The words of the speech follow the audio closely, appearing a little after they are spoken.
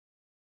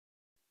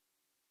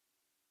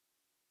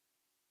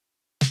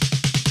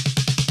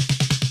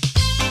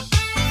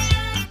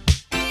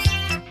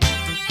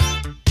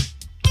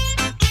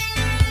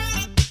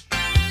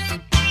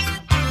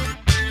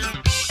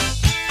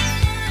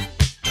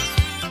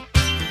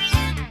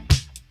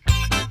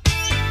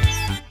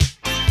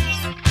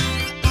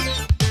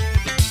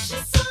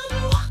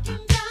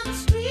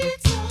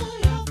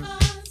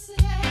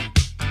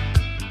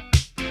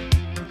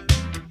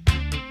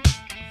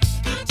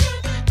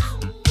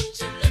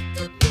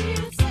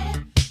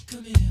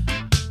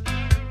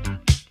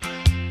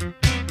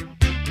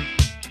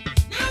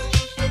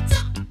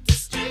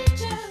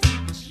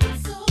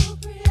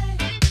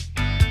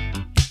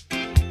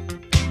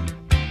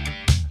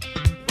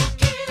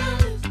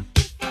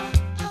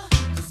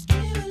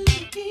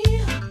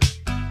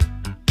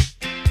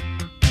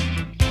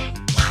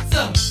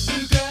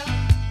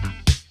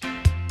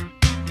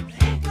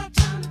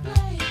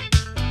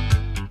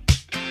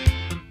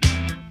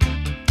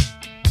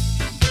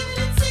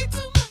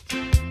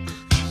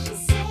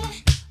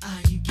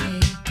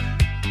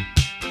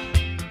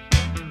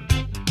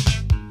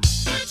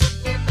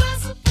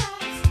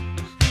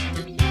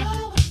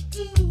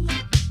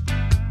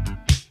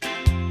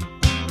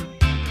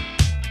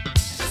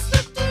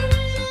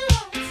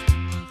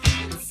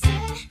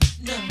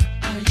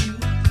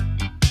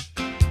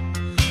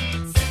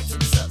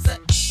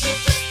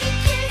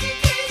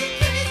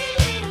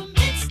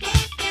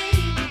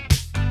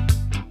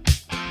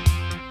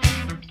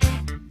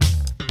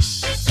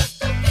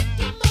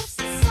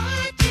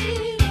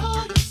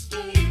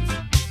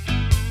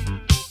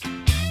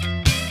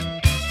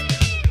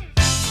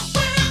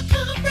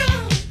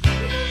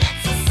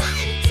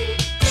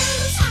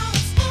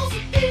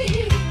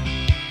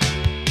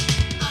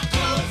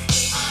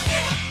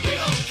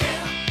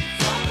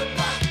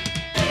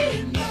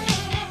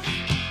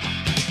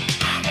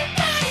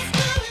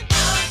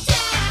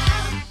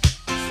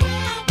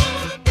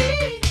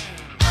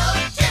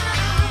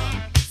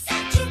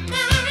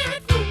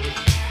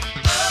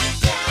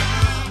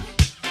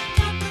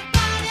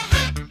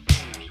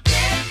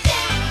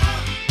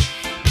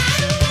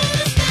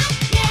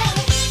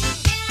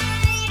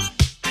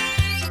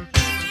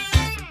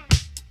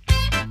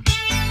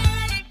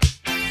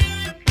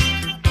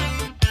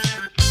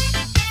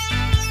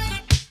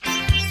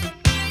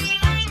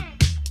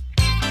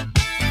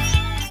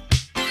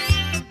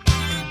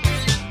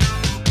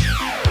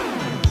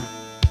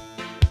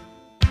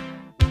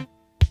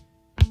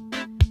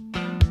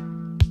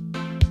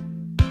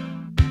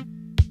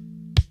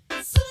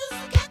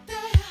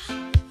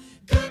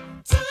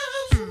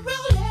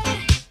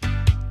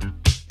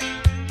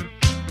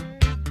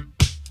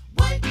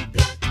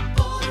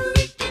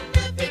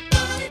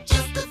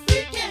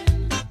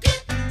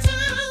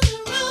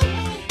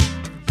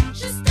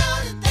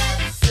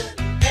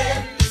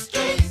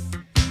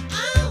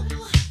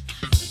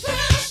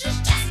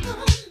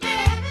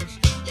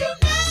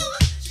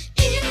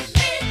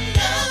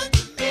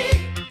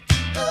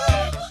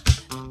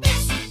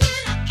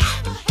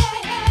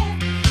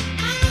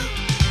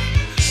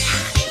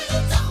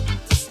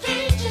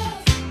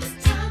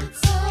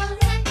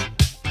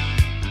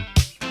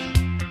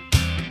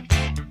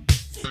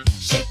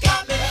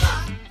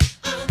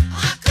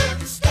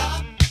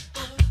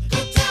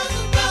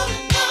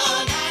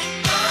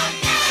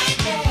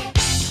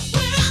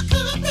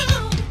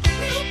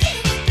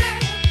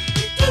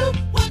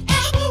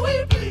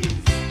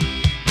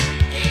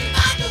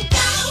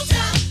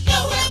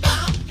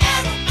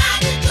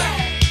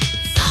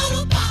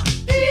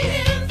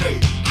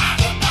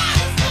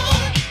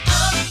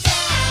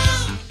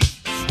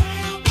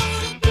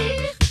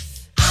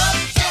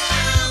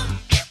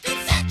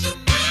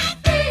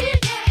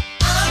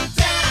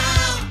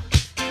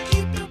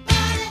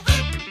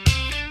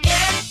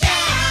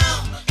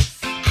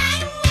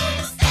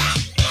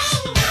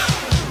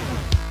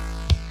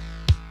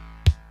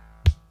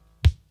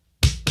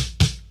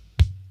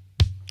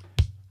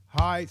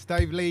Hi, it's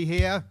Dave Lee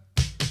here.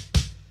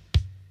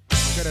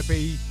 I'm going to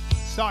be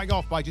starting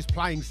off by just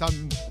playing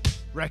some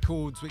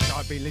records which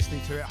I've been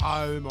listening to at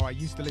home, or I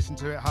used to listen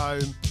to at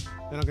home.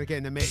 Then I'm going to get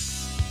in the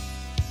mix.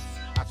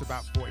 That's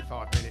about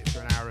 45 minutes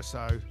or an hour or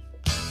so.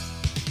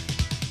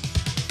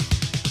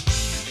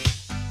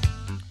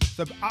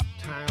 So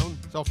Uptown,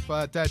 it's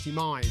off Dirty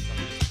Minds. I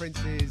think it's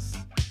Prince's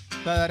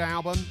third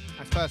album.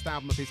 That's the first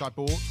album of his I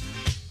bought.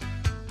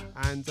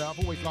 And I've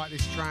always liked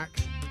this track,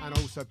 and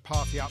also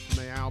Party Up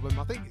from the album.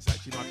 I think it's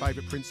actually my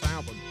favourite Prince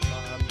album.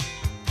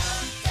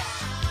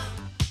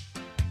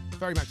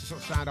 Very much the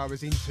sort of sound I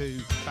was into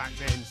back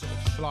then, sort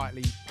of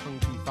slightly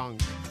punky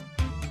funk.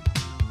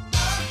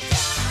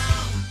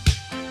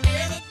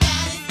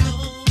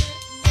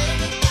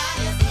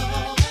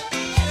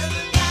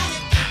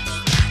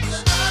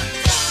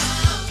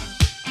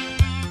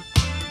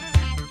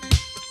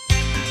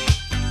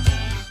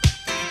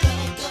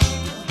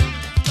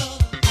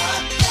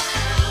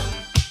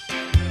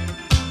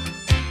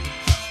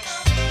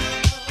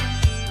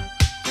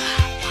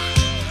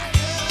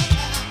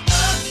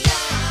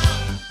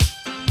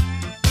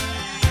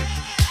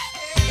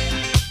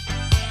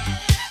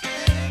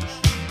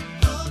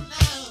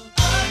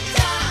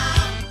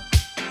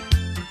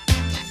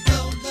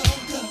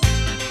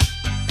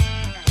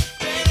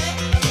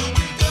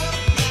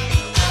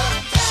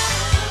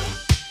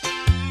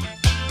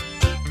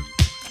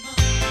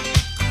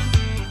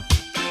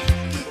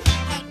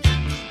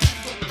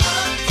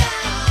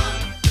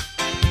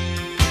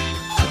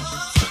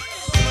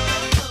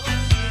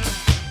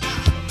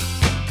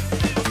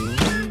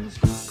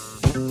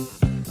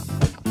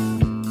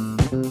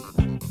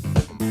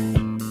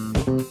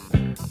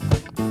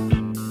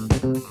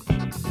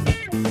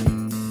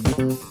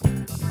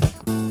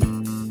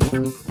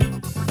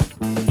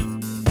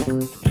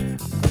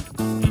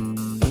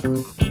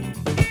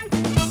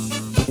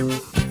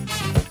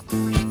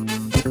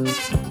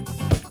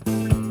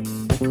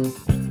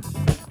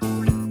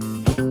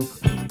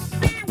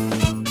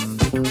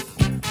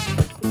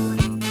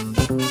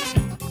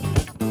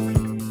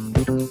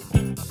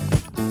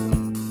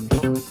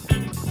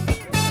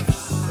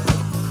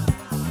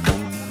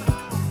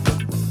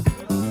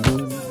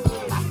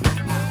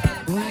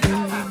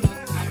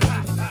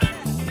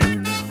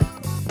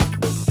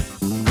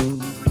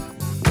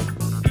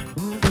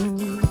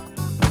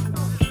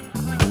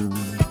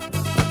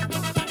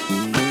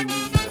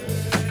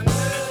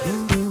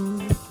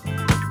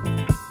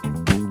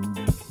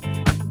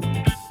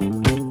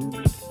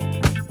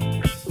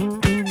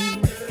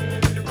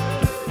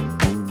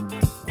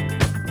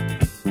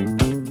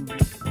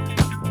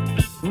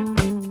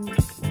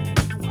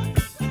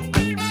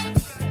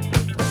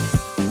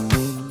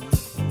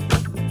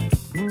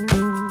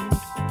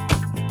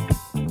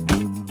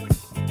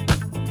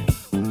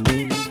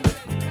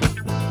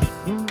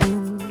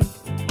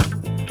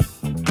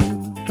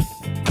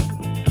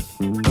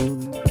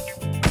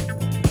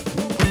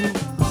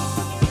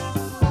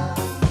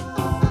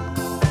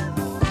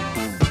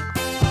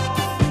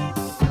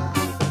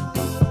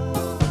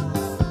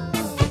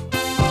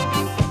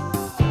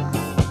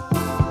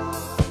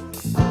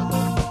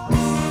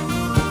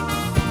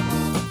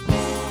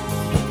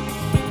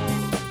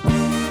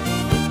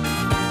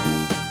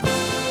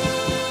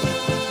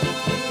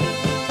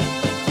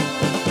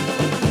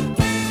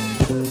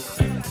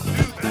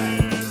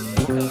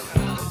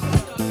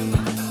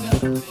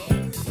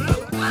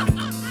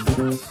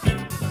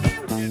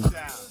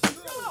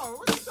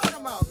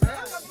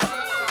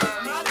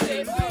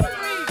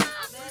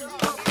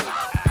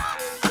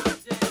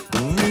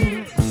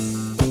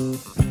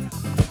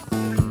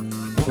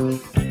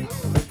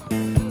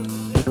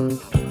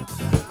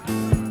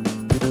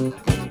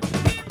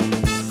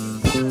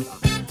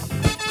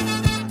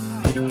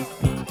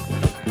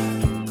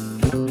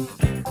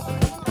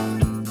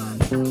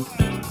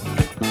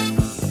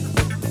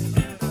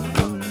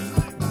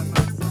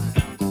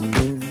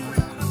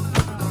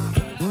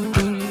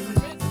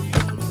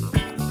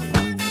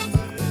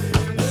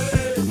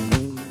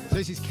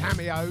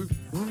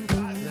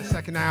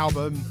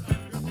 Album,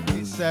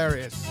 it's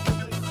serious.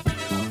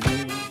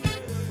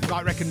 You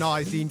might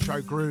recognise the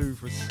intro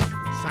groove was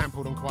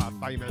sampled on quite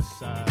a famous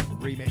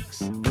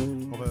remix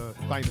of a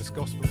famous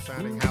gospel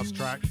sounding house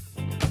track.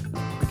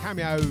 The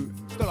Cameo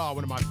still are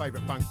one of my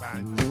favourite funk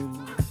bands.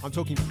 I'm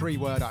talking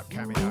pre-Word Up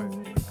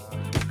Cameo.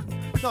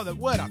 Not that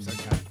Word Up's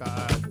okay,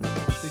 but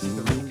this is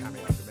the real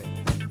Cameo for me.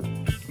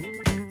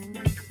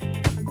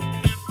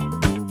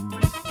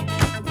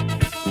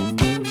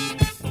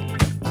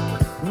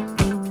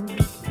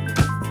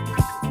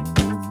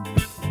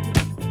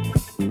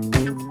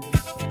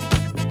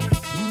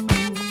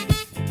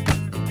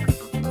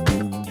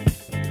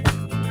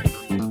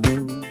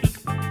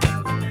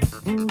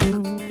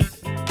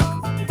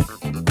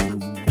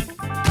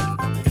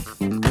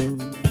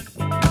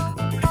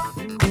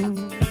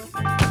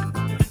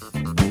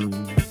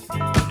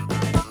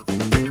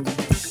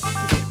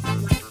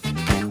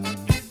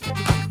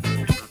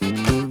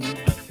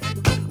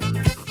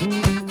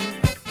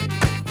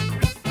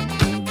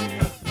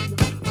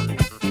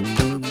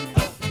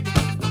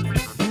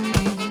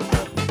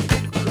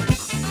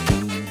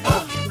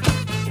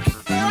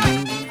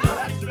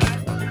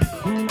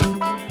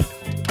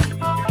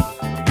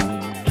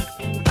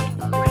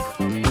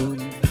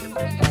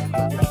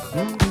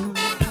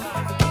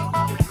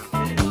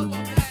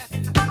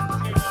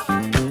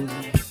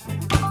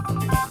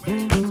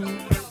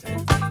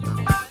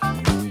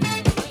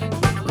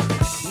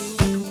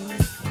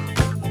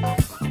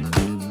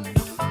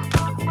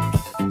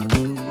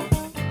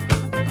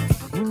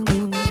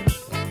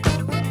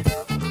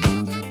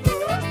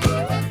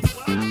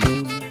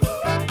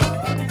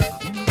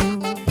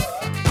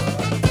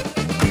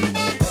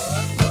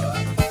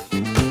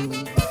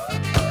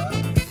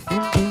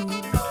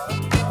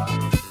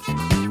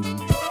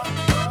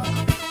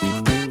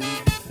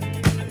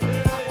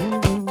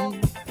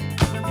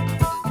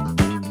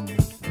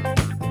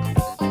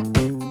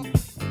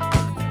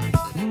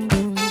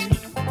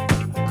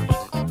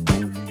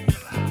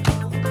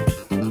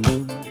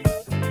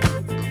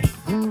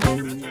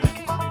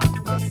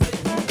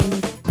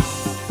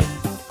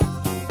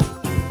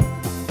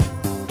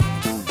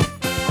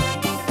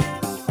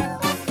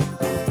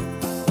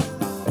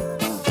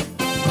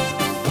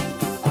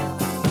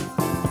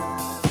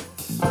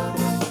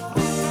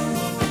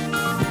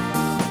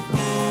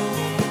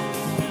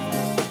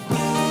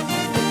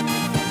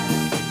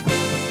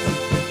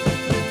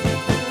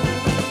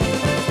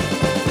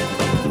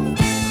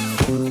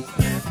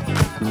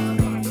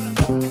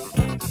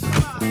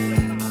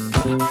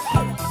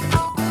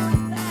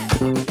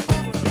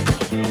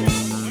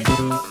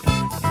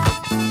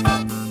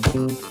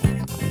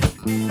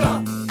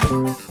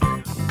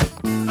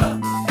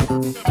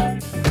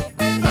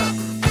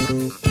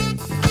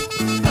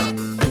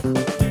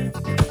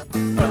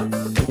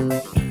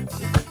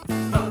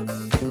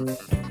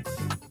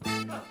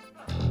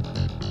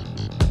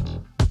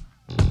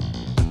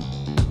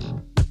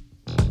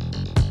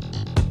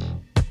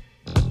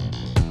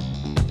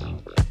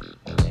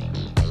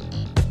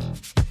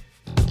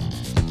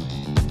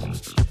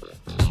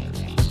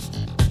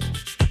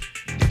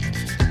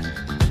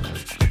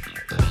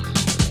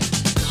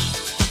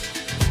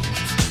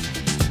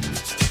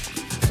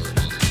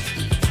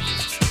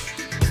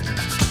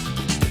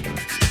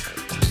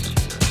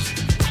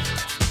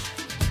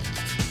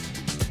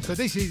 So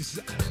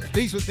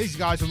these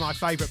guys were my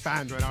favourite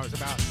band when I was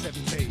about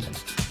 17. It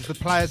was the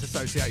Players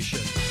Association.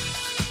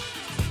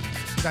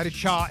 They had a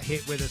chart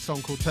hit with a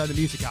song called Turn the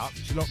Music Up,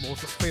 which is a lot more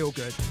sort of feel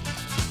good.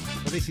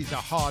 But this is a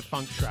hard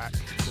funk track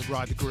called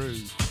Ride the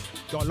Groove.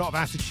 Got a lot of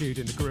attitude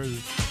in the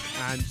groove,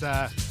 and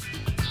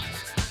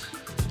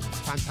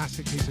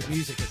fantastic piece of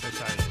music, as they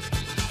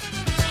say.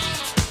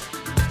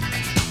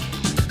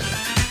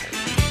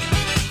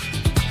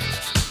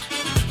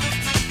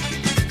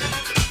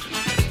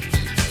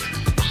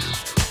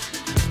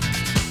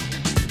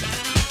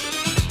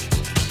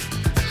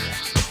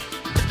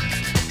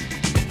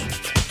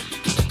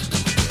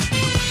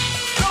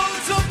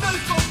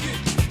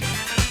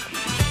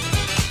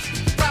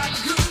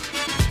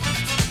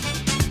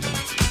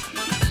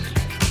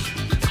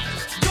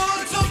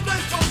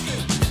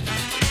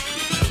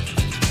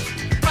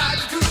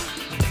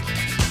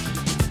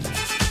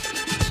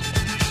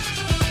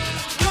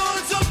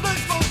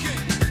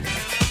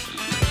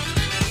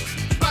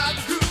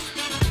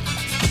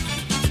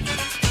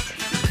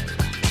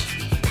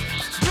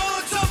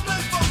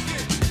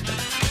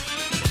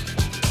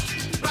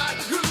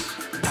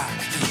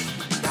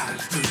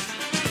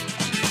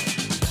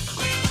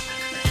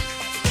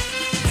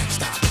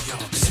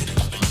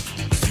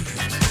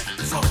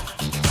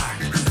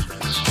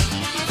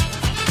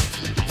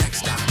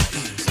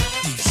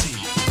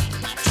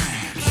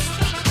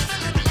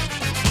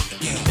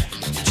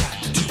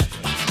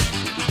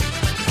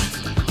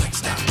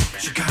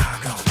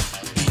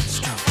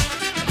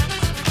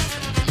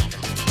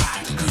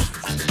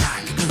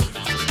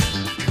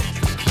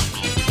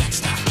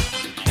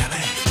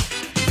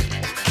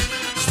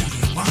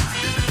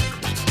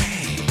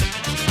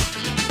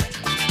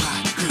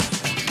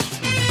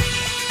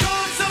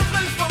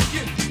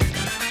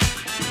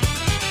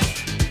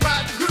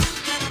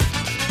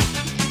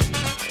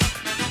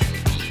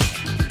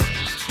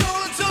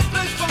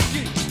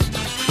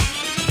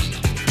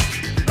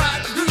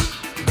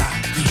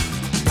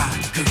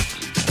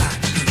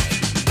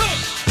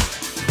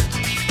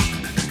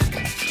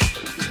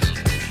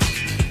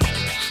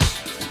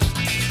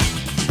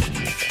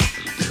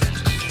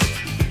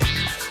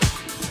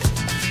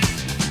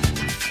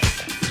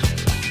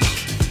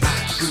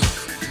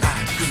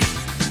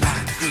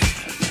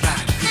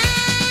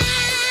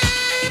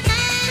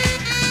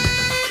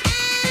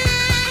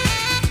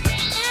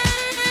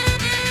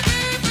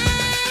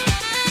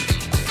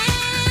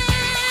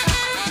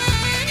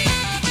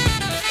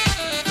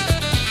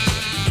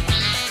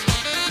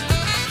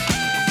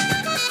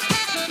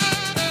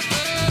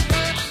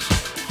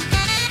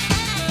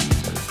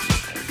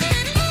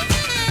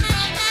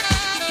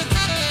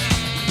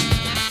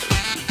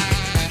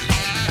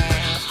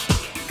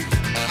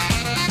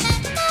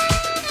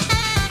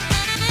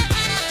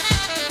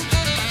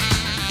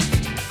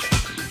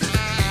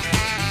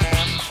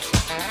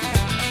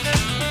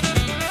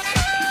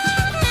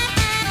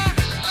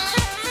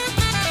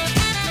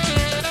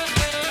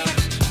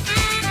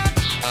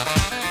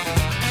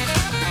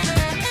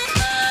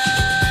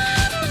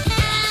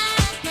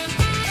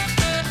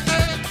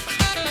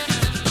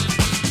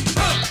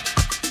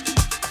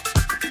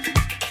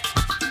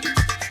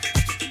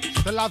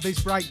 I love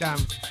this breakdown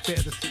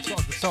bit of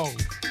the song.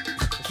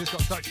 It's just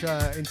got such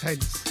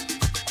intense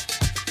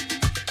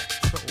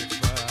sort of.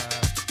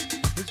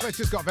 It's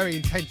just got a very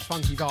intense,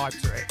 funky vibe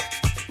to it.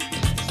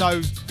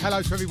 So,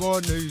 hello to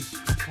everyone who's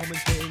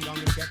commenting. I'm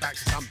going to get back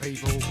to some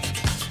people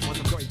once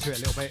I've got into it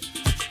a little bit.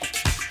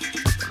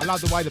 I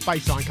love the way the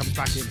bass line comes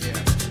back in here.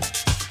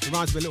 It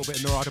reminds me a little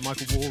bit of Narada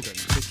Michael Walden,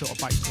 this sort of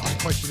bass line,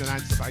 question and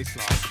answer bass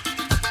line.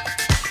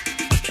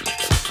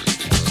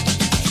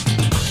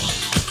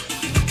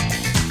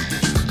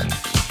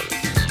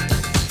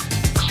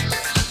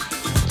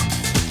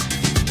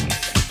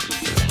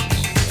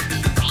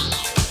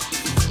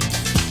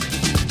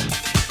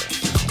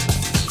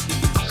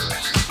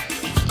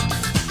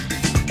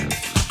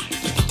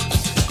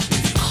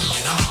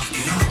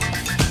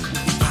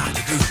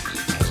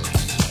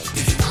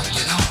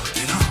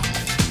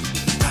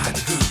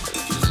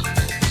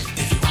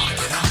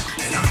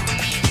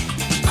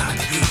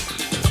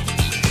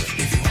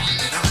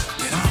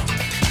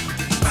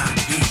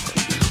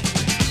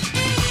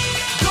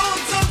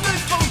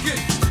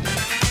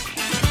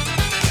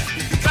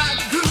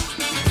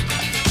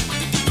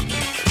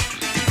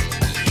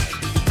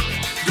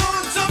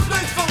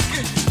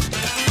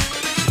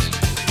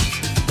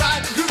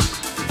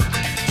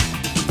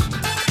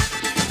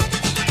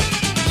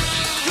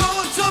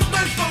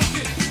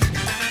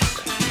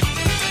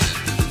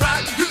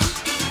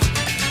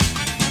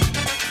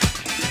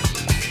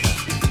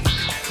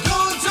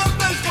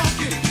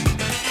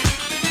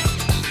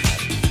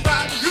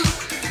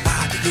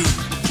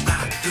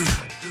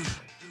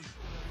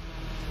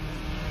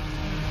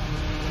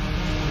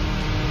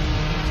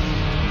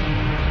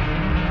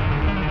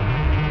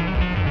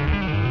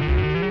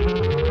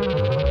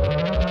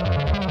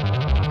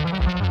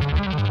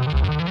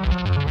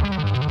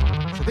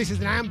 This is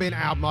an ambient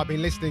album I've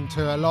been listening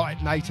to a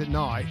lot late at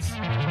night.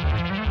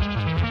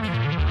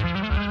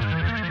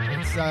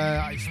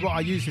 it's what I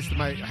use this to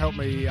help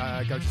me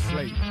go to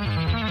sleep.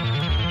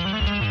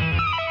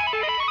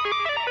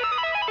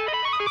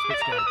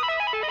 It's great.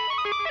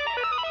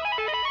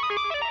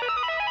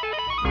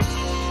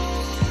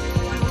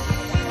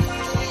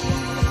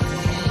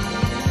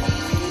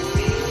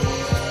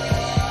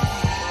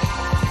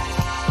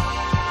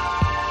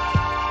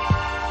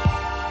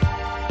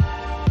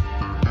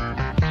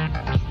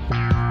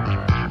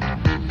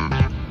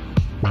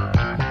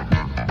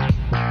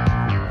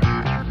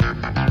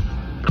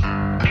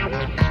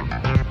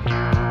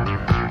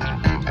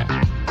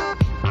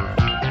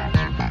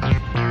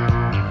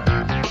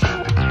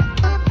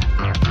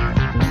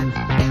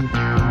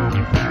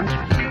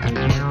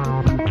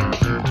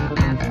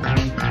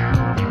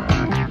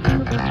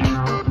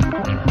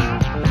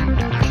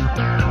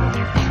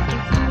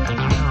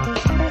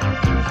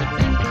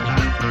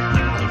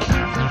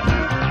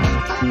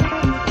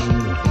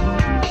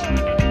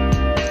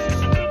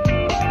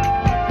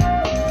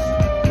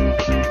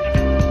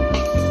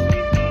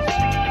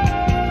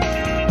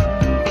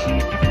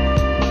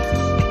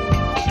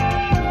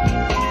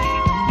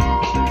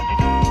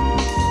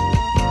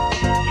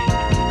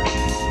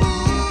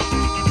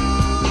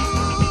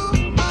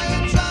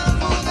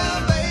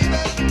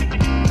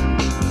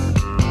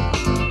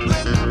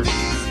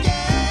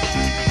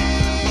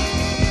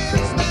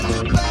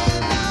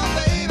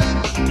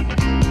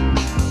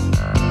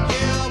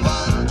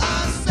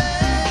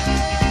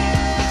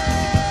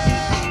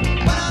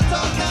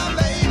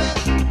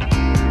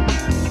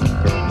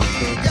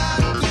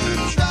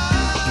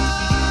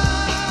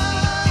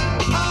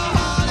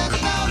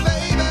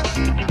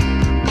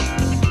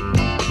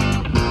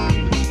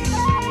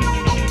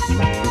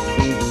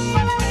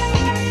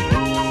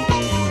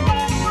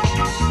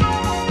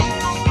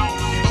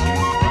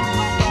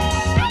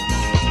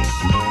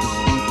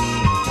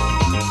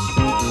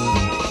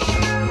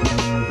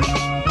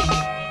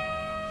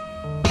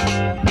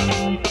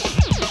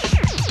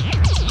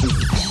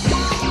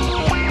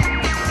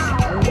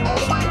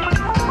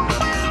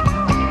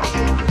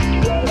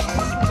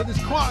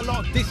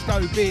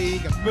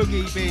 Big and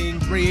Boogie being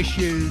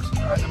reissued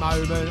at the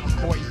moment on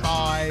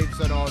 45s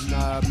and on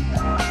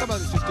some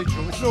of it's just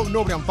digital. It's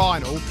normally on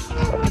vinyl.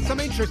 And some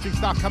interesting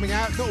stuff coming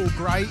out. It's not all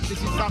great.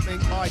 This is something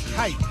by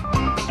Cake,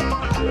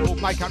 or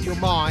Make Up Your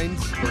Mind,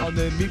 on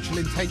the Mutual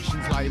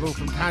Intentions label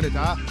from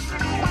Canada.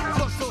 It's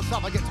not sort of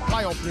stuff I get to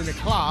play often in a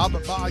club,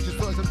 but I just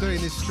thought as I'm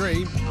doing this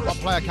stream, I'll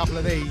play a couple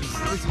of these.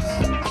 This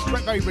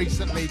is very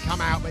recently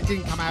come out, but it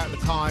didn't come out at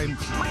the time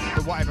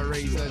for whatever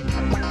reason.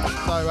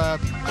 So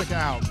check it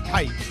out.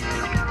 Cake.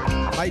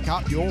 Make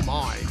Up Your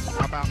Mind.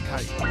 How about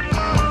Cake?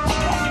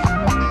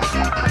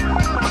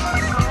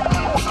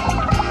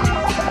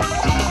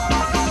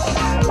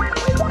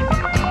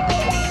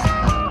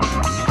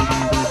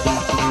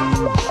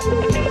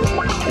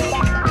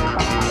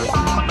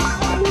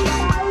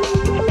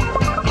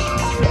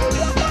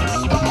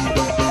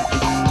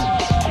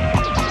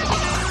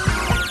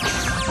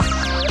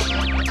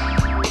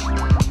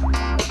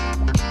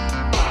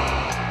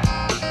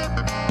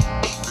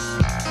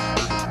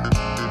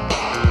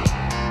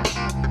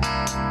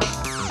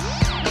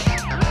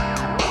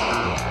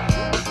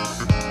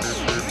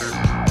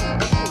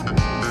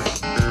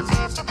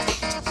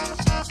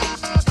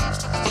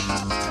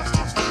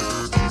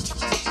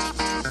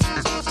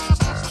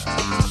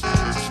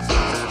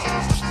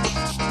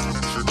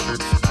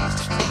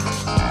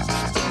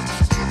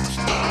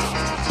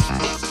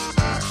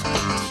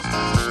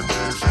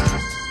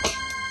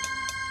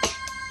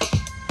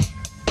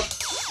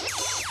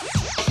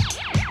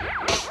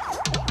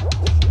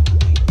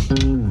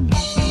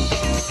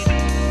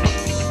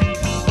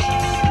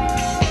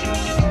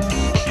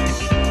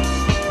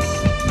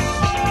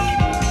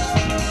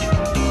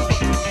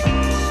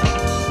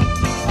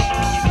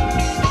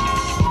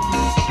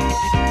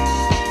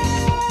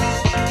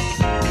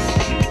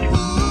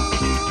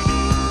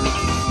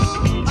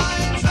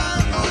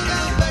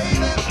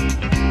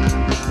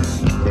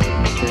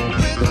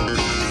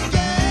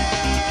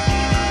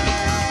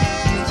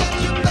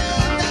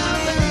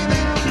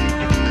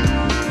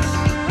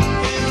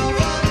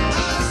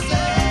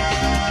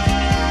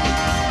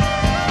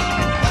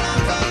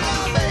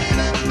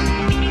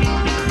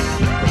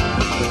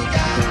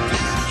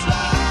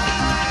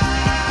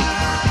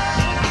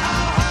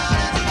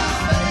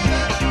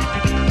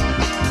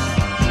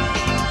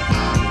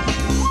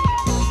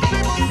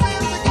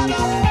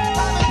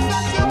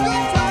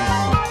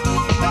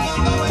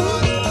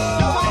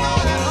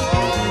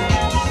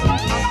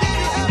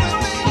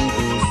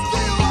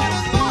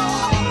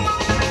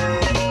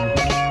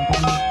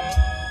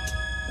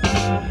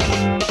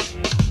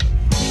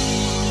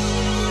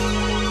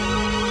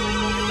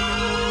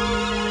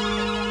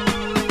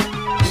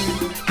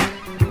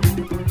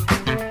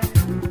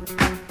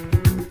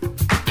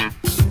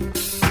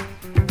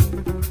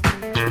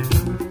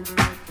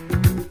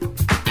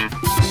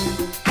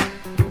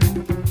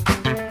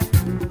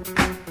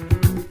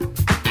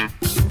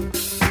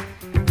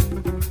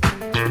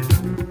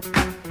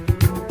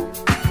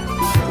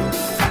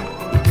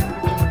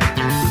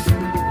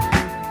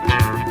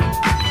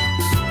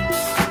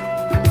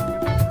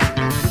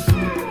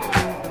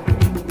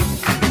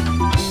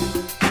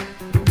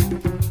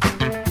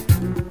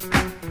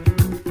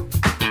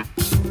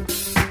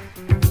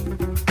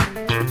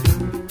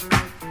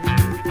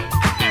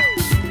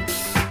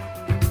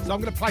 So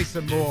I'm going to play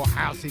some more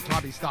housey,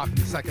 clubby stuff in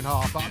the second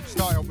half, but I'm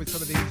starting off with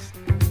some of these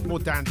more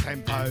down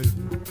tempo,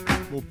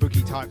 more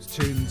boogie types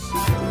tunes.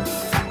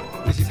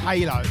 This is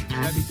Halo,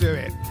 Let Me Do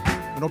It,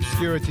 an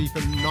obscurity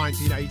from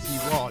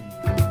 1981.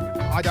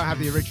 I don't have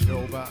the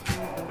original, but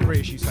the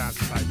reissue sounds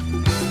the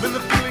same. When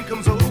the feeling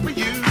comes over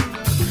you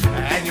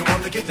and you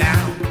want to get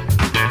down,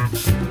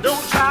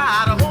 don't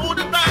try to hold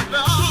it back,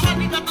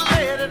 love. You got to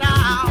let it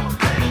out.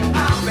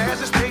 There's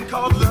this thing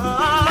called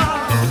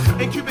love,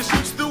 and Cupid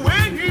shoots the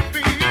way he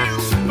feels.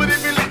 But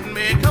if you let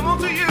me come on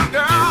to you,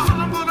 girl,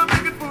 I'm gonna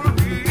make it for real.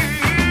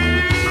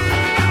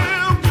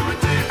 Do it,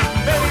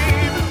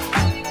 baby.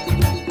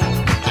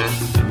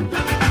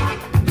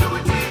 Do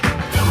it,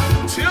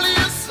 till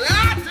you're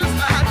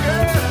satisfied,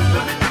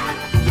 girl.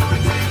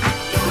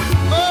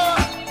 Oh,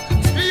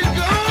 till you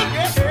go,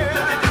 yeah.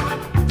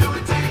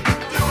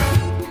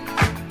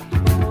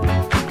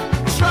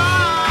 Try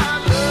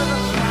love,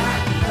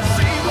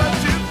 see what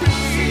you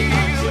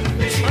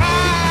feel.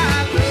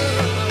 Try love.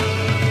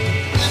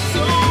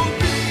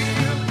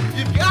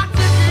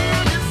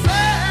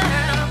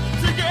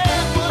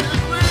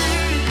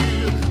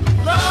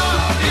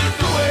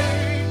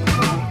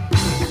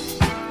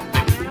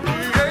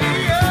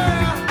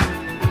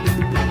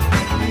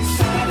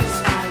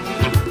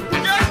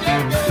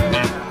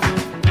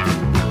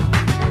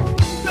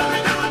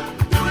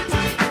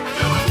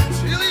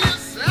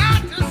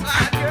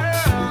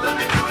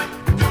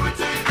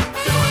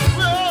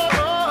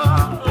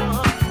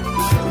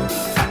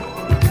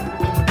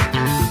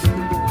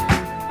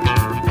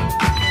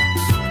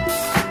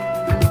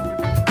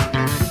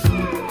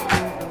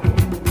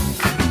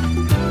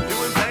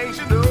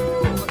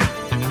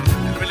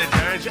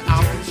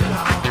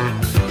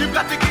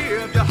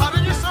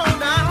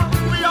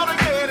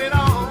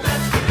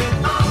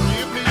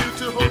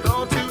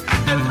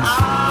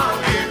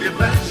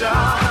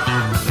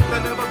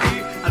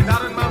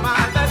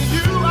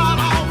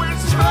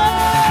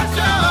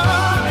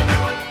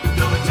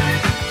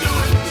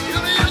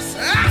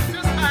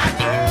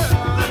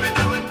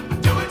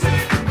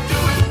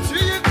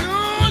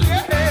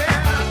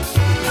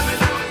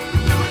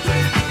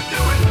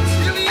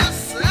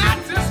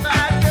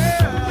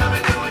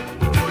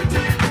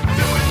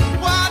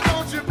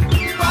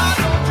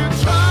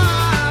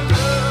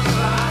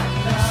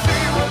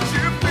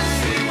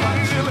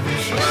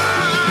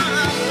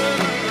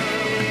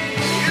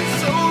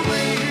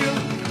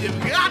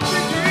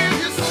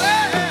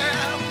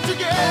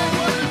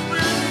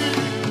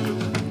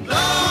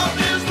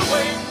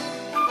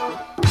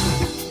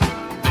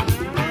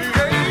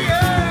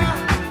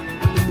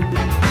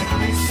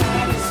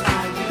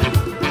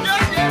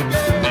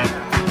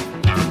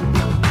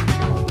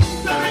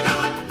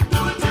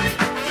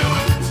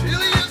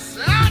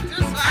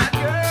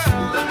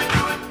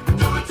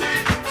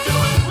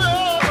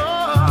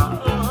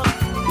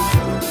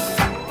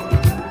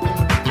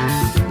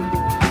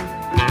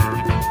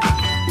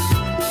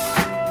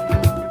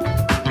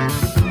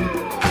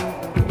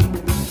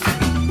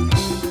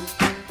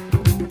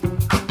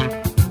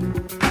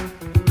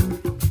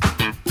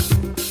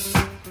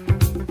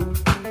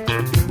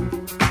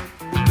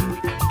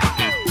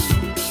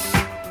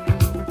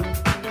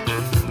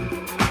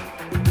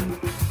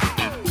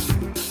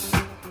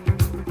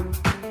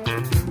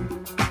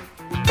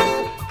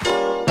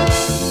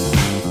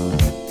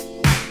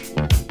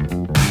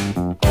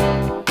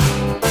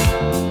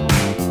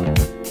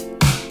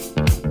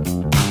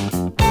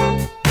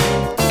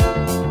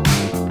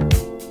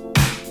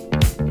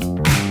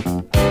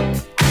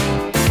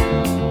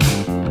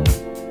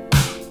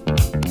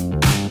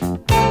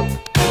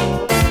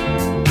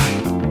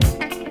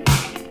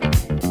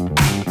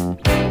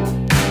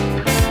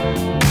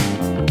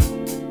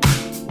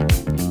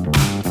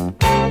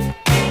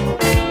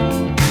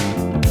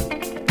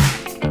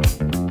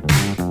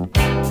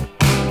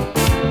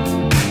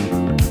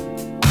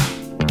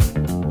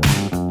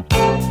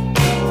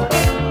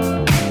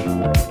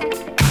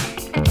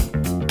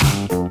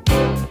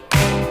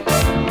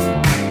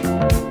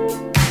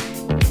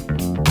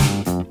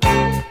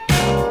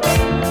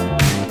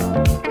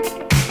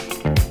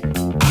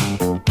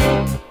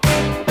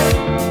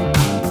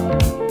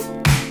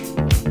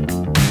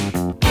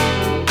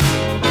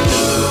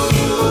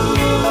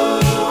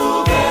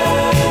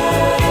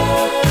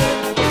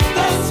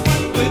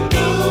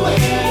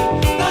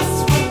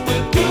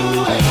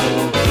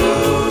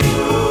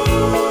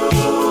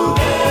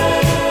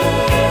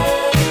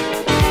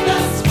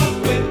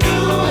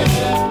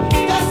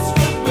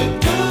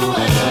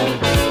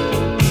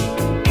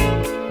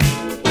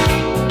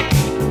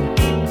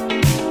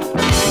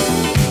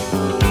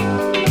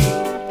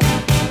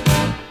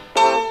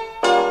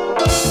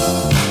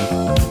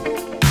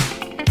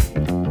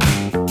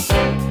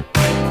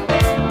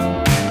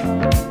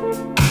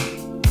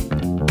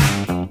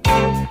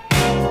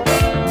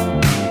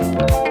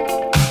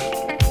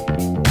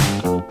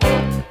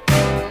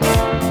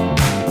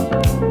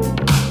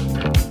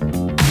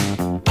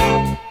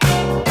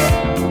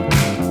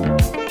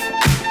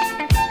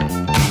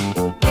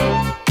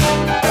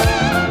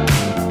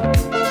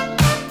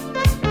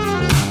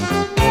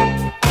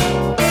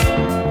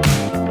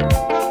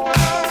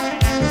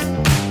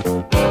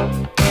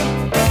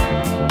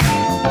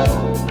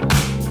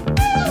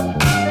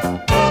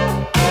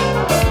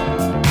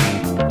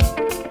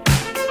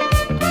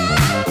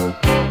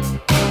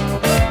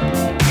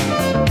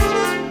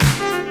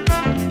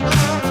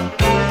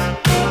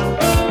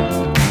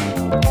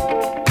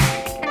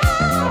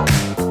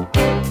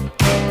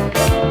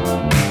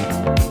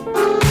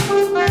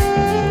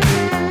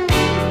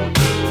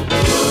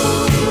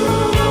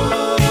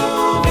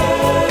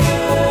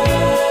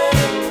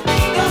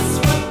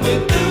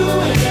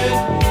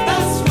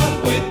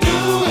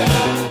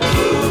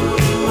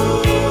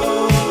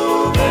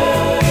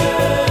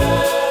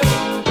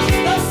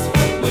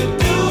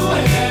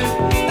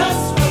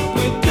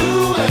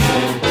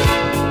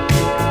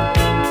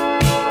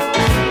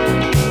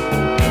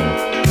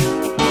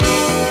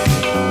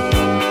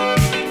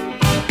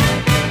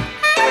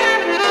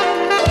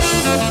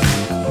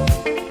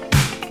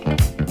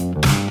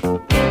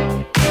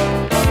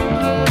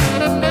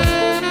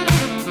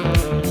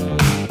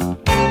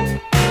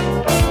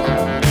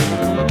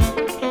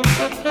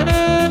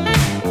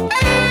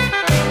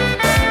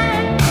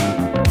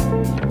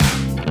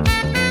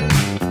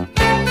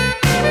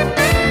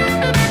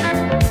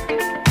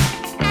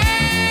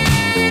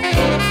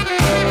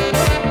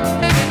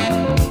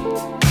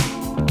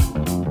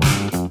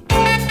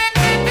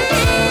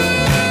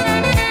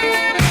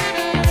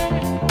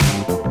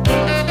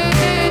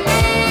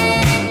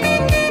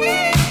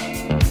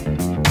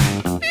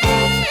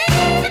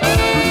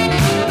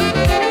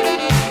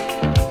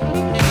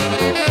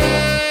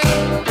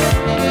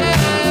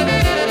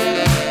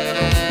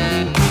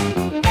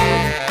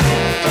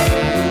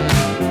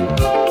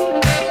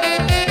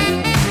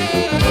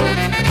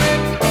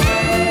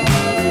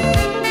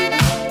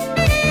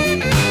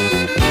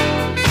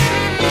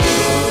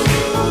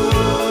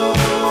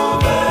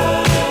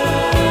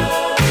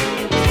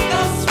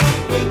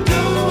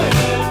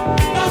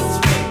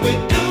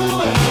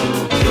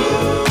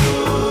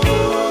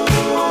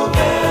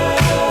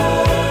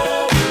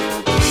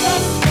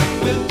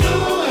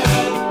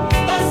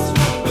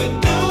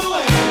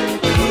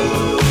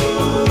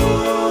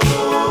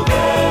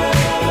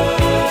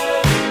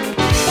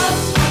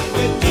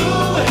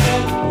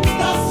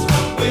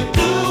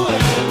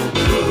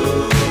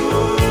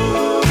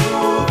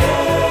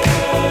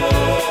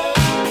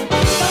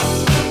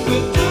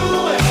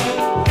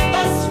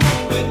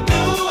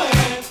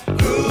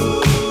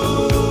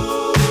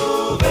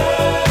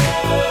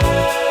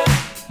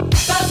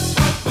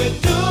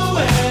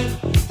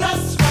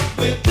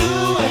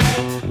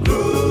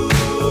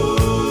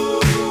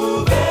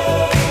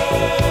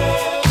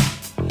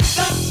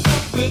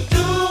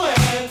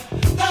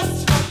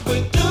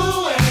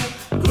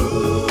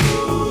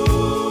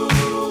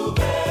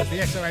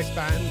 US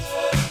band.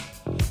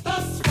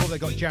 Before they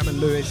got Jam and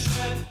Lewis.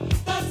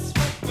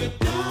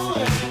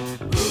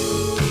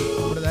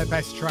 One of their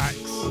best tracks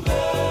in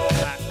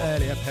that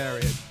earlier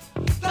period.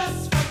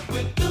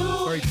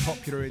 Very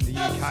popular in the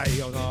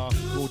UK on our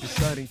more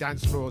discerning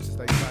dance floors, as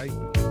they say.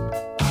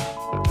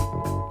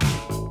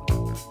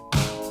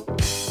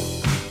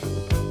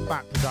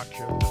 Fat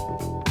production.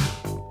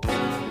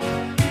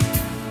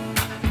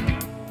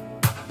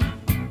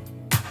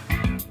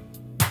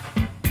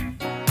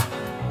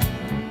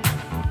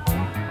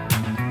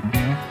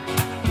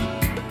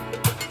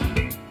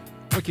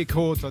 Wicked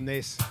chords on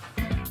this.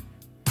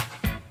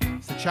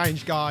 It's the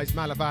Change Guys,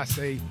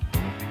 Malavasi,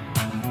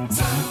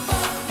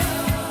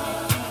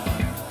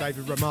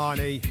 David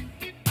Romani,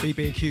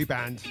 BB&Q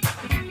Band.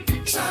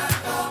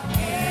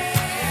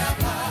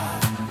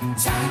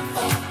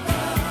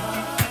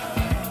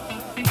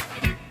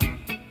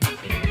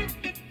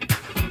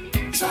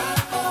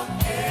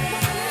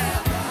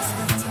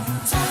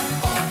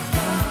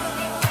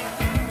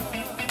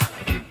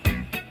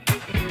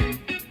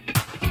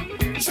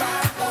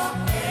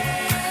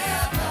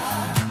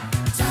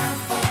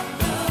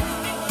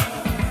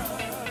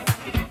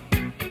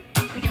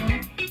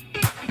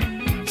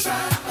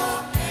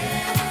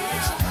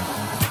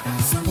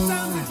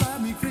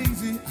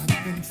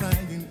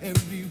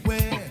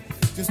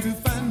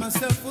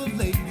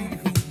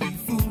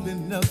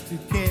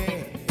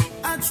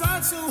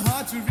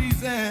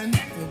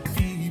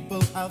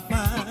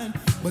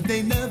 But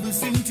they never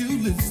seem to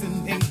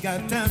listen, ain't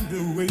got time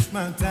to waste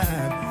my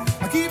time.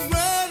 I keep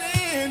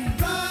running,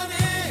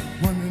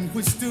 wondering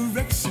which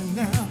direction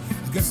now.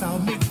 I guess I'll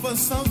make for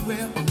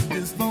somewhere on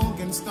this long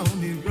and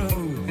stony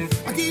road.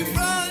 I keep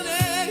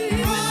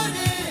running,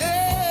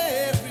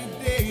 every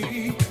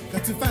day.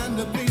 Got to find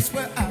a place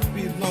where I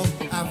belong.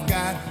 I've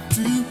got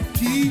to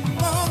keep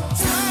on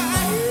trying.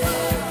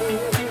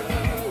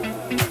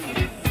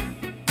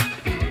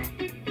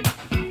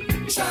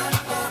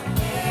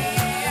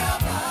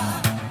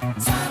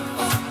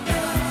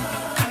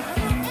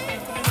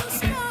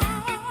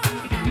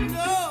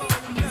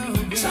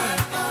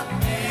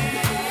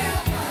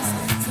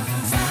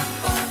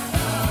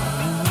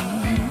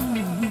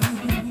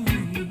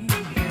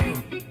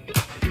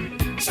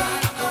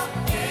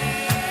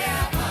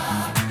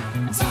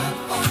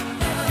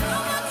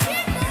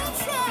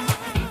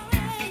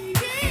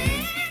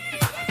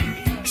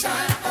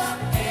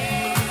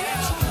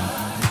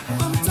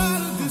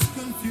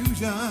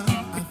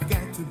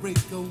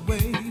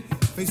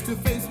 Face to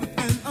face with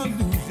an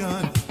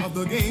illusion of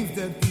the games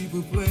that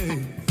people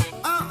play.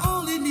 I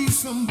only need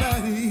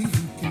somebody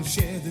who can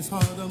share this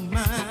heart of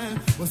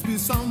mine. Must be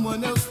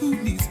someone else who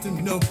needs to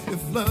know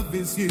if love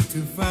is here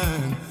to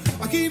find.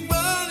 I keep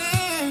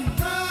running,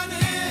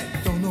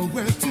 don't know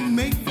where to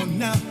make for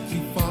now.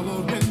 Keep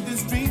following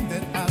this dream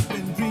that I've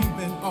been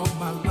dreaming all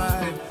my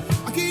life.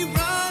 I keep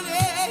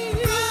running,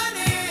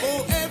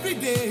 oh every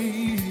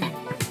day.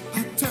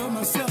 I tell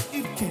myself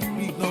it can't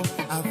be long.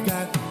 I've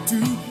got to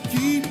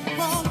keep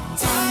on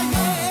trying.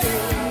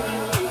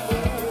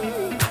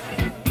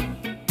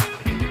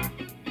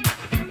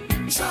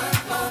 Try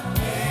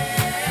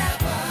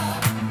forever,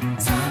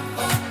 time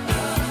for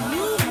love.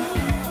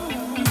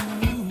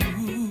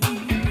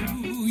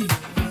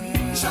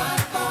 Try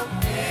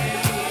forever,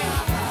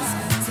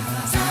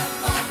 time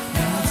for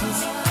love.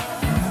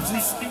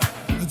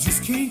 I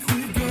just can't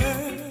quit,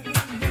 girl.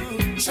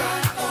 Try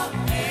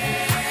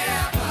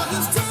forever,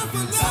 it's time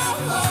for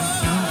love.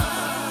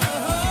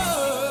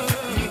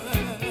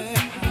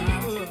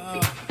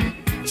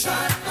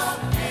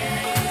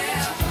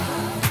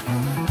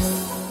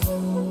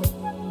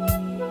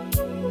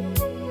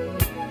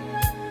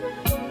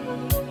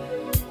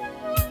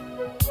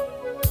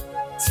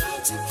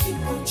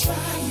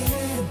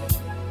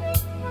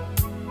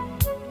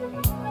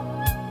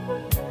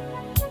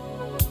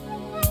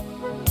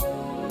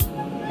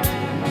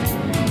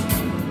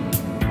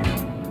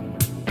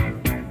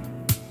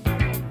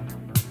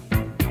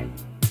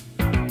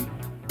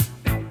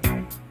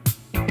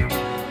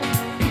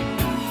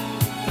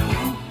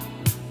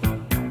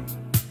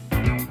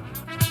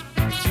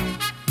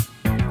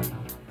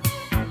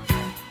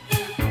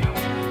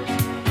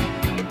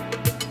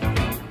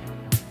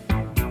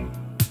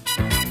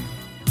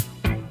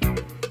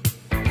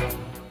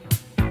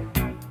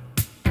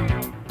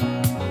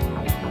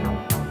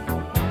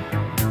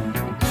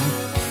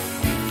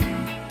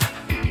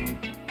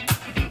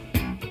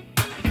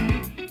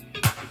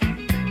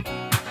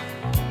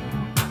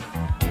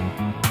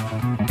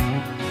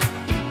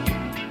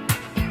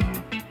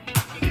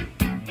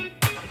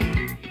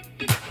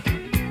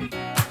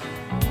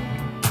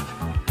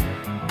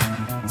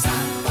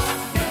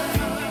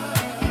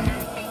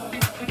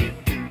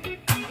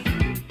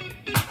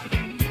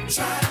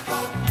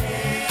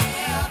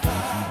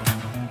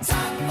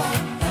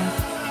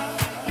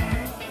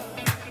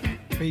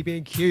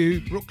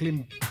 BB&Q,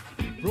 Brooklyn,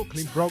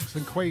 Bronx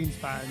and Queens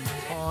band,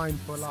 Time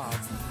for Love.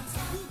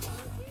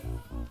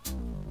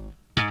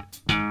 I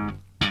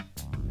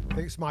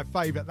think it's my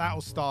favourite. That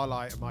or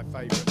Starlight are my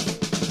favourites.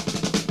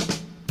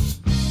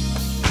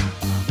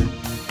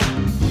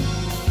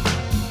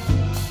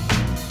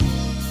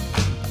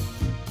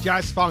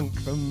 Jazz Funk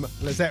from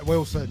Lizette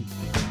Wilson,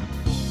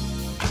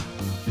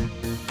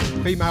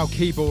 female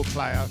keyboard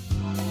player.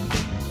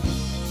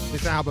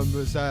 This album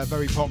was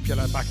very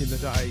popular back in the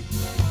day.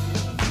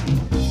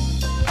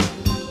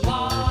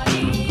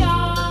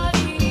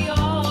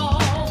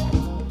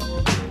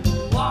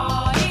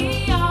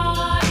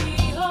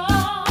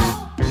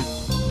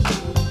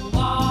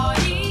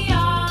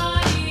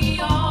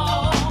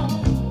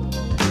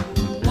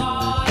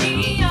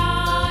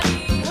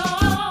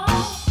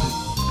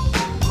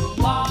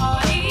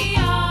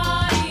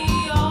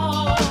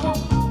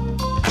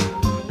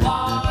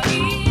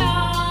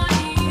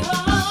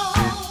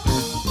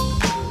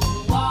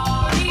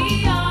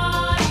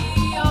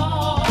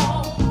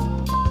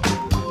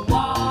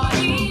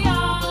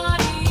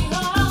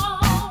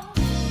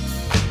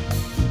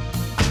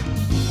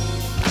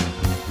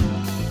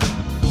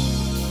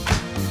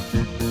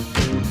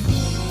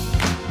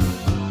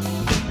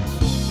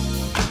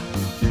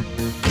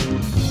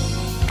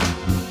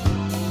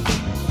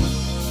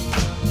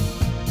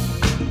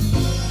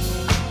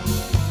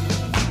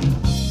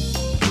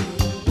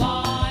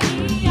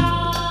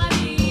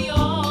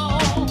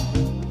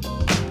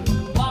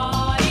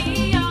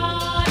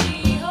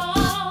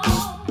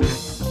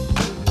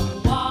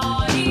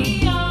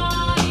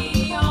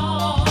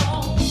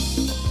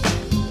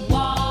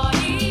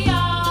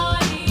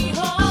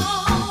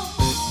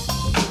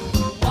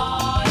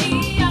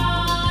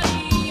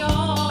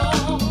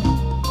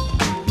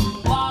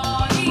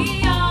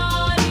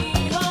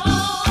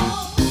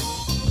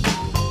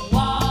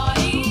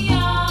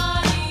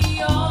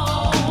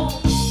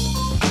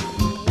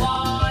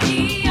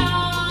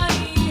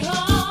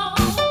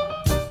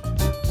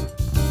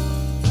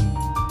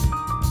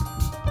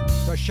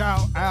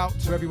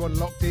 Everyone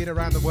locked in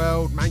around the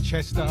world: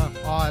 Manchester,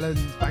 Ireland,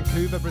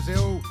 Vancouver,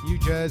 Brazil, New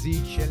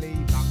Jersey, Chile,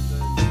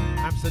 London,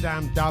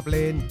 Amsterdam,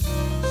 Dublin,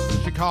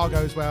 Chicago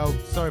as well.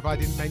 Sorry if I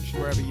didn't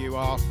mention wherever you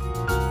are.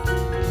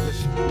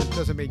 This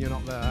doesn't mean you're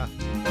not there.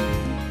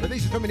 But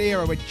these are from an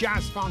era where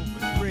jazz funk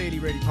was really,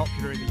 really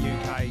popular in the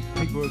UK.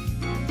 People,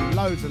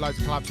 loads and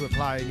clubs were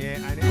playing it,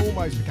 and it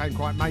almost became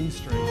quite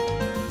mainstream.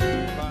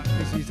 But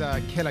this is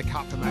a killer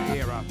cut from that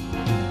era.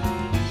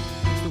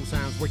 It still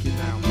sounds wicked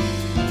now.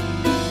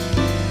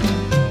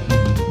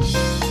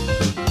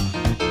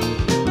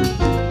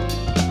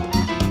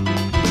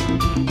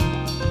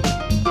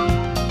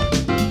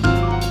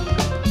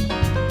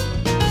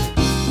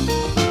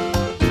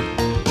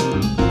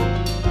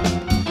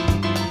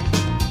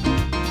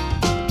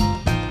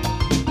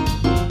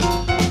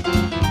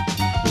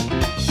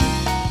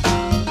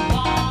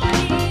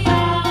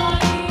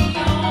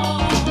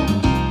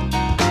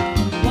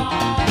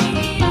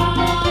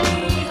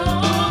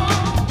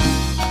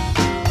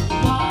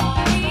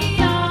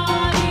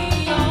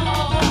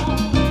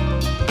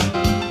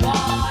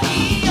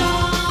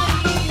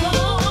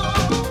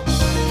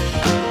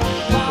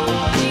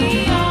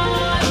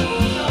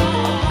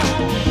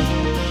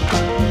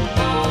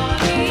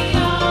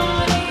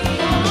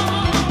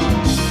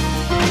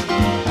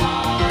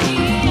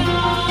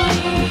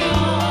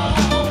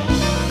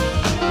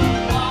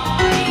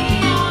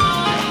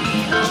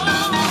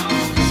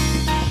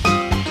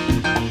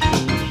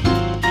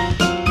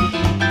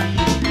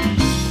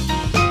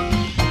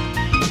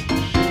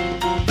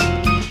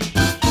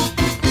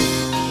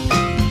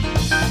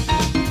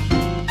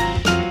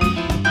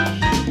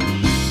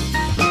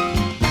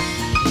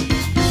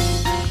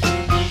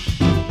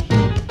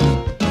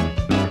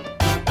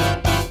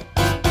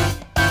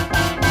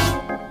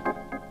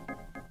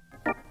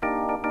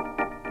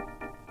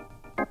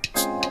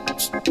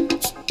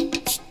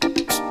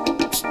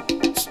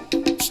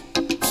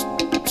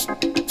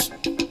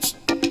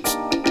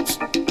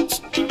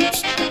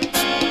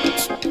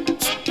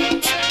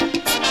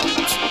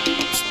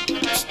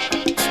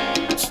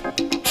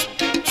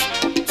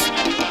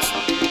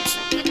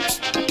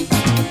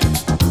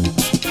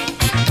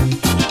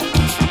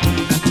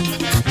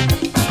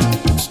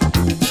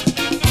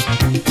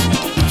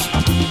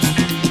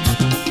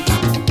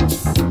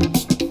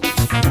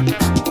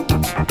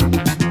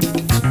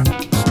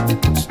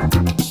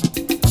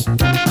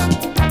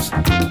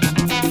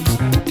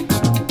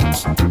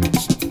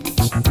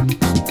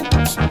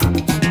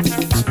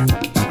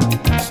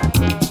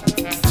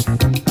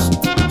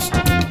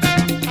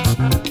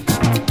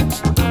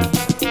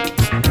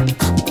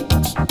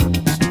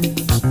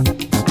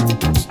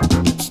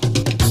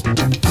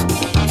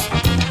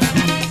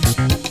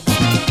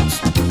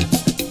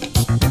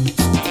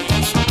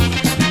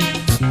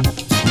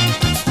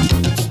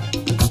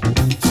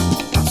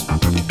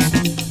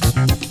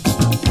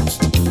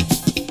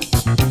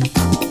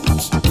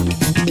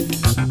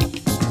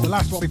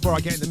 Before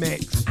I get in the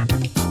mix,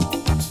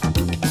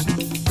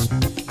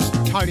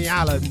 Tony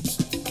Allen,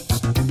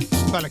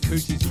 Fela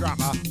Kuti's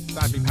drummer,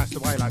 sadly passed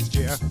away last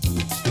year.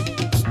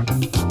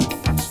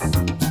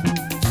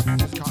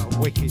 Just kind of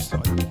wicked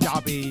sort of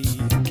dubby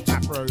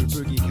Afro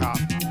boogie cut.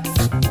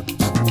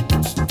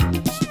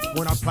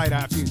 When I've played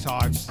out a few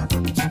times,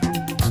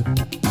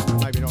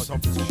 maybe not as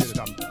often as I should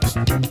have done.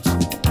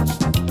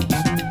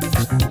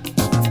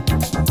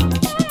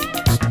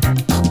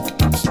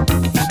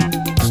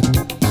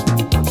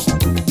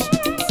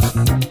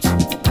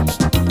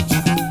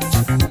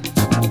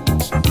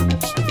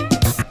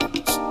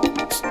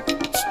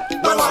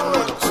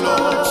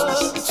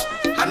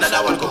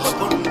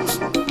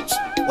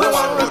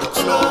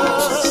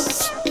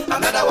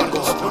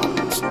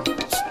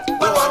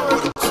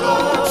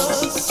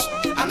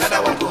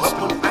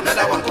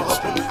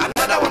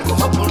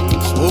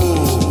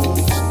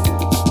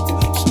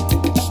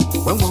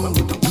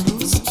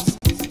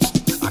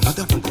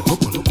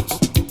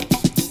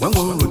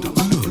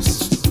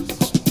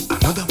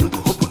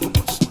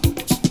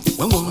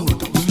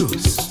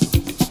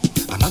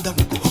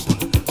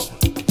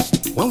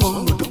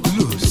 One go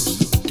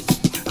close,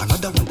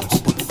 another one go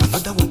open,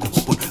 another one go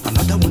open,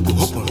 another one go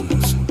open.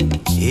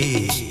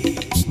 Hey.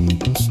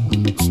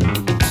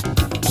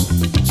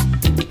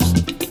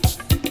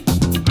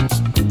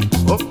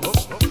 Oh, oh,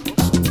 oh.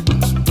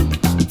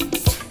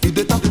 You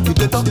dey talk, you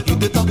dey talk, you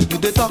dey talk, you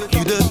dey talk,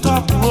 you dey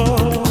talk.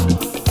 Whoa.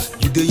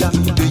 You dey yam,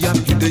 you dey yam,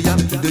 you dey yam,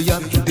 you dey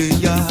yam, you dey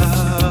yam.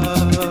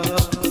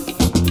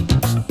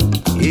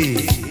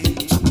 Hey.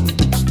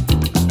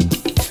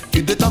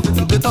 You dey talk,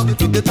 you dey talk,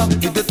 you dey talk,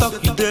 you dey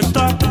talk, you dey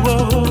talk.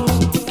 Whoa.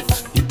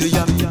 You dey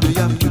yam, you dey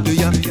yam, you dey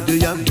yam, you dey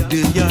yam, you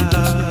dey yam.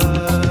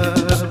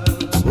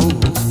 Oh.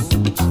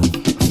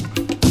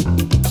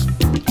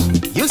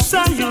 You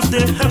say you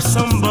dey help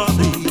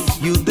somebody,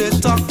 you dey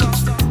talk.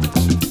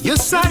 You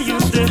say you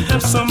dey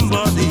help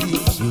somebody,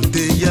 you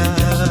dey yam.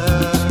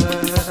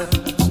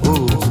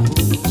 Oh.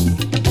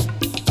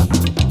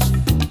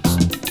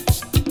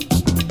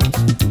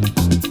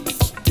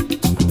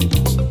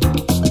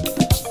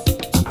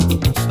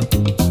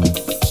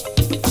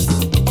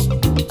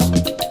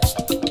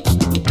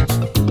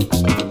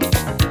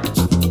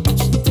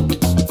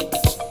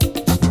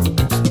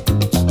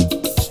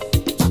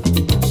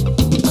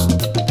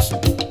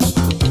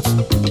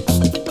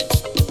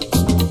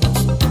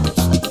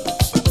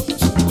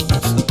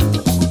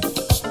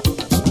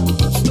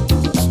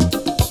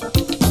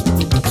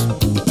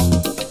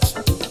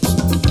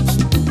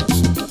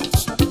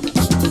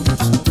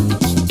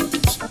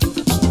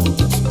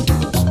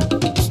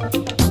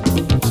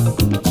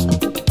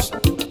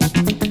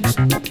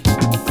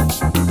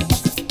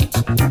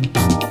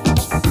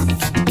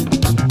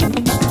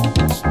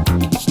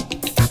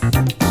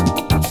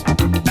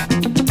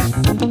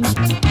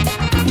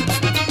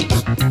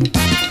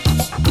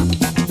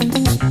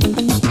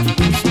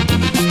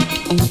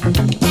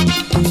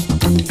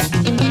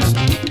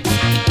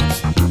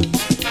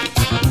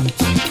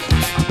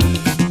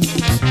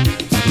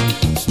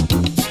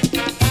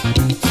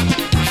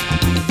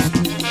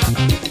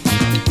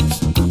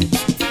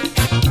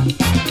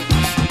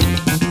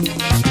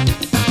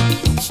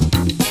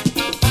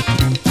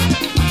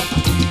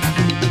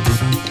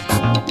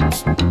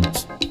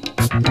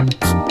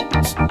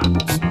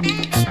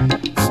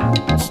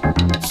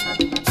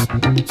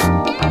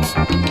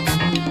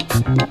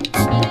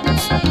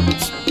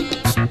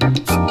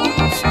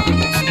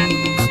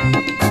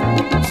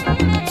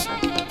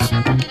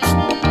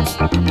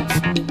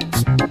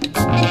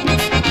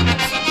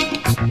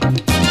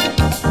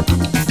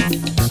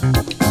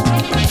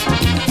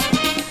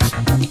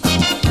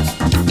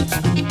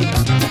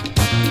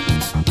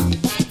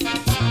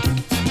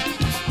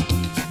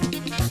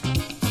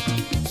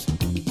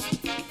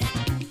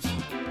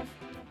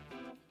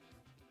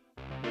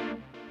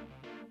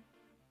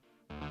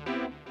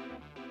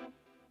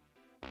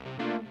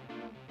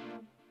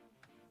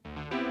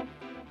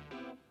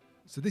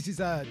 So this is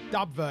a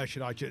dub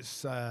version I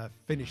just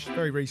finished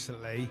very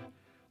recently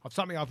of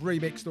something I've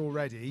remixed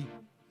already.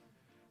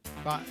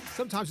 But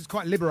sometimes it's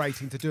quite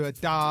liberating to do a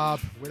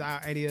dub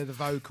without any of the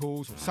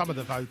vocals or some of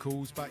the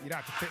vocals, but you don't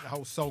have to fit the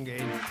whole song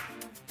in.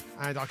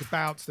 And I could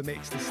bounce the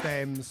mix, the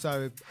stems,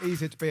 so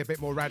easier to be a bit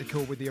more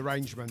radical with the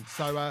arrangement.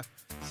 So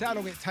see how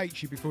long it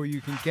takes you before you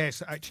can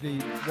guess actually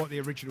what the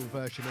original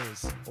version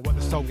is or what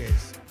the song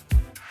is.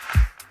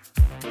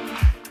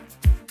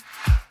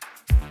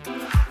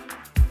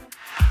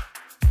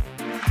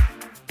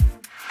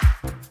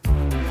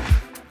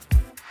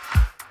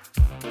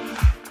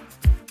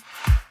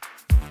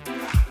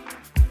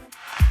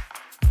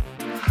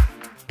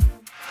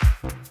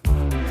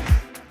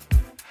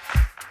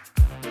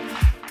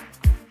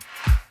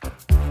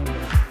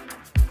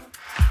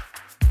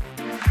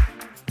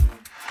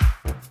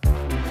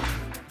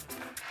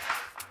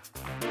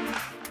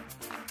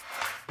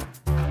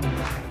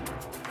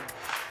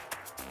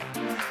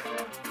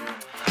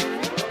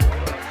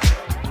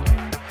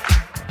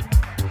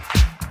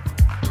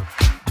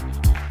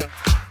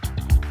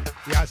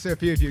 I see a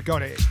few of you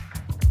got it.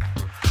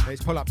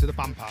 Let's pull up to the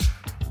bumper.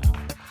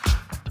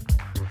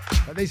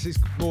 But this is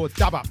more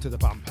dub up to the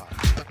bumper.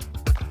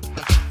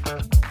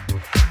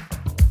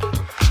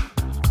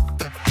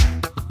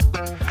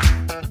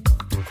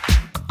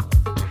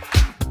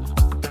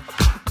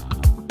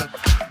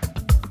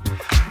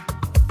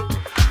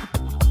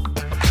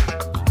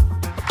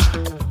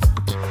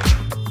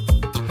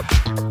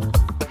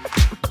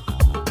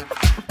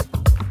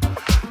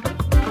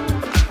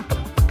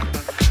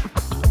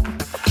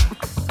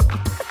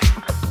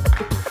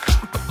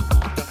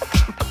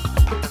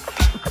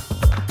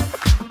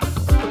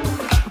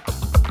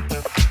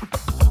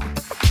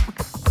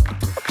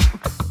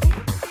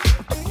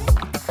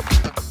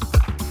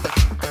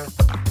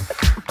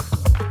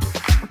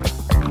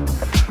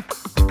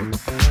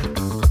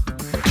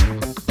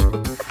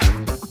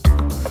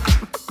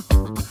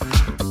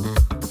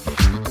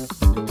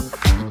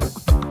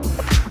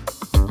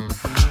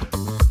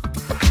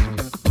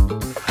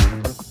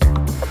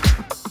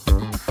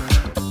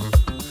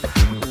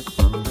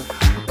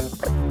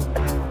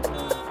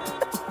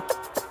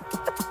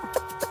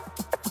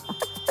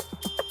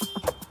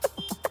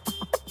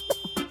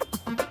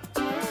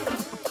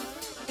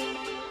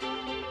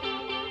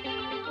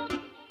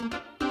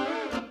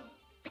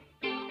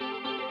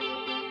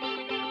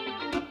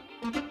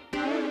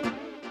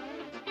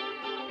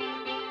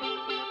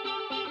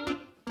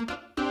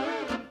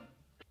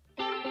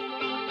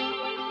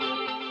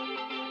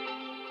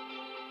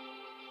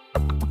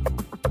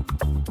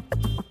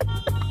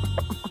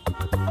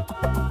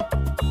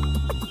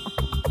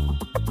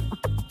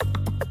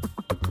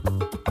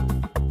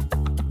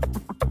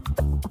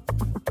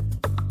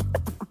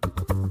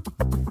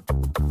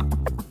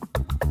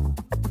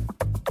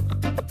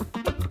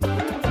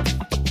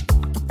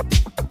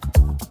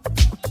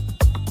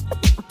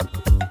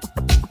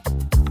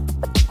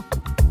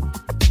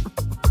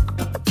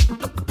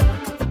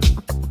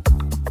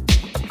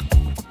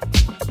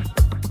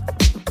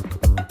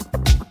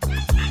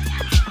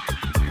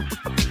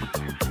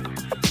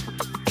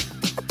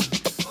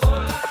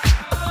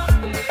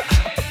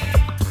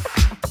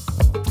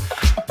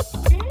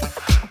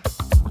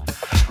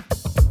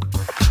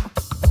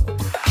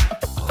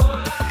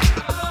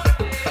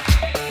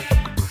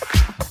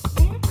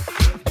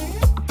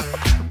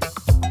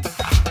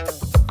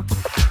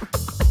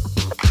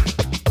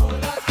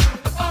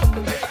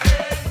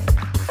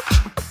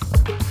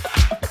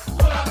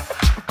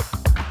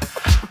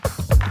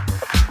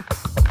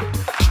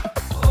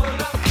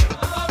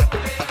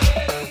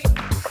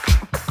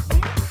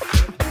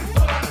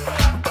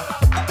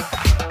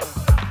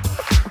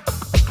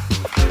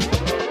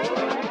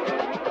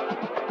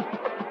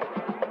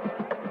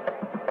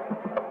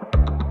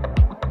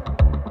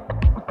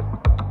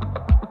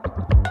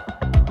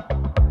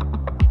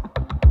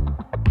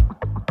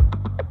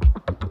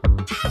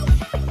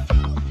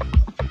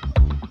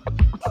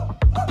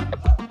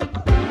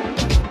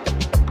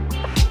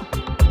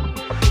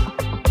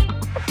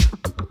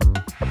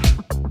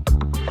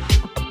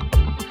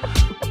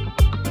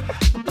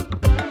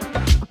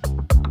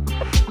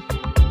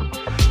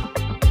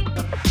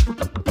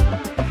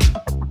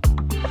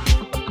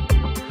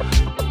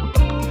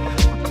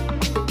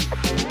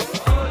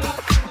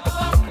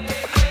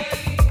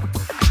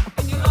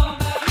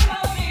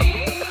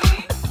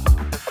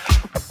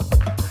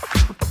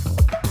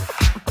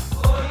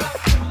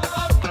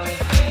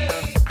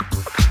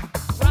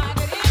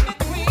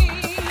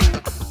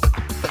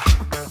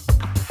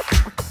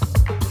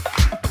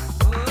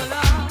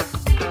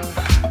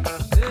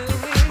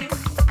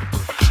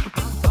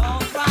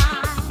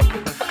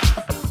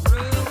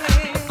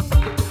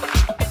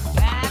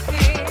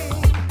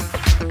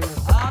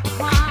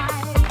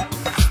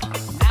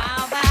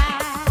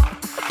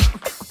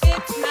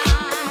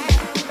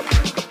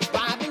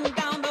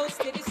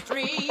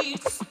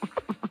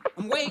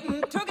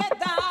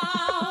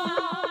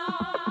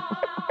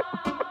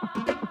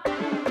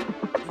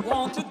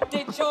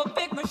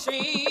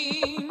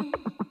 machine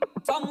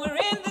somewhere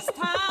in this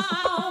town.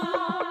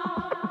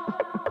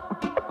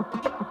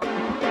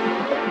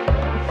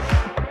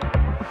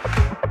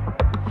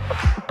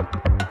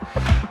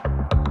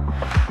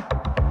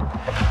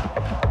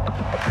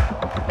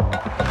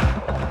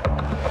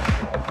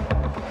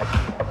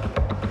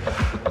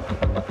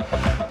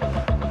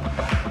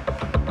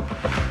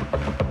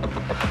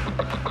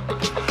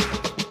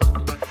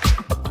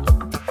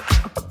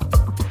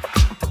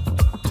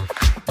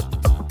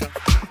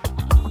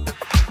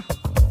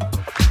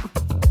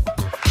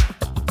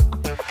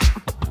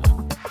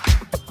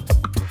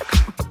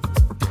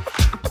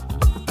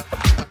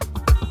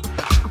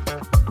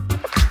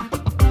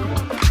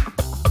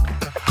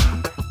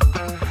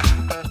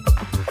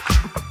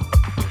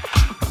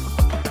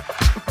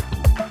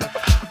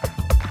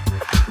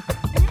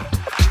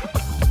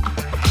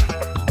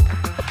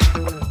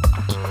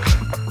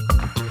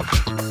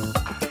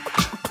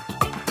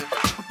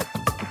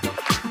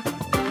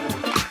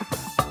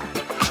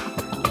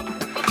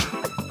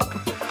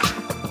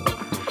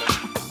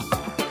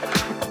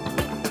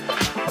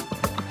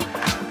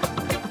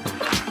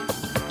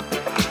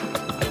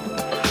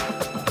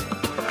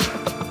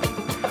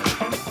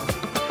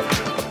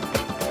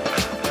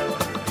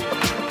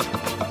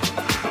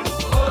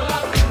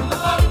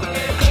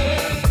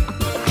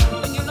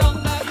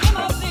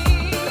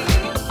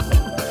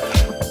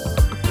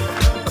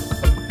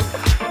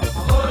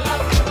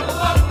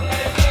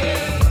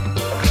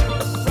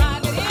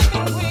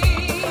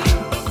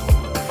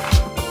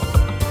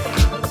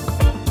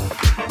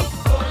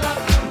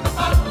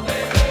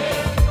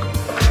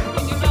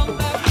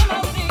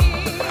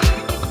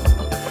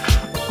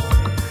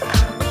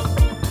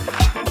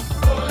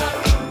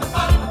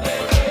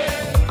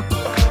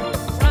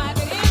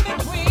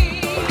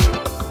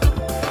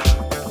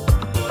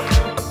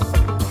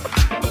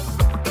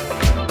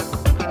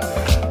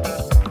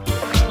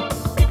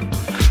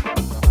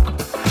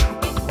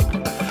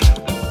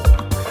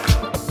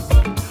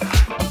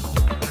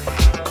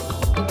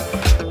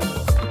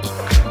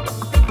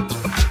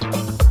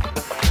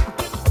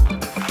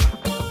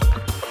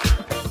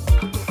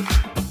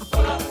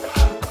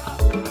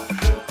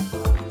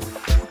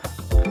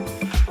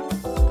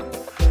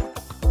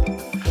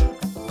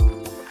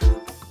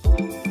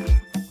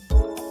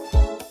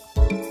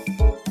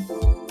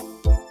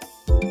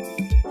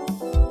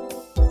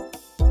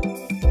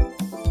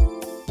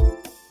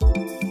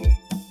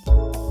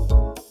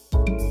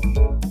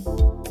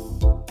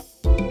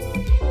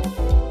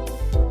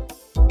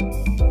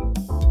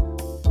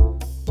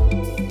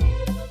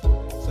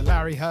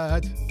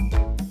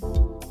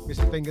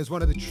 Mr. Fingers,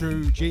 one of the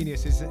true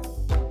geniuses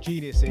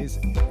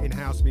in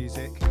house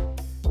music.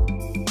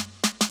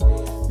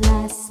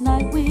 Last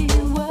night we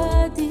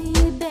were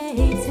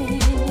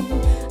debating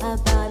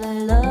about a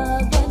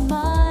love that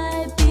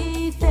might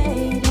be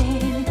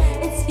fading.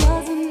 It's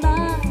yours and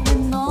mine,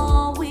 and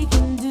all we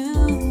can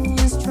do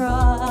is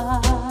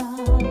try.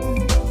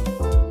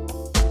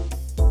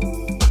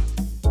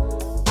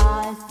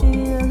 I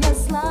feel a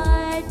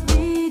slight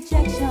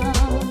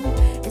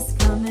rejection. It's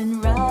coming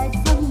right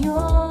from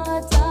your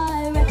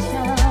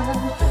direction.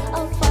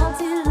 A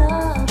faulty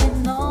love,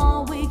 and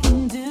all we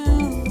can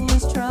do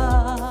is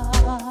try.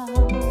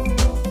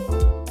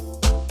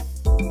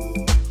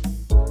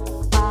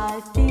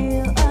 I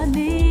feel a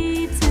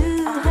need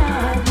to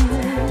have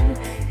you.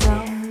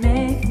 Don't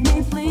make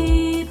me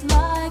plead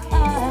like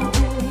I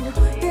do.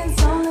 There's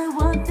only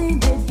one thing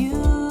that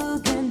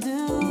you can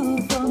do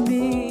for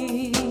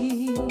me,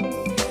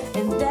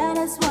 and that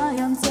is why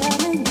I'm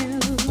telling you.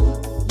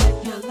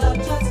 Let your love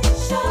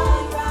just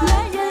shine right.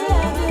 Let your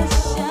love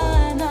just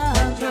shine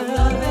on through. Let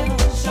your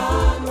love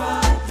shine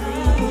right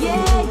through.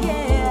 Yeah,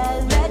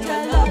 yeah. Let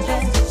your love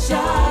just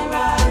shine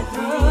right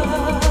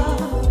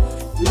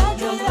through. Let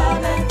your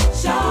love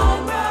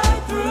shine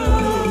right through.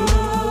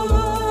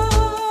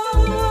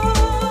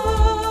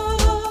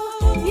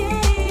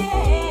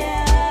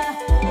 Yeah,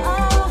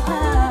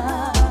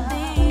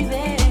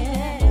 baby.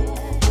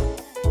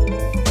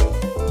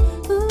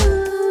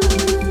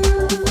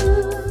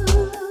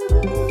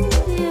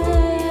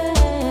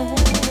 Yeah.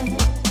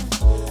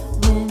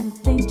 When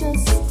things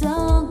just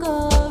don't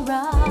go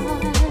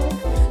right,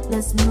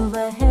 let's move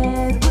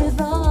ahead with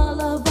all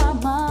of our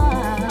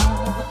might.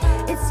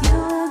 It's you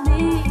and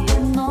me,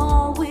 and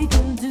all we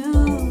can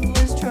do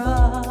is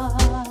try.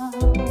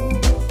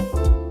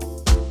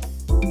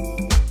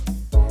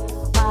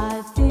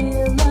 I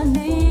feel a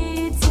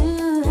need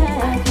to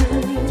have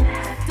you.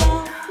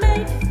 Don't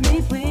make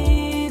me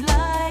plead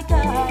like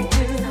I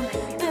do.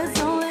 There's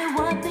only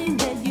one thing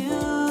that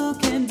you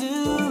can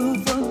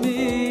do for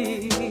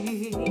me,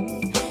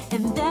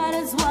 and that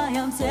is why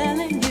I'm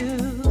telling you.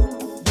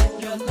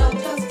 Let your love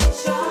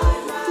just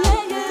shine right.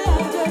 Let your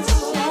love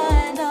just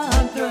shine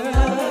on through.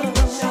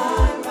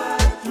 Shine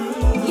right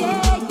through.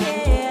 Yeah,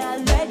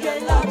 yeah. Let your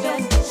love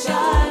just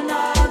shine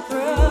on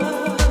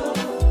through.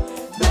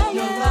 Let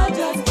your love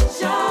just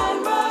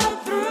shine right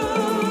through.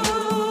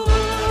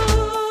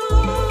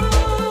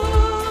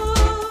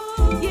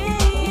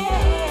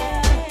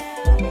 Yeah.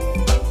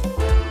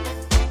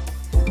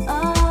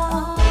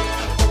 Oh,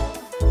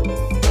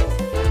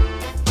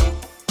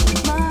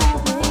 my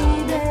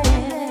baby.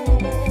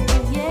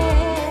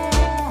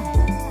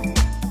 Yeah.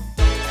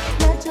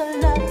 Let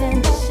your love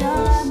and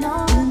shine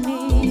on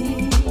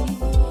me.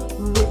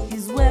 Rick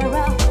is where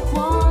I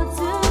want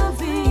to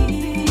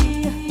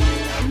be.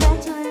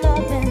 Let your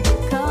love and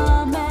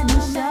come and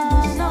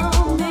shine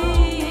on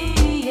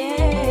me.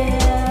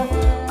 Yeah.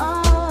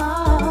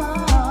 Oh,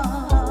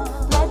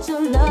 let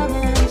your love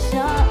and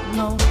shine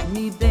on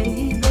me,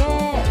 baby.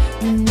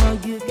 You know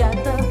you got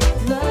the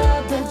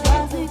love that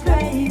drives me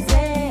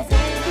crazy.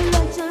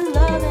 Let your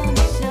love and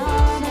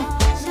shine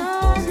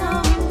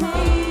on me.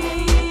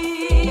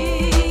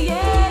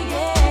 Yeah,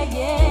 yeah,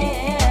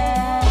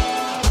 yeah.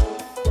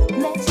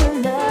 Let your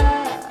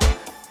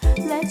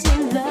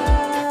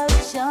love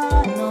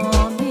shine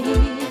on me.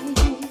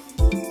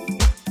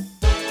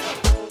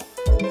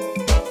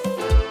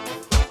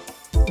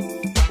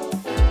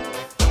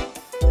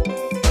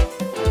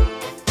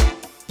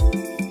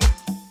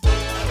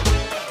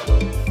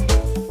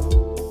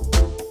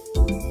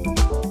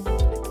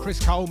 Chris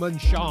Coleman,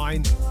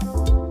 Shine.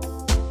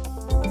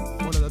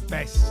 One of the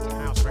best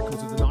house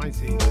records of the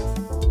 90s.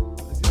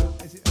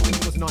 I think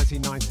it was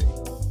 1990.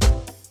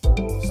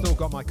 Still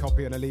got my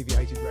copy on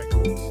Alleviated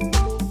Records.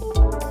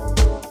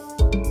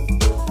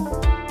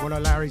 One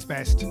of Larry's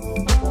best.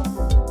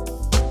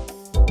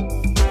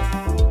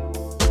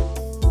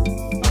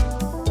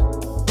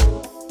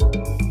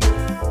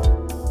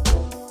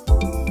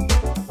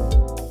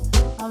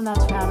 I'm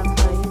not trying to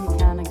play any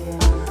kind of game.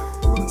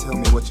 Well, tell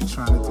me what you're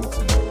trying to do to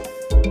me.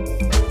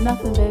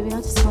 Nothing, baby.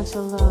 I just want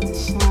your love to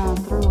shine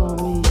through on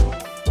me.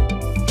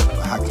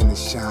 But how can it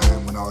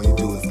shine when all you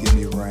do is give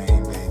me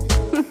rain, baby?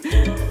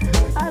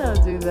 I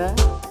don't do that.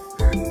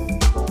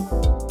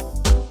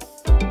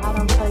 I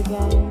don't play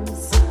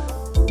games.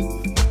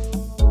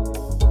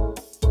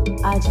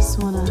 I just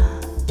wanna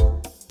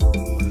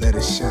Let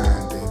it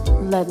shine, baby.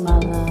 let my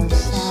love Let it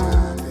shine.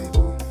 shine, baby.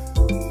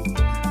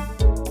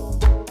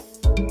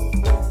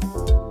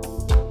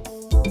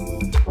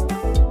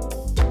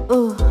 Ooh.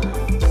 Oh,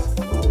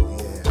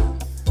 yeah.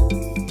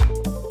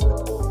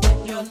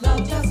 Your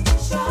love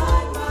just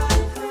shine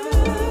right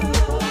through.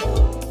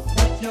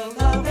 Let your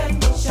love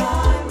and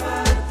shine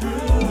right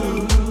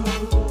through.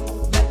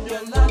 Let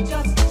your love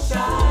just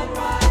shine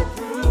right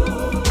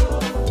through.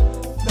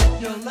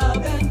 Let your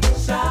love and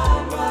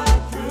shine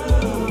right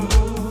through.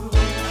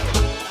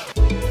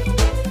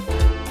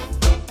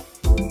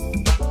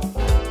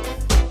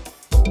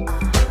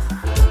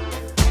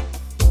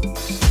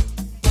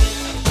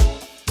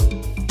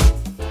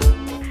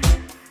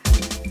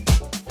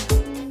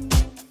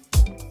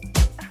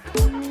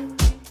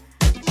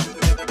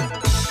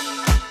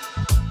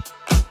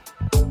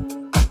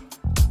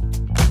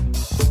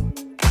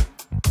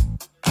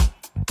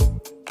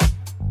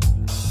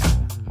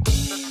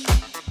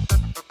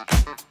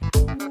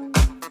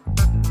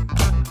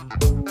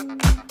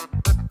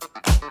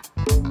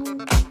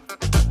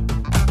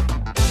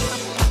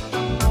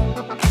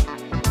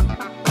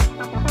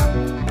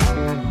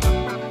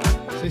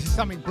 This is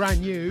something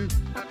brand new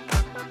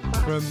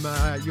from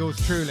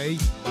yours truly,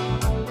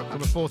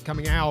 from a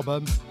forthcoming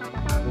album.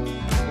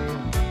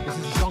 This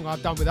is a song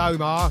I've done with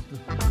Omar,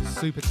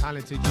 super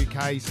talented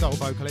UK soul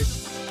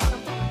vocalist.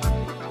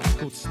 It's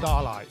called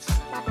Starlight.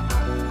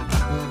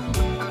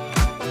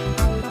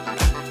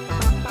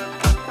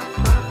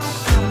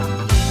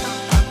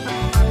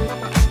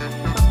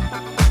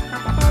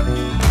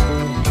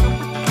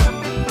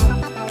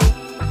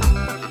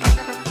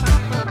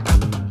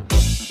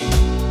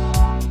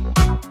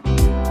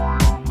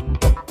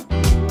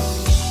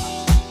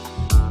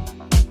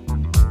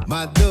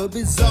 My love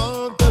is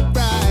on the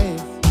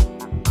rise.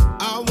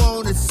 I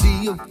wanna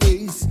see your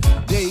face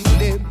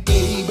daily,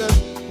 baby.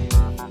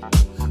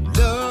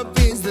 Love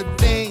is the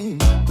thing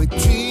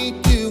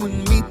between you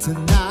and me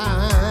tonight.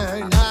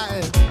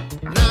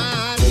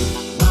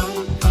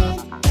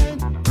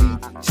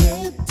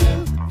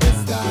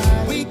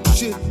 We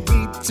should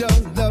reach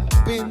all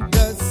up in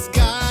the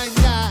sky.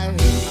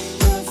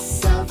 The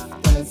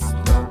selfless,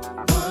 no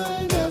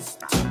one else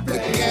to blame. The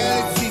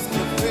galaxy's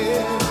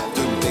prepared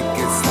to make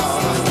it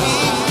start. We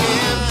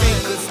can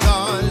make a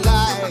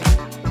starlight.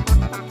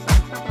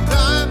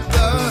 Climb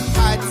the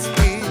heights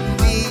we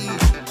need.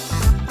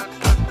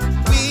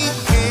 We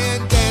can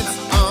dance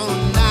all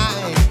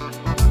night,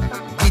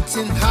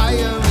 reaching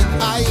higher and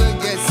higher,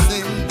 yes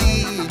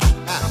indeed.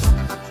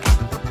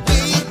 We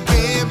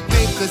can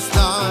make a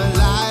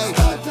starlight.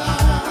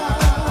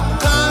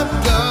 Climb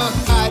the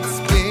heights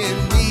we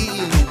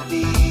need.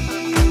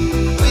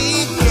 We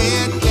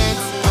can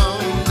dance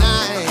all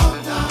night,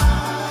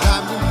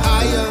 climbing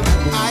higher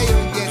and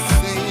higher, yes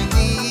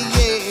indeed.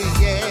 Yeah,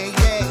 yeah,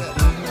 yeah.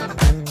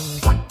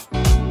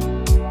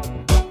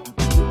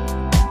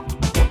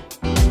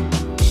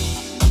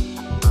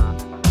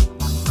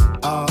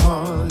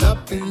 All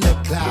up in the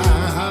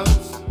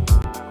clouds,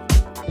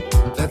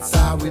 that's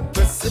how we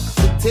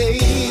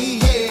precipitate.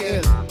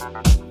 Yeah,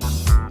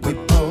 we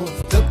both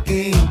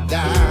looking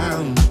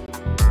down.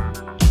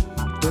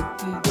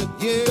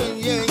 Yeah,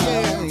 yeah,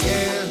 yeah,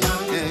 yeah,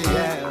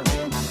 yeah.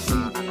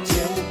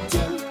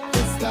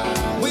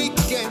 We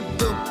can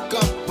look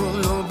up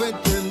all over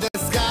in the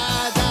sky.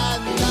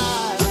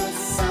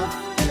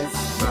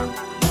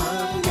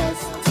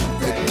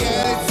 The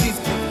galaxy's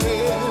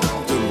prepared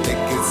to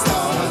make it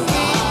starlight.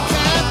 We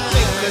can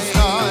make a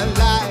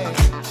starlight.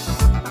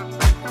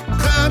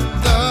 Climb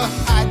the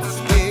heights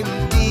we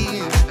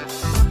need.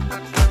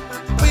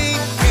 We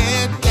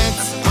can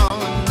dance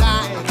all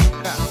night,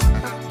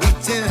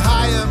 reaching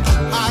higher,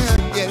 higher,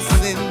 yes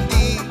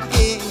indeed.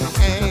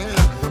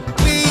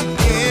 We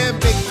can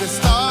make the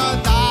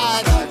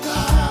starlight.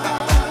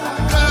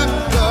 Climb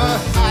the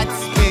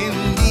heights we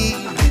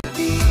need.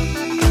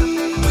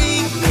 We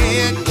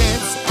can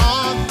dance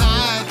all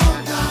night,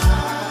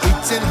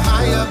 reaching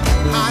higher,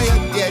 higher,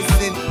 yes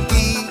indeed.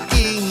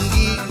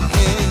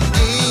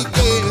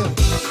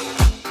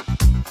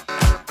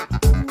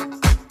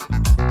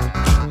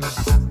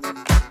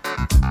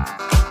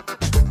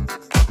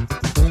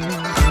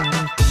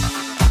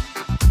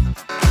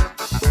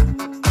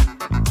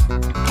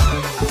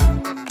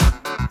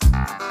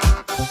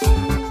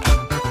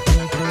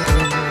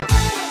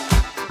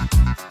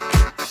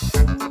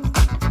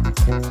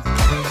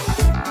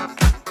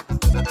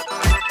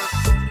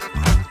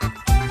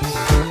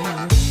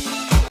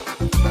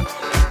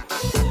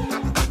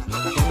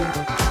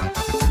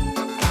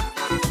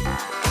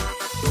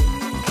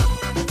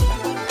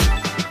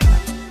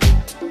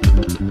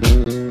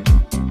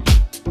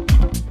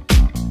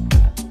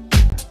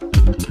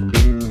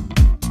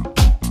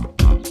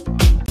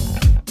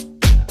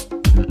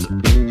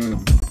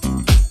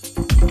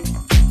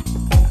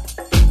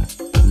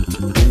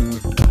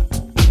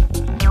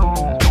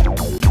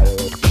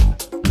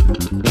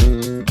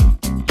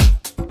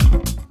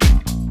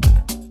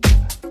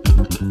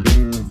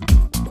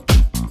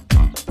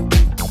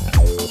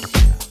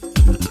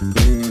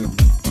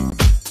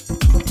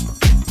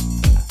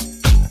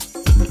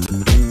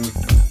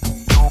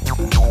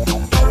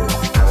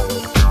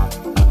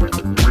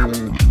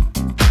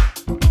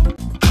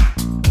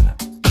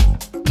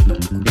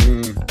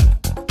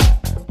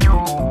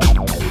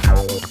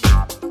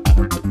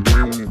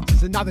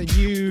 It's another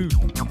new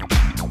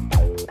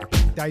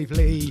Dave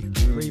Lee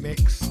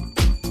remix.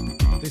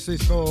 This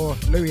is for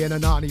Louis and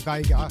Anani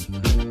Vega.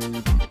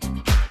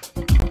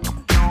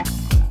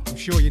 I'm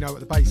sure you know what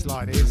the bass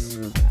line is.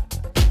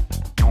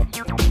 I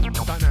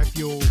don't know if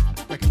you'll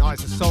recognise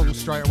the song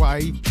straight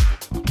away,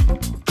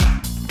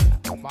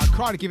 but I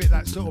try to give it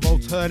that sort of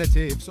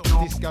alternative, sort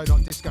of disco,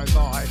 not disco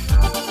vibe.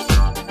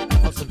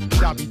 Lots of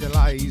dubby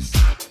delays.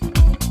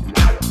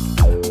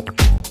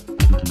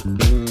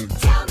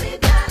 Tell me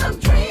that I'm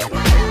dreaming.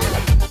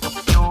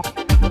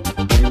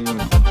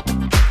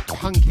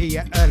 Punky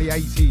early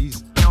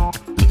 80s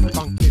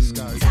funk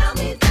disco. Tell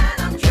me that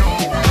I'm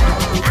dreaming.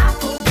 I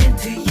pulled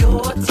into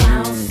your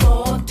town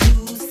for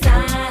two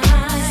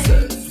sides.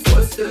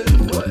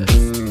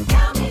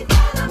 Tell me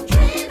that I'm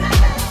dreaming.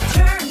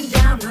 Turn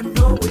down the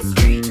Norway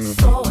street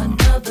for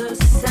another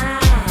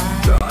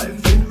side.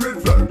 Drive in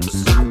reverse.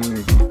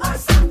 Or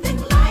something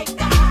like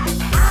that.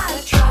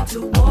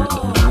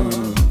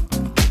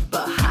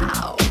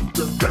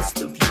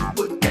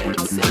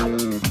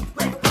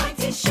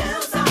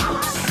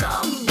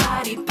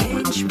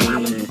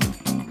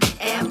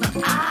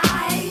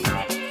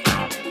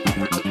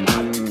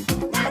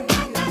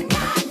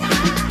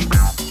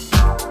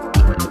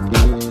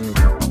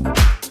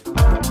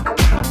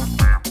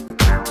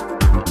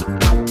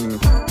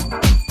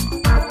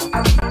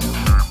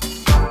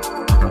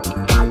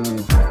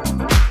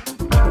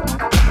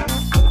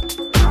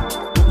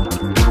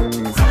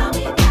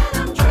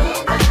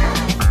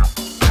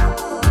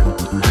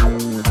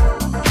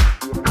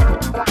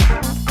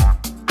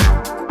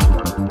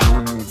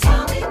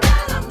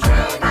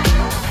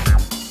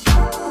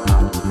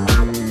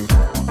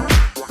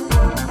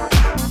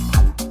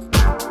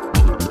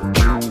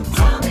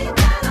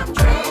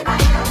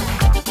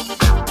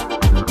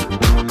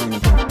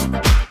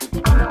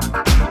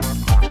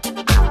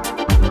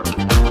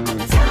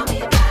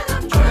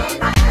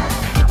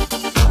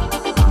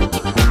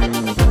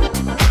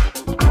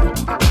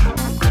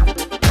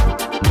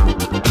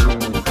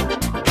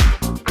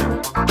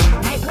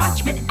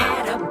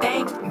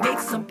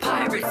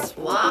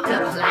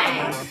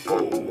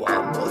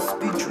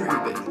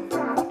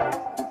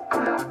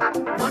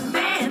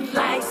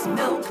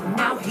 milk.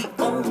 Now he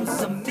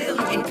owns a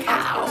million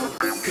cows.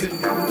 Could you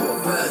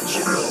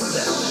imagine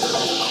that?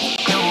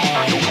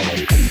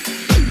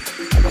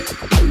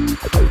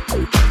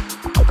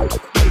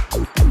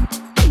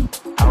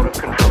 Out of control. Out of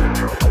control.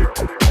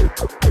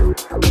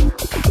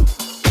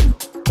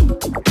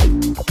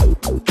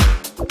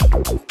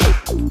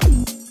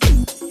 Tell me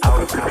that I'm dreaming.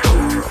 Out of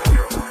control.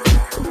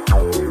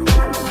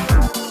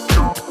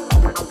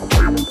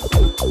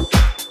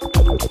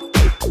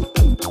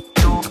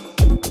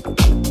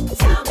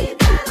 Tell me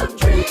that I'm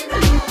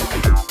dreaming.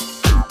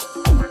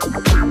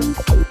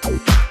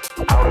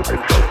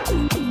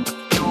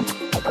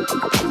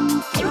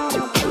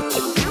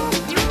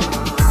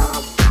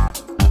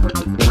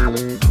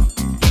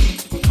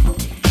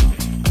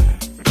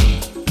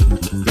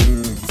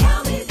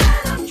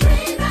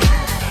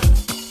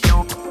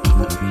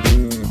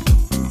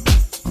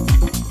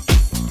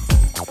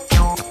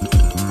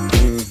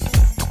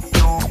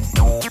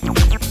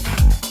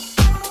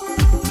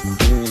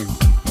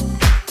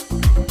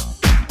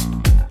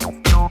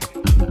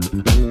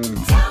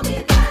 Tell me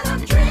that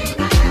I'm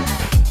dreaming.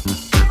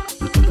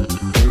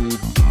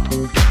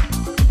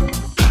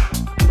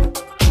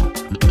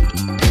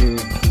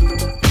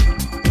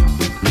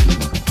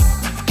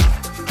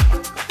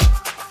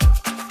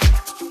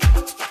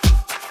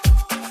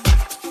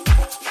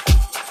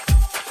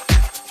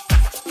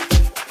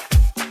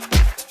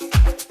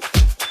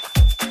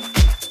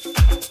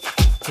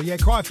 So yeah,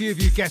 quite a few of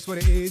you guessed what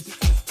it is.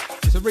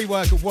 It's a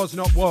rework of Was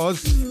Not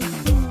Was.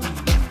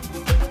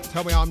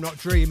 Tell Me I'm Not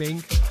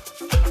Dreaming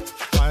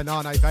by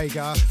Nane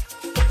Vega.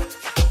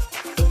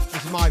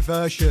 This is my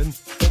version.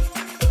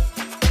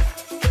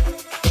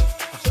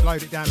 I've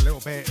slowed it down a little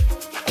bit.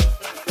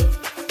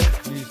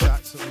 Use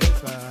that sort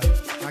of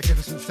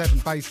Magnificent 7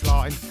 bass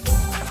line.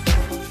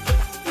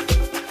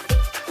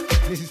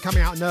 This is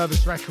coming out on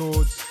Nervous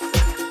Records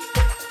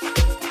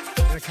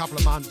in a couple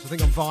of months. I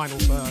think on vinyl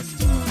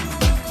first.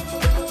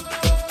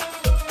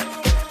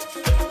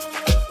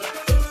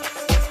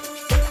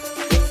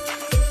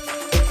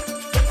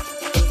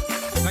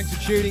 Thanks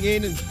for tuning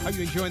in and hope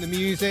you're enjoying the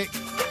music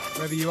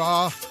wherever you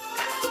are.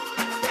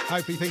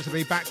 Hopefully things will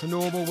be back to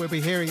normal. We'll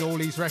be hearing all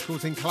these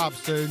records in clubs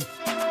soon.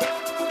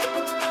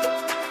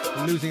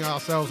 We're losing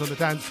ourselves on the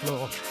dance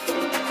floor.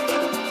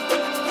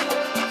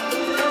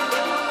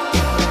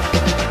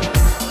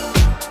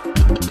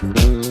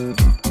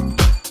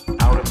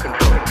 Out of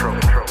control.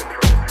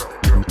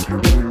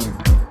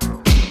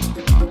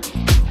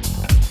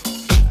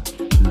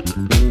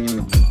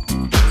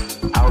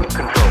 Out of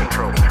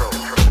control.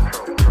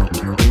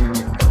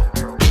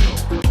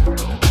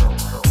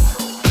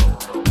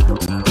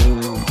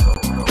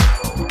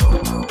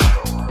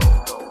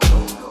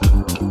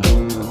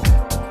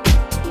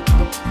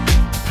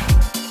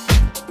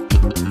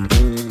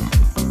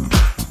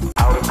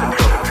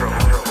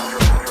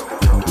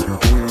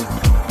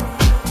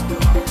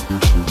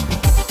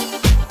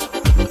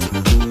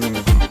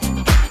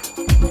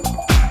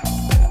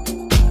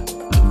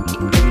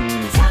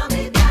 Tell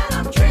me that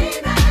I'm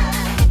dreaming.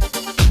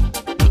 Tell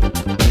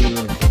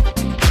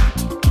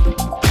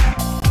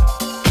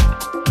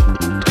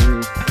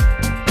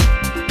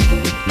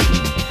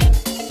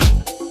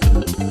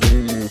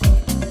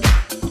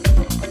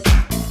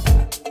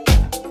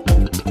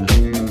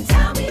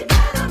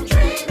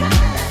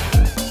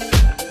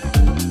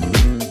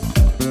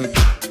me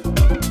that I'm dreaming.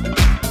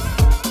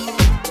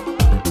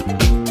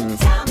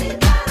 Tell me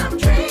that I'm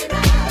dreaming.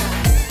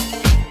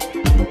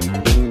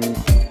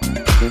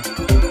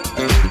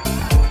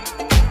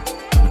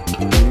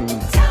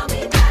 Tell me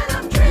that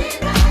I'm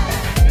dreaming.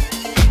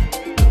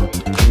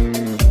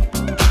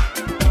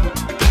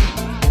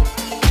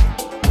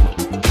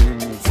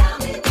 Tell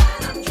me that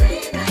I'm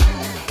dreaming.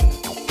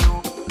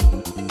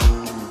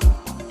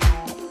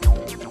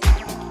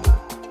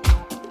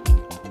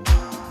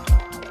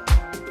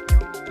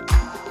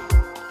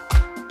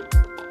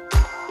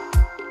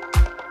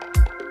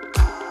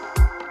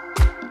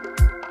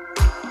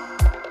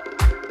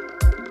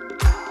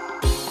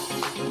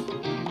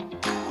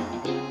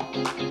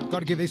 Got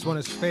to give this one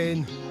a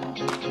spin.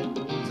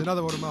 It's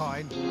another one of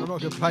mine. I'm not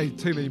going to play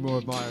too many more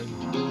of my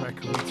own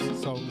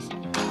records, songs.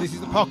 This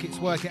is The Pockets'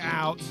 Work It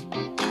Out,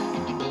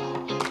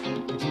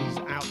 which is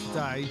out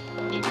today.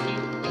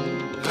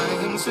 I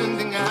am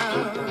sending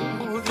out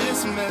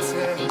this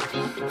message,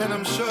 and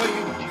I'm sure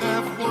you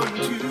have one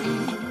too.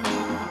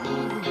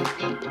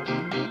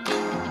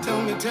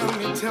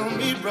 Tell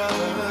me,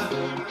 brother,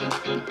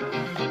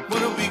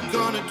 what are we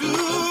gonna do?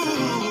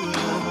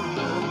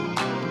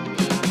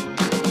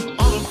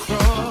 All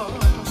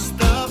across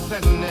the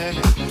planet,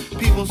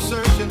 people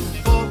searching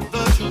for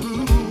the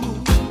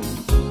truth,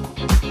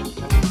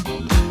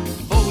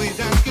 always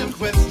asking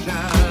questions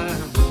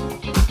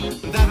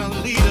that'll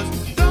lead us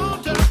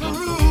down to the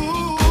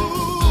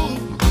root.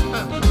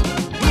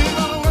 We're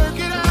gonna work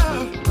it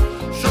out,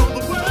 show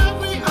the world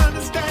we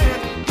understand.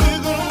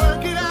 We're gonna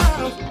work it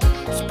out,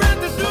 spread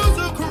the news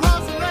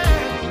across the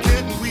land.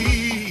 Can we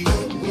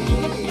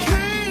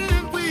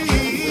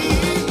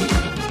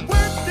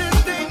work this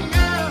thing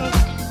out?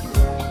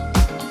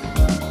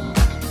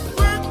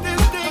 Work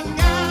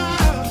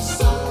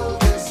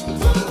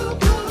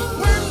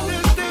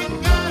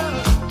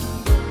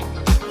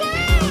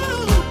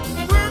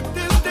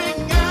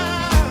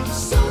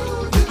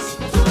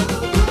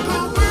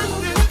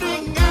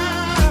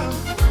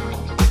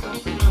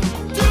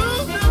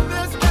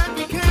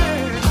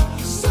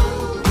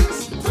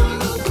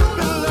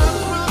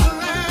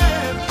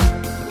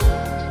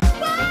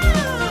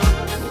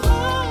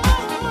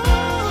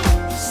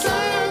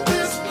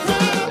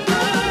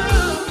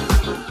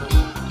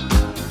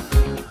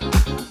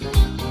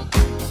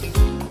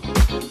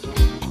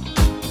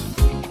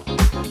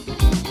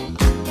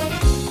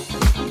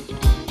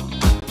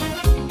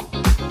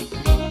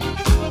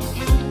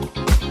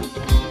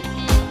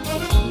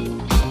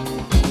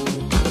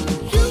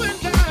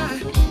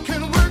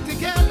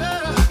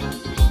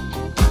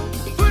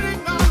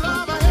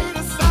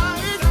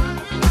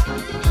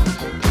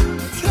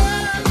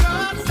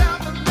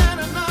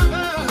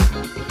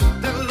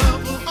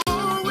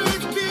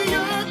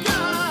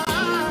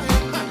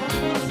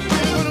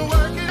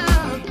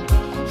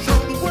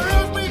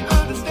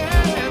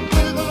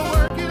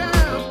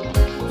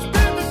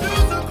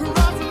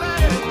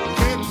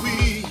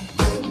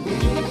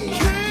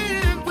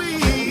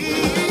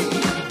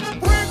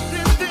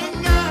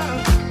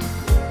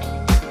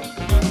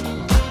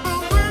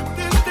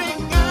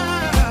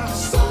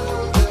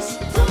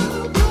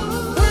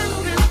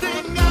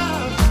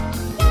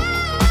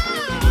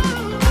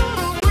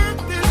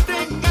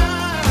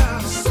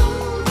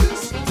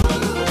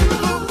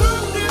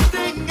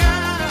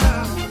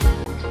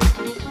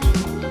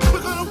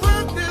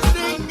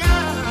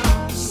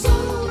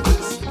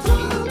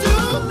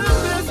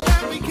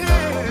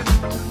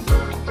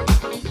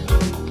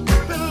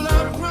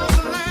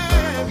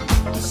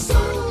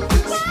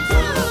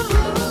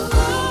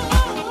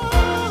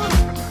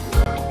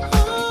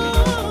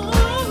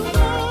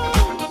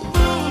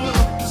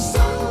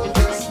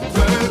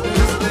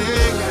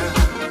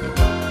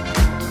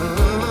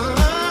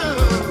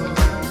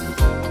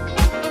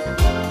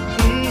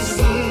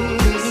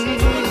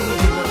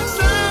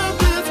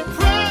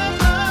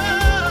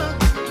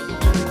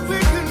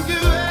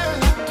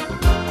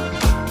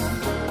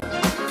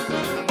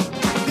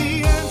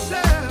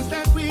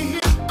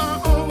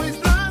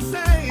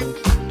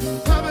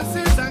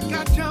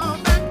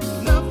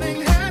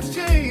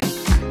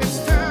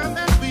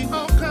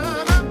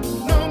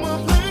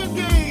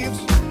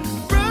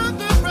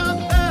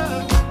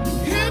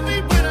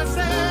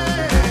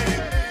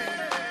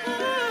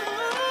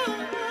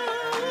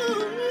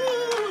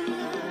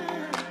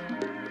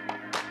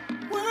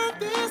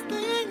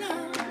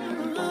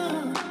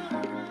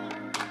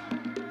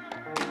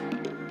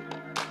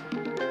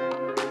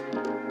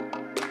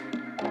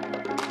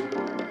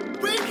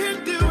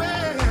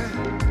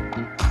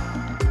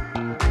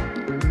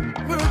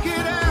Work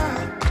it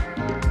out.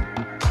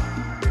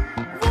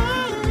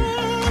 Work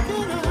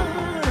it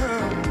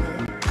out.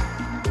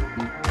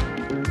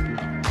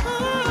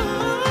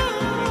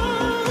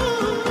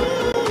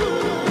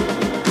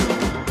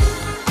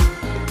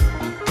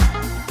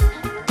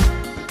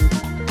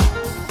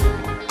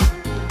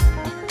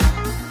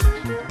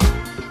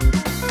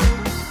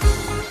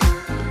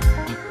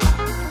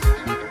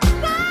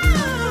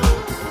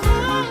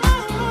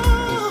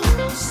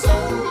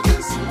 So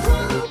this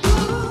trouble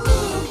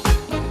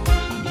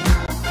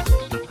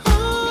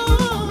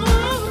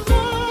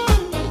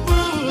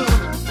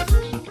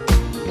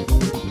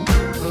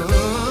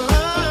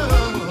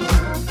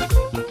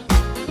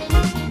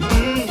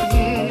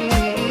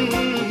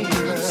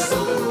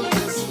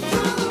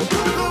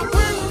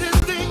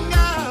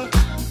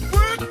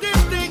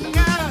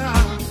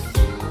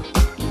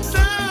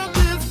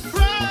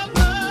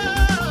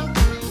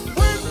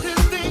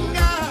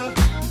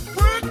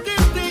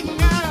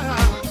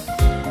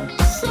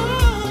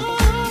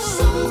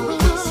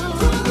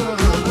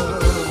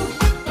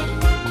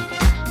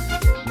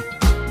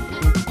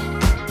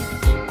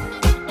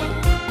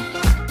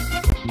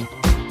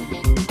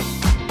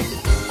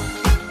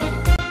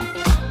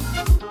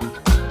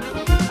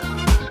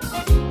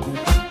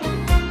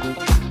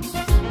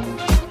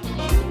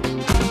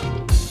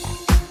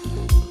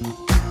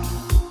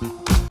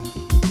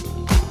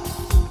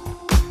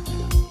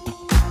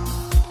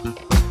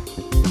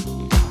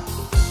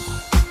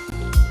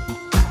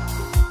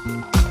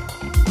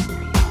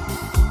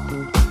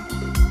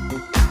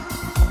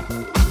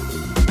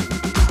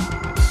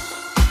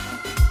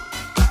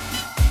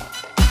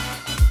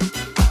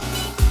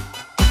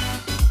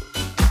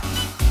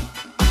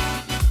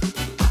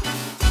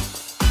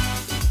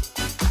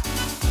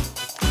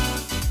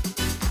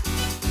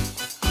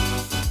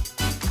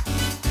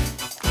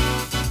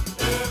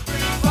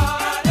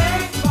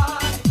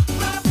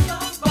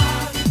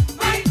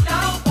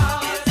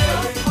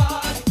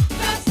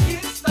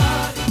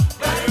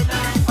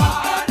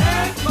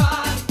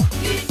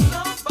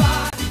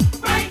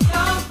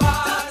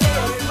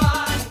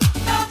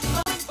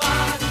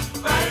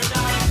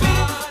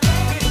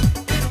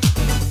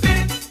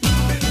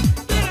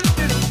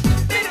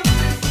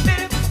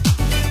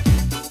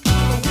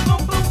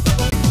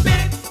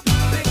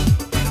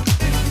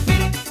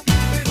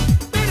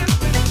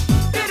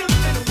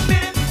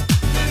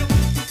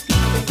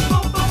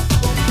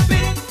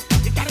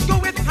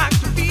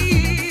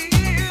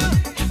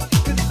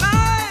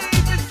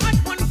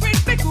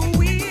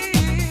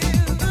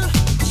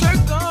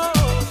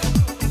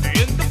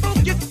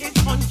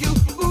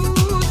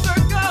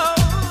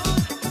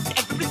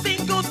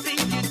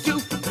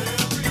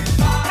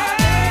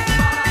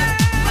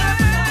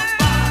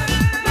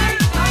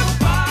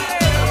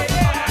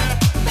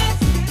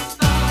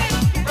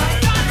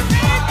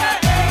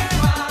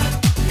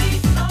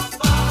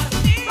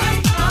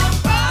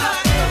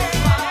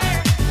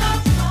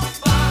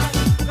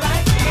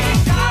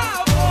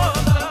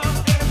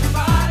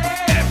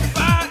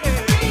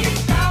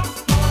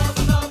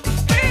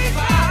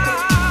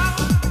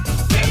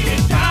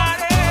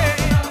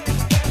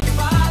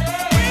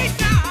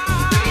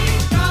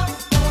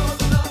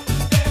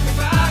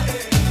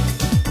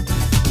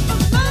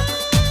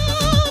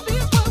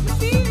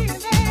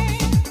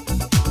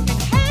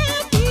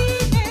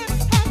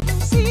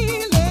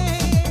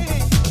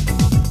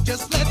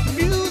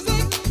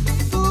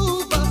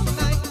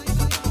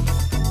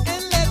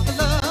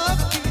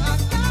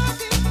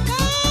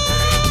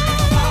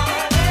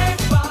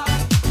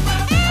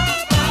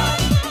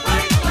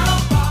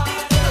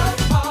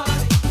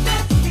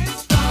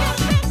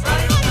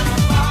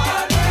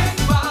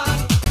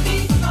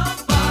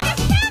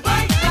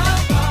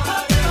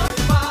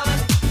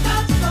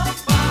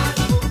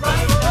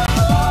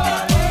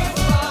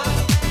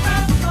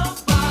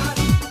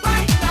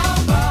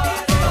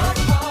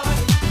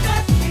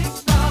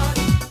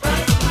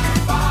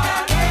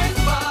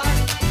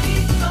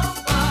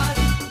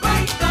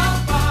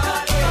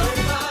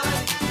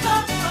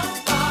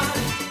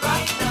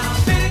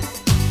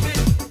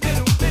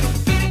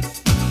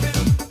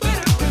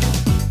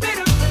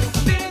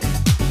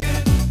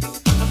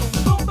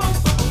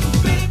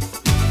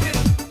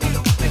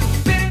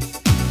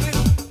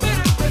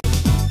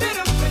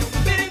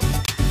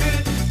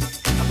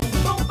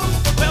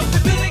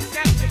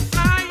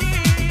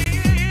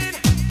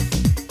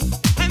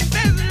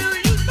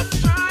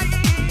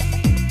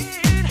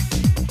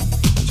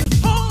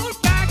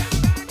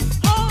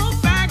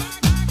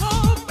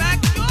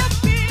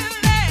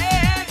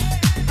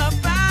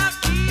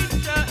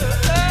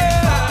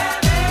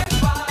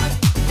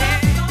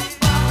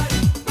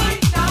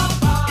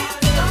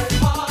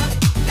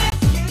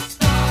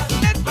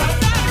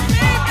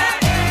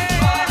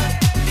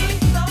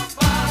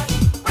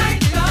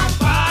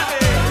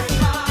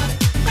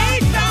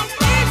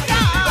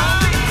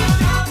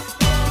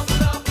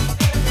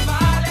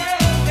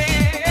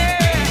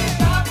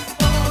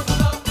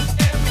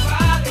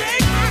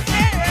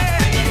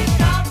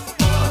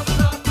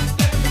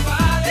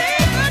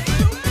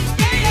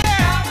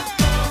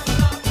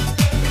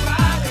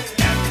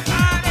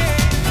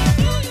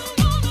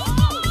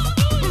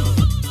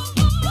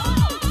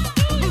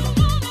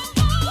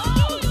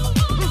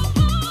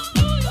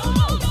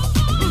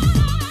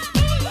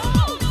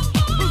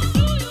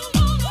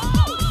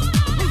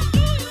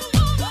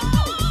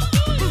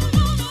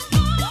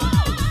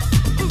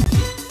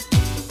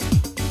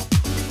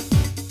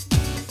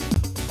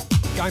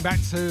Going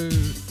back to, I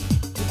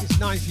think it's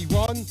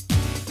 91,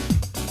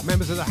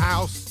 members of the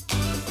house,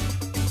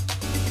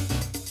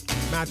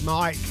 Mad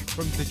Mike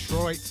from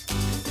Detroit,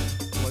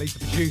 well, he's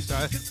the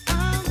producer.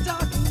 I'm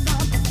talking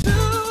about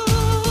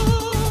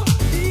two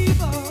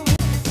people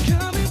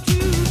coming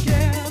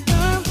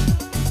together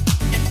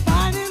and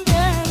finding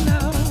their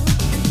love.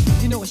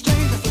 You know, it's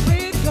strange, that's the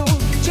way it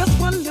goes. Just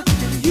one look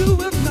and you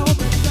will know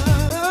the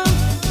love.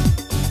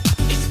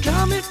 It's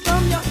coming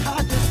from your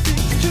heart that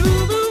speaks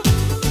true.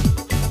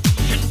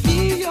 And be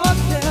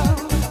yourself.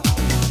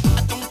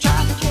 Don't try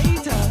to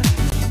cater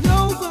to no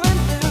one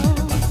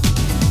else.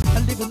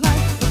 Live a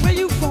life the way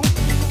you want.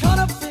 Caught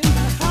up in the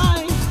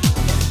hype.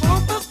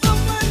 Want for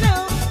someone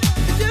else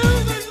to do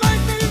it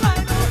might be right.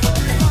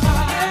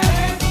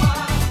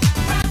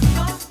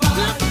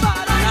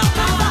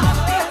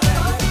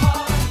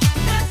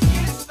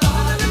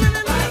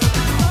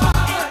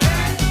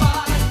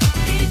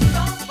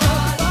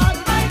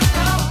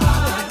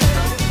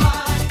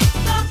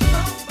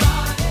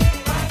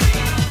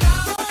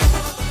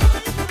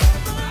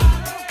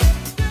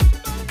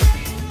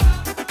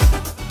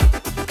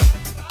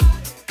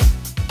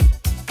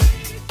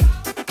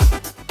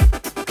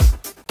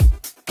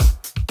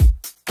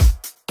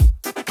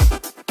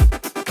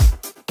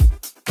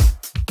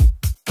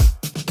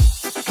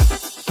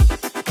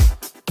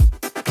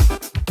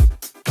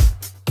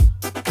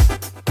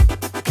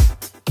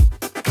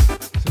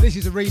 This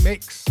is a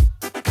remix,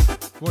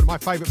 one of my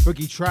favourite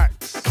boogie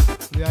tracks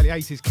from the early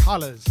 80s,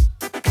 Colours.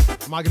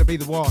 Am I going to be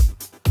the one?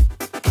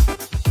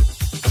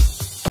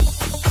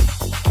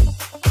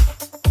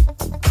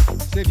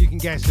 See if you can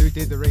guess who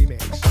did the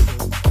remix,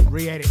 or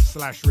re-edit /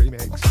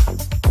 remix,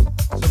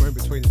 somewhere in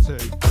between the two.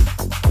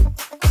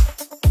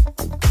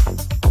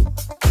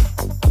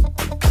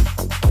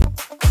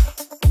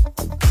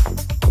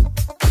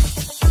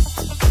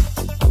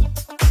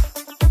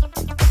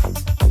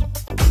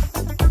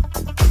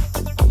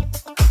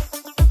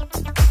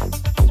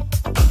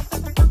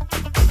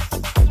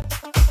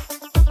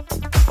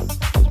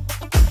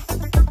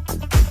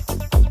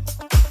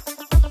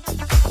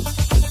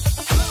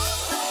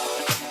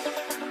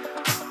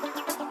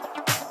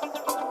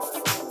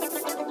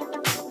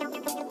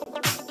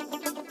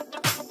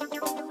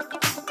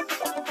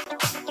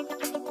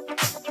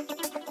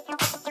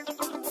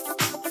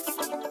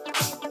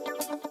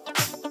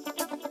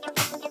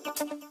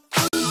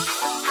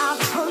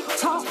 I've heard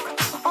talk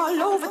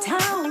all over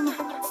town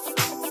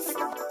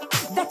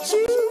that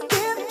you've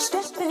been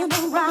stepping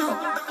around,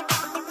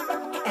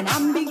 and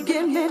I'm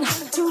beginning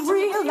to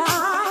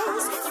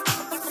realize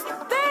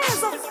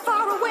there's a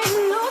faraway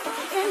look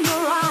in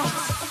your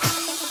eyes.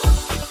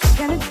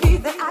 Can it be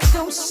that I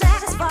don't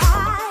satisfy?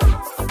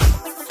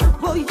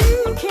 Well,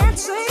 you can't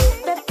say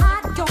that I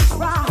don't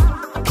try.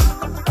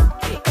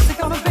 Is it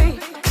gonna be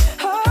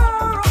her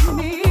or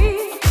me?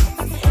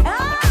 I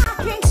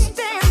can't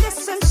stand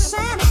this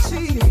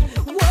insanity.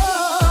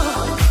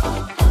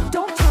 Whoa,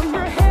 don't turn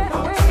your head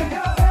away.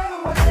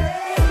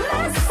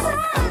 Listen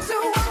to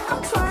what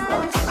I'm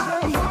trying to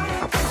say.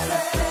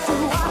 Do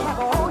I have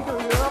all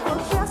your love or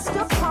just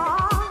a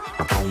part?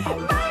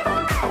 Baby,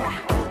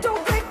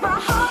 don't break my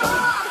heart.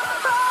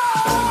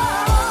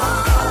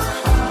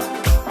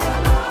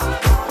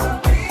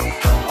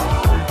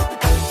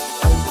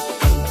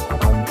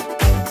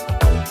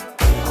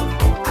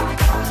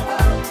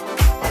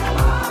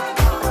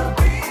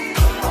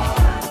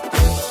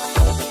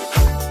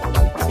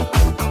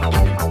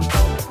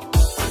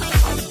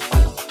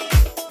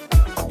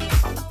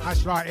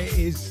 That's right, it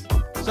is.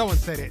 Someone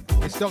said it.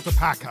 It's Dr.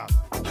 Packer.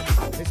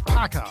 It's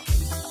Packer.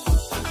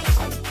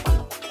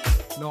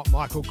 Not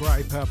Michael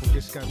Gray, Purple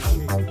Disco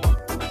Machine.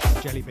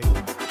 Jelly Bean.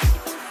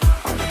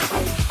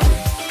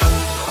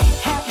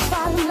 Have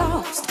I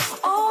lost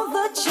all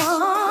the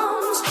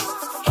charms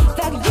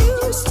that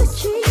used to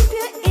keep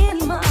you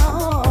in my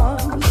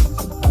arms?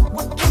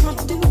 What can I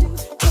do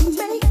to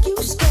make you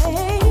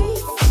stay?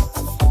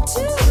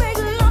 To make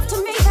love to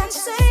me that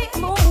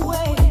same old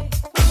way?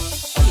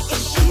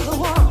 Is she the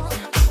one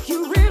you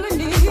really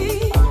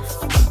need?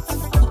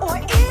 Or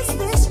is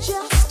this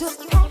just a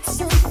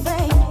passing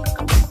thing?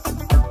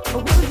 Or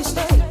will you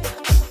stay?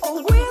 Or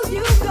will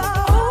you go?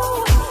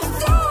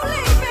 Don't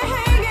leave me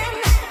hanging.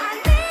 I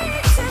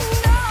need to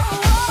know.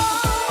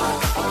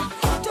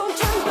 Don't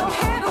turn your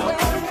head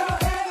away.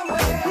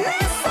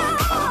 Listen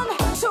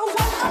to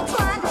what I'm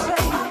trying to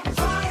say.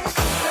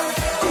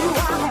 Do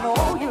I have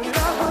all your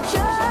love or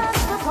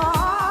just a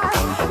part?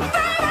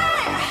 Baby,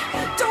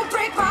 don't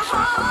break my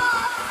heart.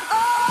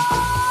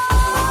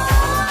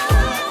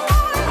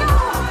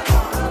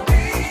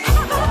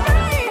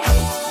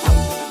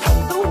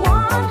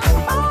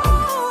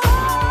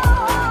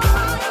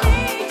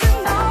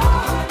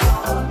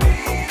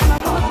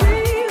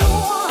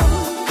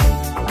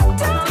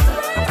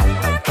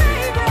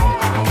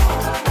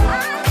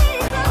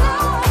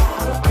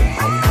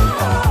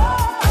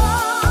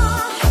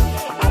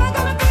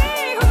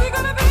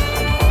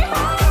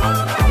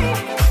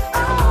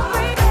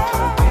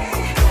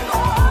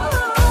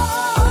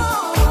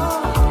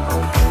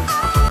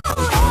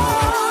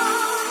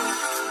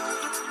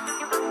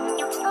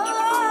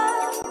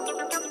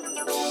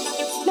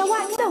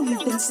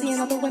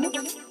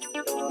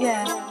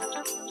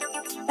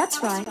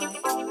 That's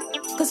right.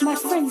 Because my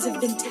friends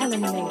have been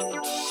telling me.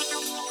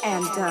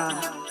 And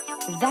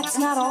that's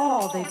not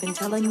all they've been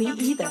telling me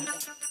either.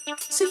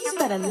 So you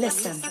better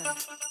listen.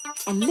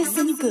 And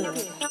listen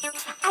good.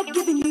 I've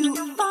given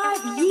you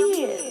 5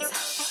 years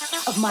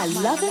of my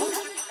loving,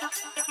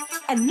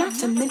 and not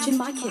to mention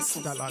my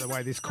kissing. Don't like the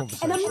way this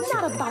conversation And I'm is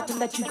not going. about to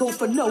let you go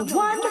for no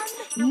one,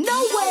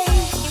 no way,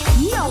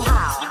 no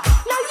how.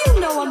 Now you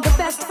know I'm the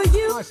best for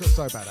you, No, it's not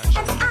so bad, actually.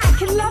 and I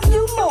can love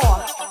you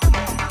more.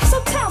 So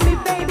tell me,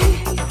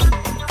 baby,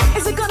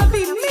 is it gonna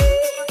be me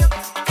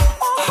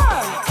or her?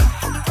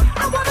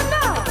 I wanna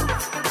know.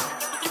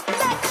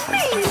 Let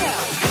me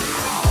know.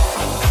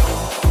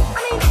 I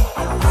mean,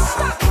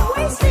 stop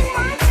wasting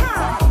my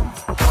time.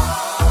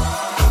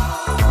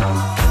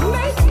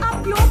 Make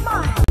up your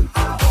mind.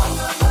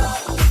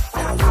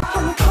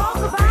 Can we talk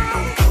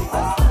about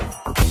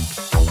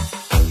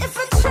if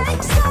it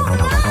takes all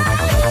night?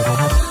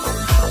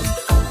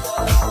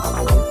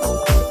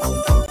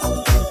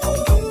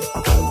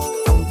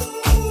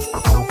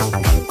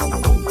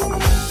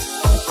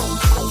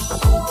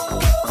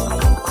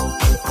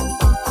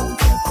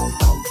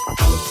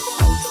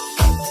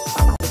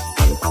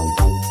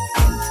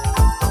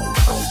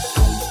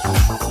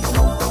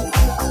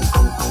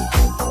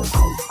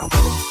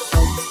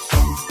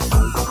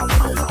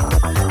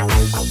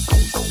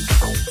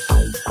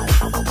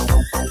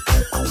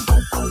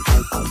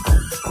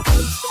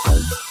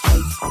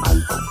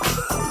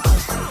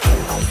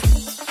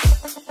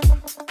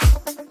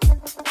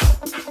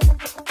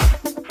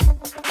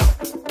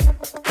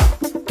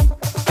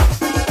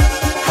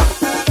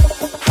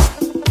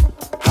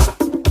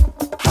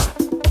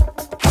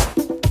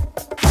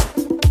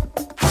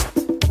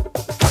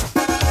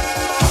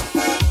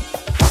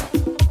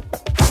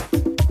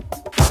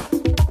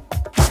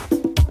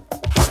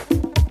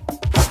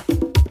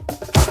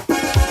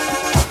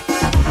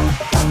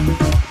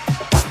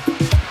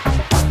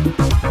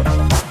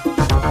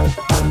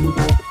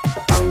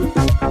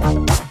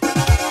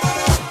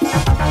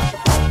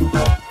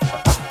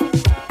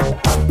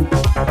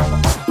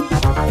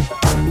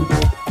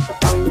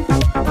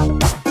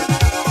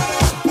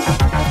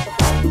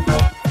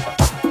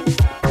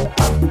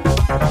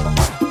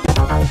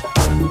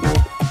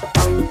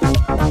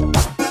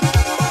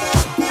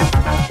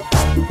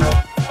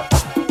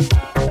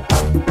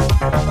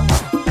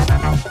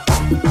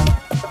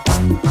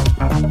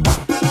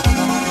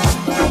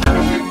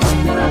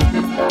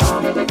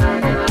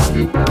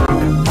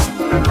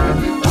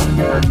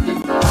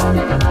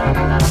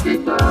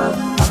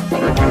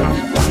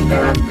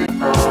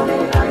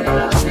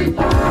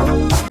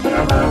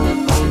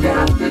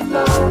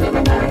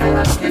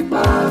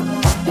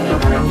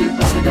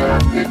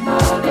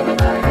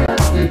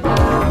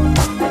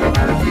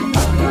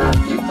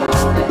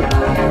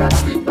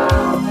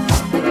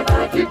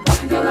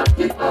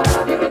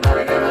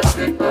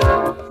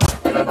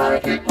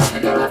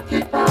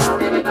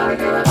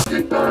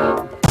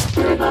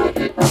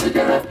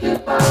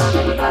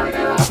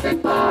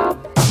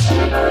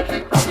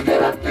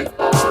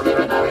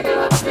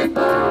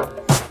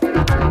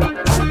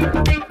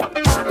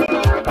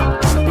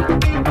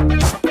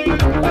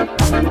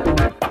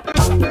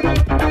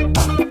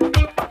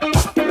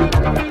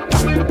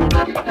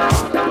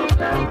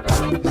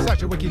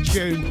 Such a wicked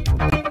tune.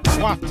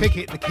 Wife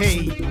Ticket, the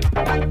key.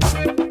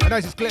 I know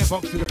this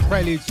Glitterbox is a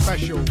Prelude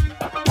special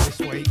this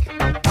week.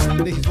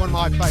 This is one of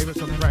my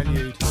favourites on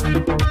Prelude.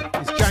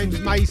 It's James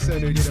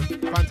Mason who did a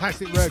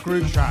fantastic rare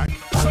groove track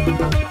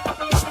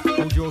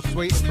called Your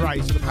Sweet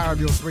Embrace, or The Power of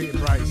Your Sweet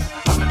Embrace.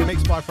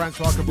 Mixed by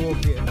Francois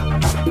Kevorkian.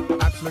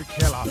 Absolute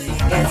killer. When it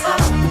gets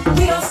hot,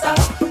 we don't stop.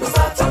 We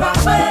start to rock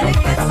when it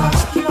gets hot.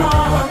 Keep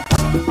on,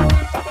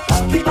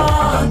 keep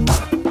on.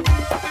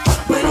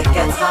 When it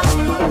gets hot,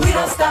 we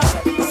don't stop.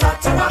 We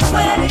start to rock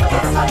when it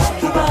gets hot.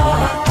 Keep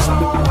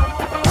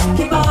on,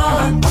 keep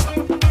on.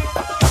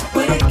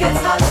 When it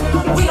gets hot,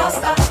 we don't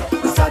stop.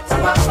 We start to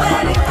rock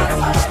when it gets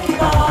hot.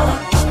 Keep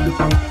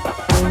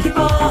on, keep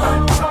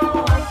on.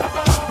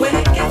 When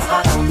it gets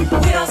hot,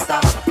 we don't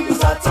stop. We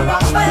start to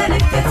rock when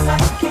it gets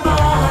hot. Keep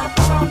on,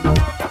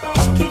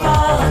 keep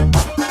on.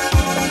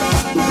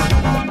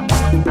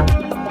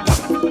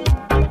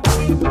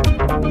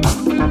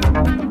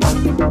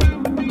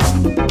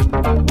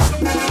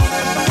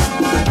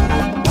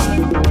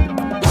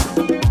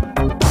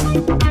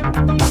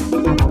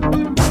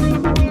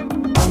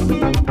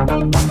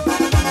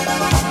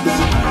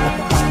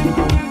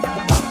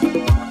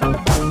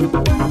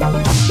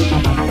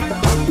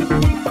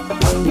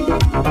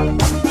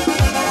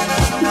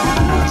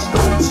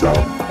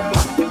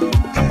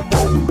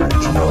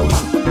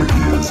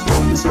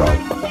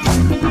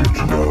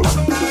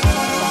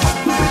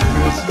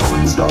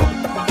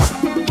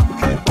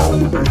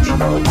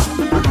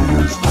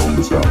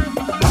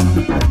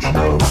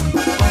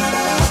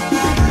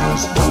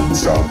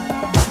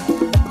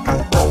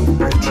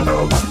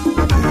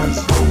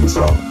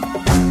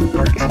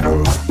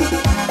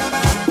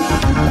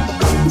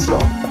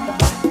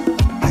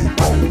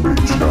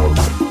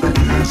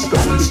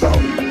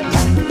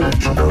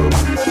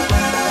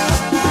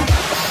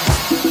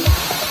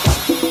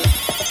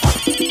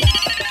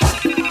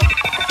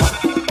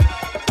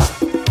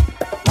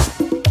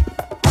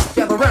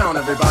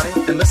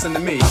 listen to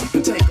me. You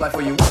can take life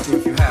where you want to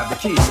if you have the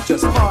key.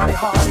 Just party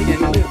hard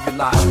and live your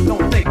life.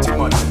 Don't think too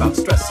much about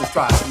stress and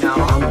strife. Now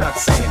I'm not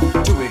saying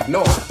to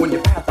ignore when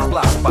your path is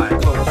blocked by a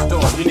closed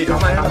door. You need a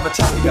plan of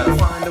attack, you gotta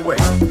find a way.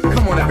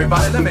 Come on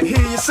everybody, let me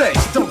hear you say,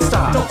 don't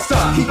stop,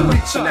 keep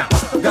reaching out.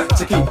 Got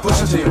to keep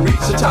pushing till you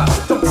reach the top.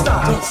 Don't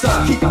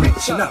stop, keep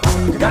reaching out.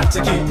 Got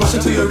to keep pushing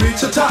till you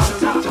reach the top.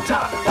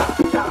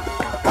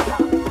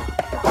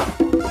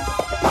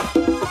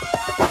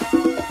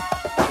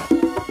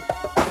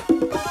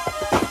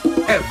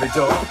 Every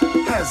door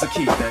has a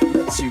key that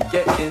lets you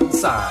get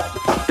inside.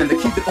 And the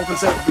key that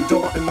opens every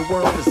door in the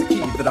world is the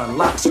key that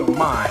unlocks your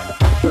mind.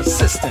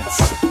 Persistence,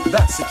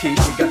 that's the key.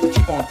 You got to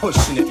keep on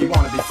pushing if you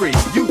want to be free.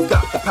 You've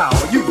got the power,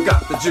 you've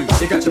got the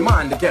juice. You got your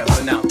mind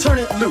together, now turn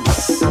it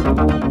loose.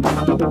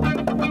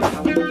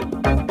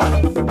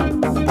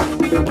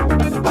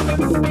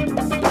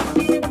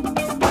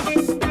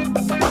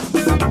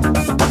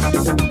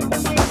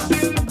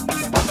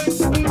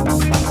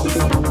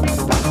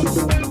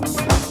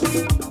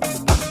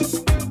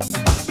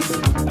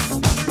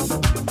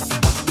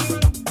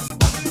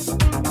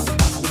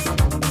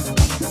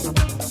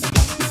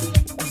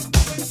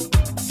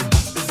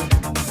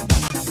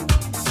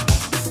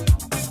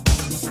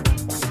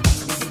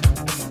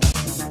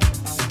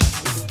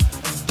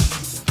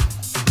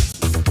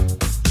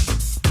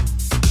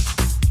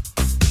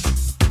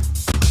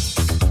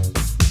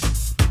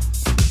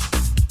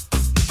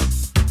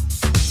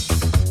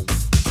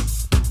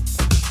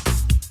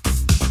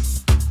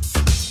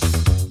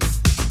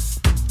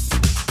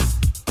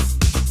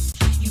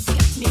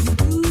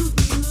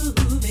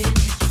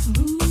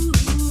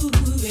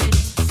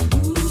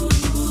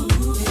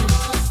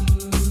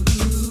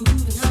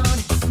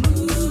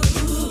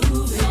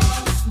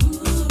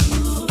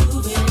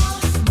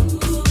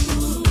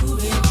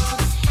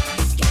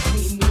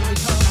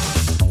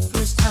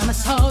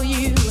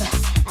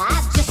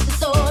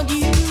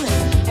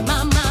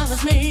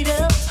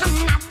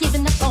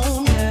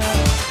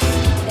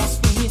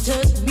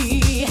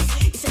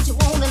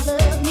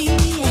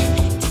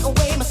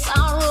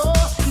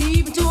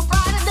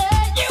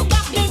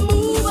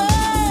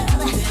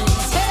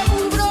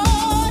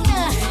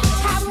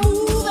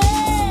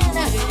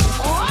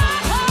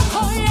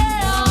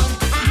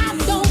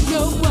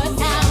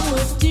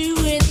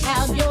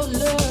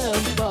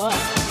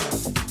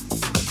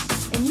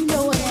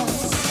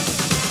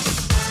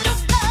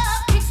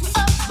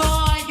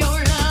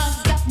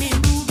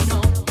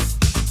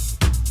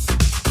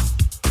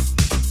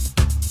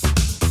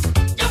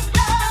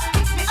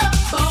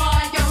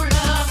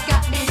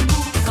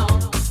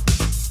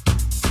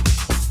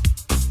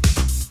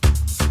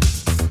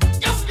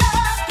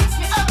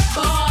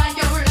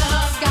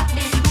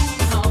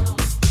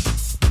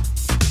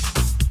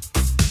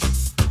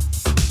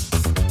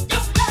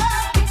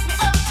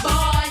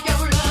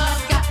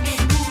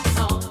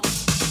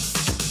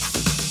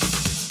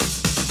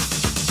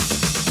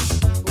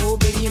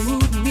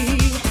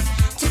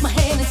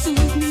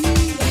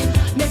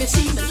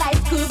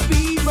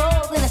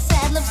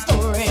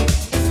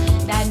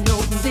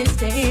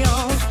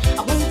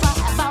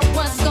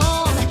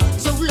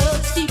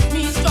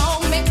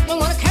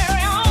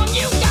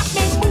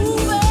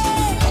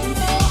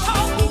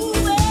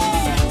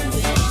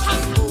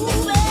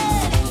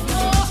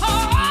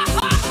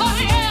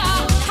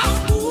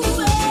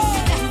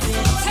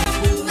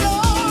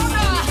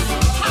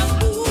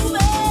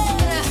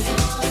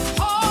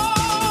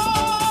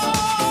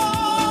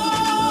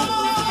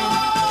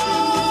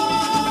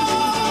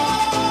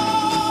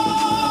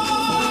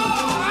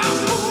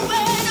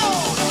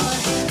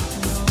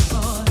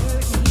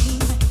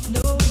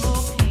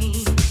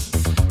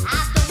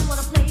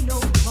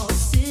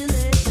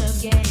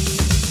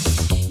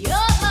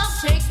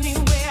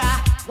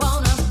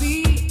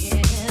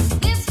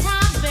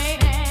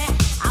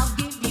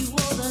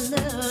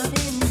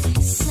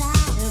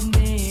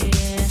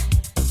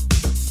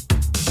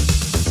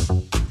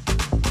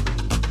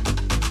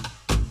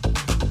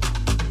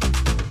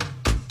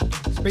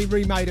 Been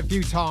remade a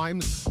few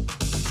times,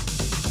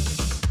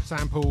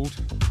 sampled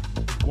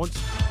once,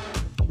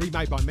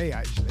 remade by me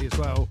actually as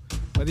well,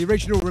 but the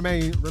original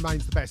remains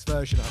the best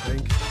version, I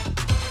think.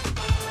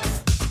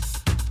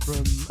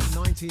 From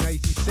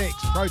 1986,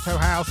 Proto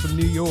House from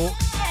New York,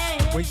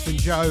 Winston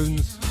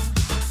Jones,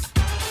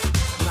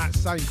 and that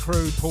same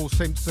crew, Paul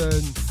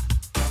Simpson,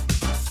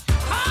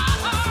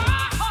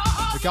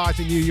 the guys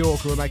in New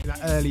York who were making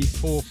that early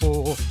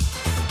 4/4,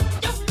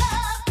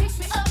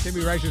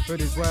 Timmy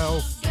Razorford as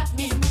well.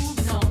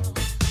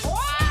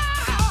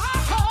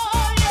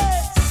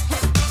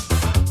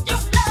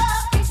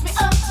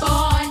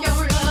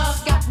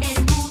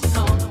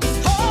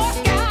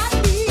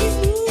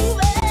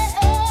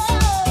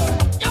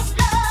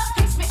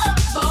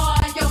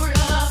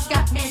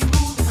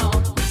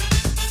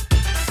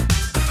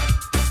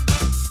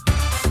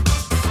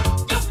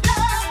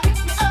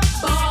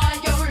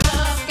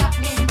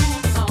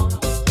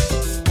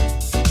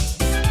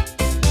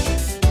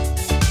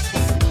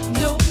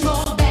 No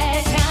more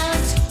bad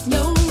times.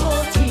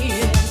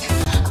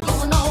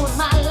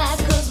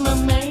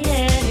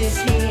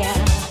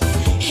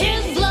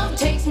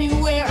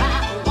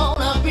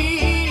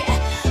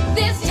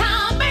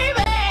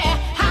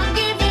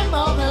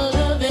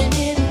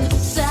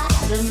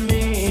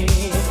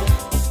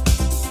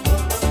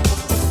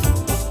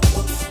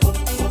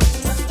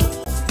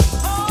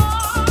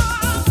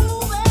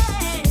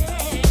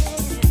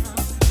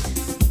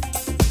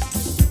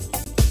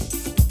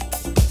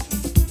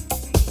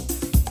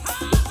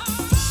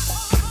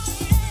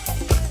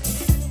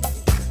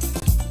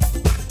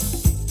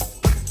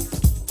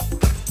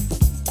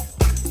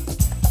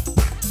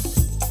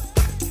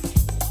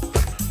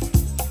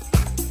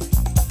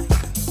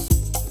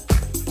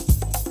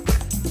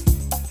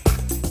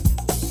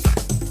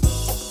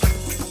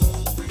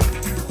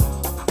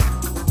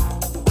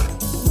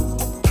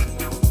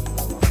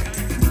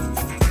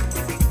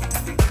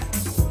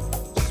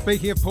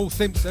 Speaking of Paul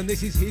Simpson,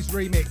 this is his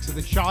remix of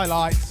the Shy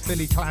Lights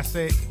Philly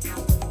classic,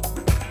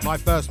 My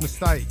First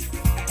Mistake.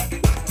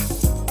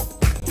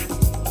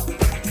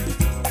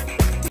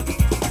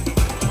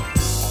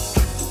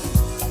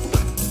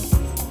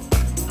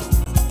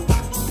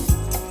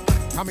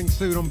 Coming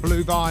soon on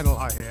blue vinyl,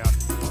 I hear.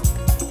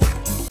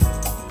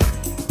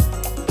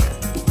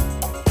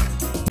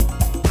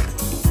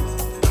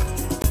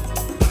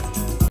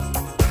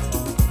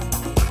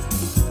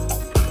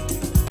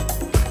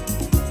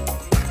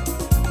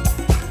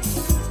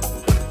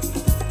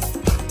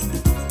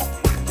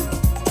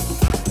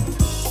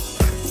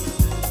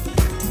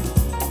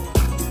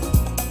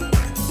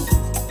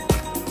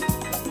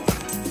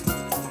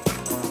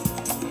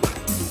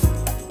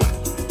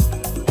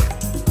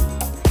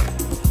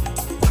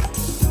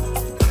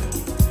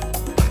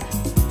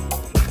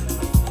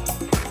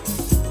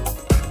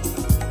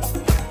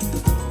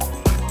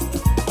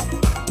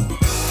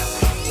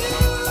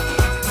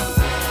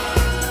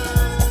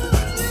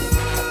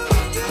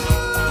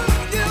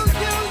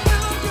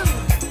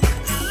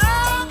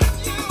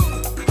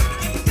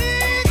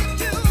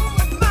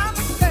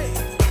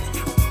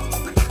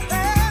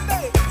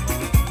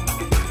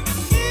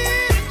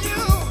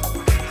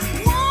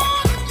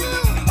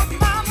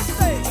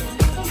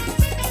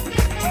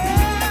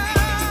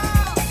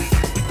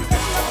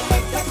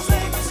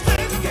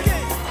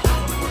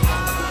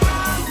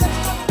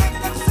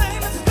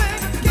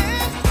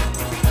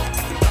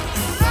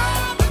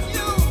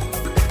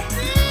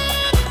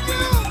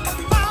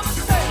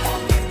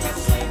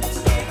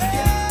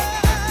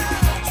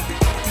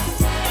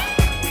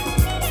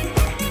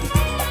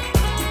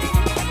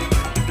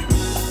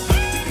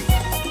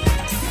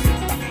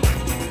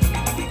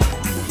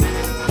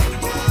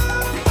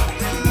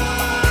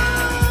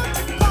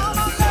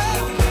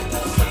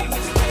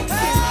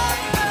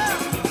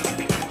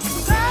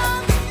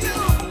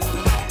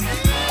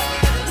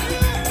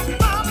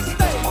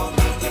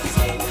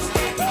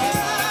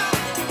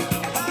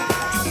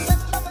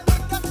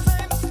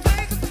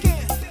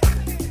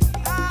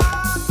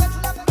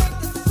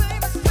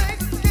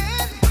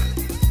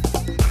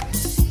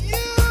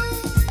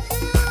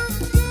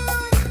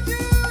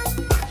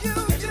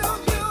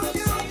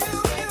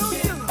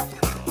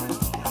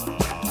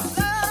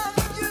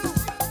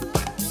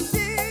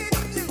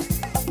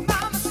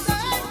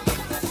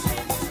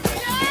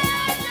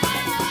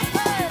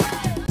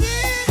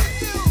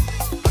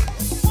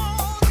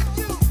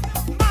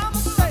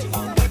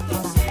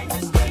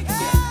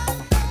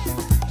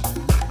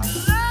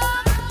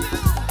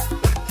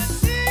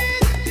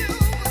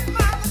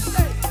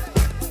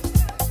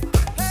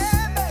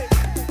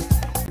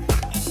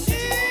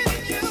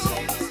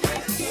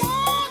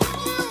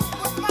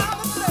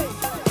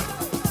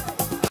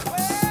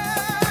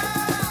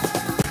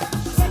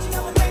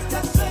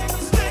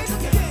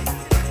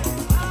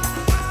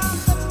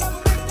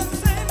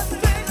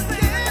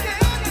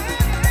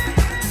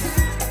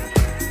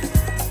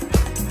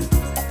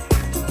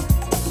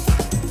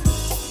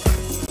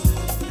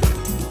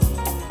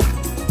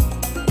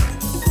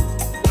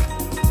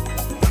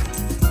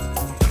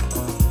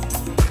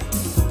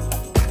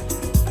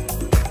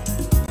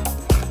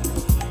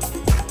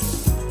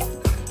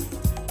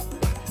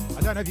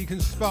 I don't know if you can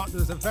spot,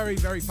 there's a very,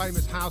 very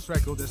famous house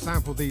record that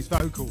sampled these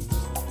vocals.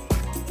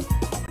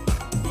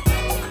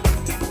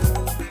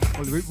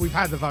 Well, we've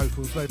had the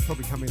vocals, they're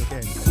probably coming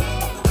again.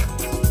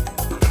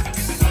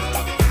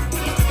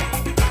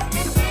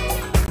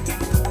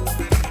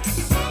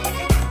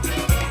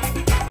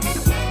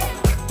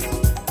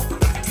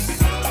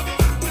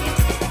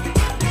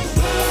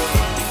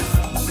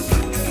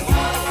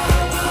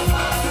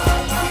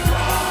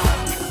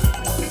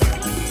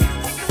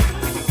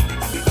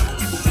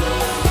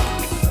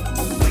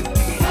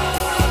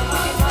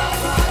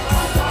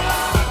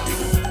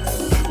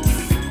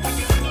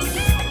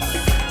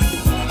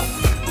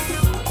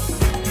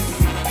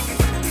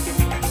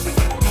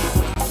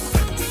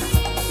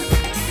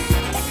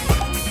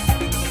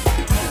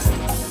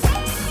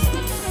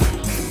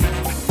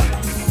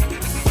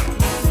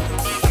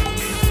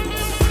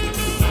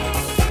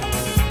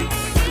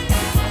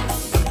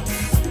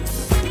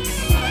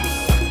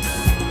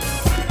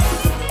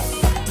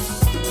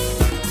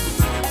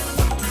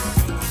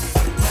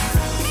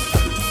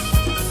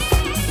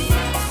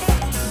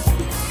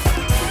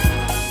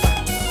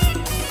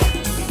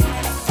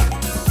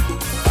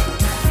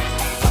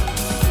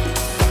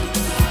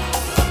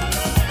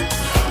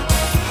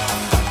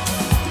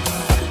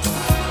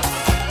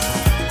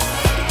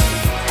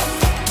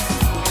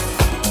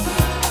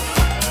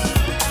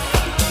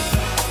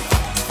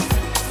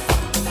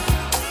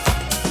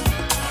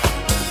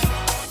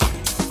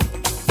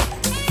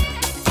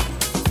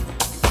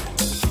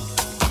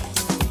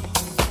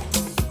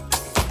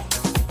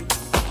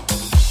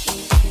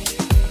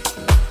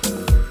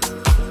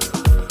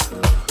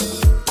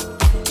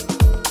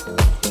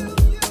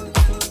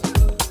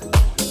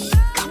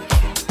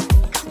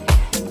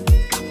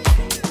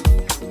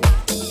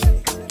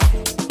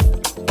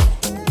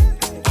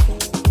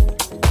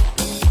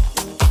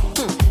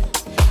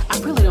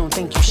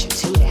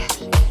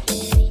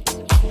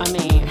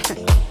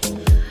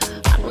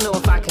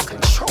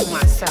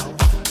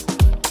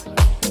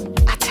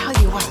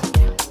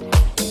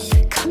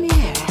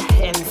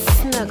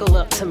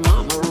 up to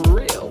mama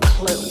real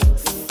close.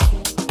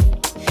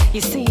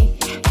 You see,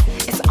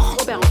 it's all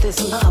about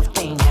this love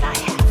thing that I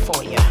have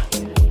for you.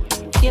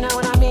 You know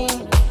what I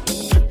mean?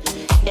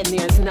 And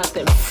there's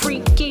nothing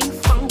freaky,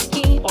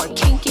 funky, or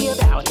kinky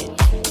about it.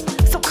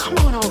 So come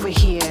on over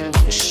here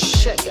and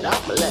shake it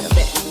up a little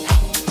bit.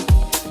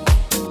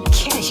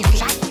 Yeah, you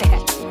like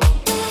that.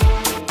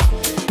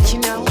 You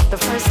know, the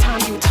first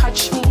time you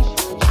touched me,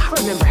 I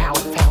remember how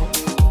it felt.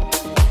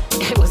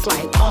 It was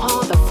like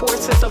all the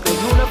forces of the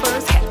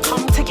universe had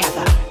come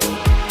together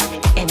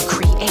and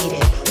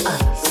created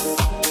us.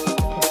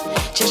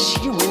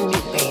 Just you and me,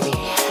 baby.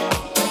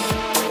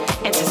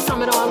 And to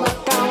sum it all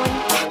up, darling,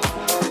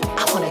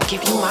 I want to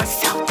give you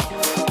myself.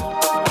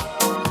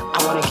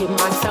 I want to give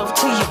myself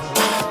to you.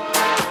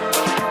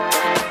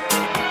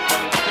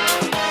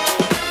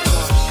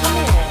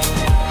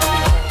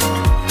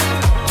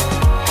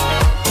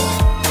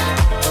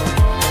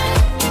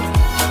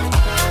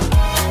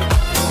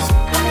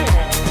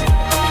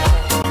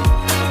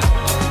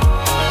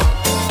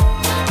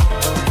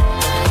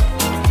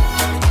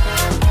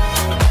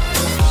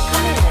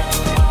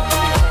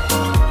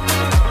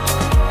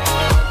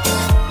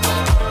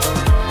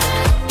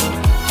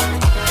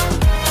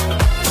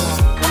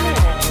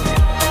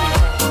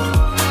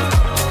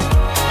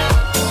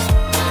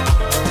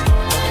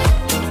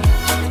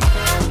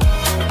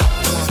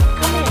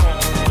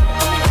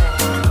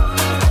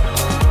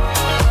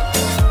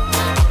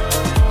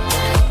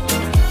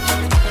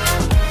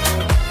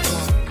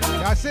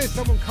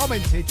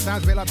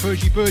 Sounds a bit like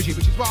Bougie,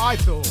 which is what I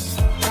thought.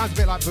 Sounds a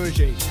bit like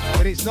Bougie,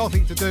 but it's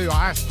nothing to do.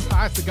 I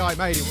asked the guy who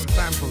made it what the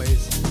sample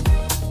is.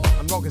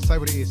 I'm not going to say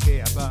what it is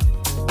here, but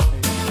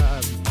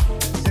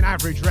it's an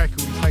average record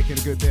he's taking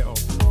a good bit of.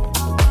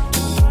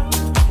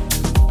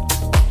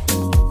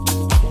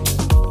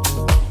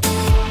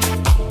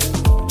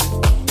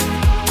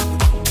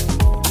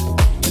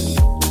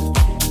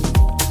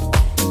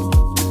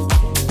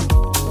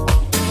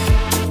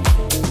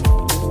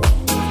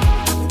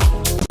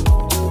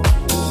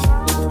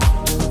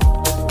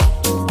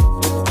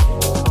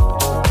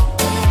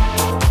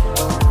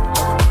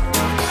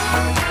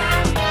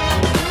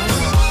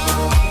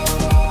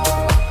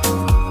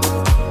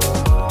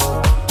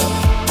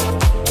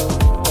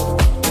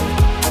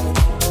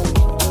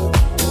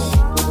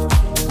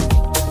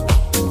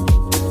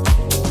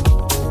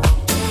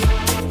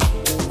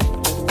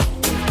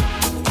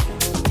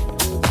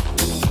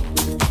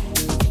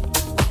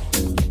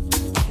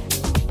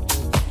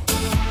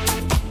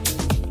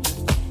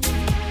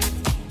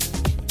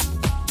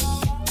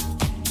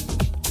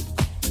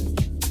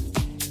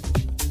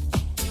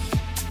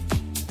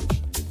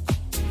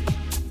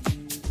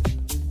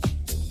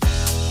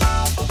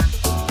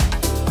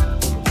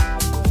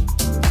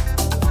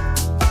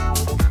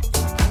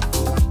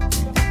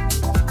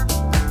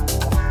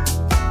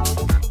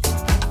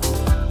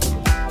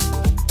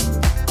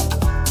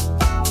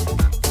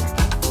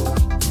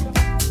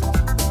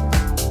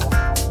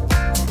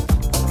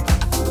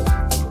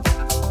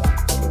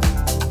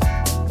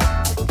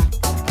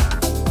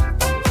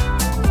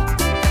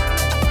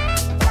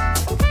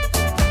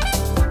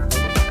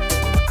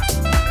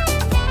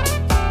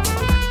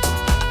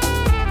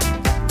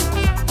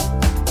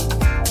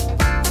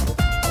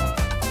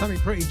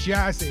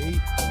 Jazzy,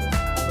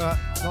 but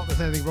not that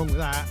there's anything wrong with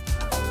that.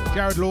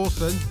 Jared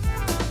Lawson,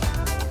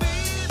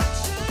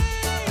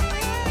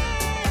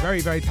 very,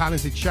 very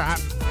talented chap.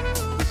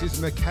 This is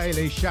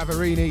Michele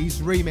Chavarini's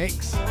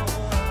remix,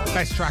 the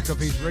best track of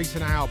his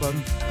recent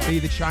album, Be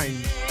the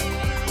Change.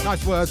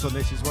 Nice words on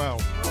this as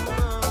well.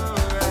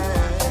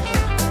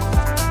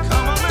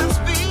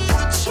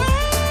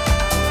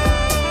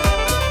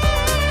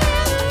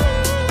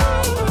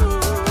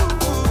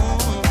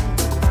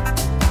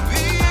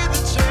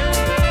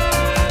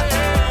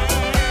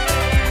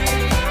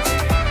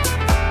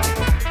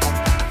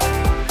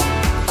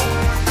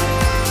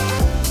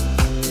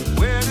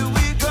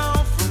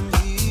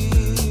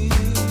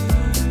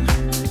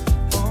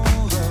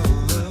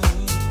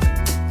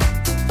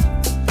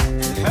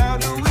 How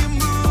do we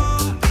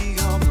move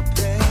beyond the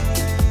pain?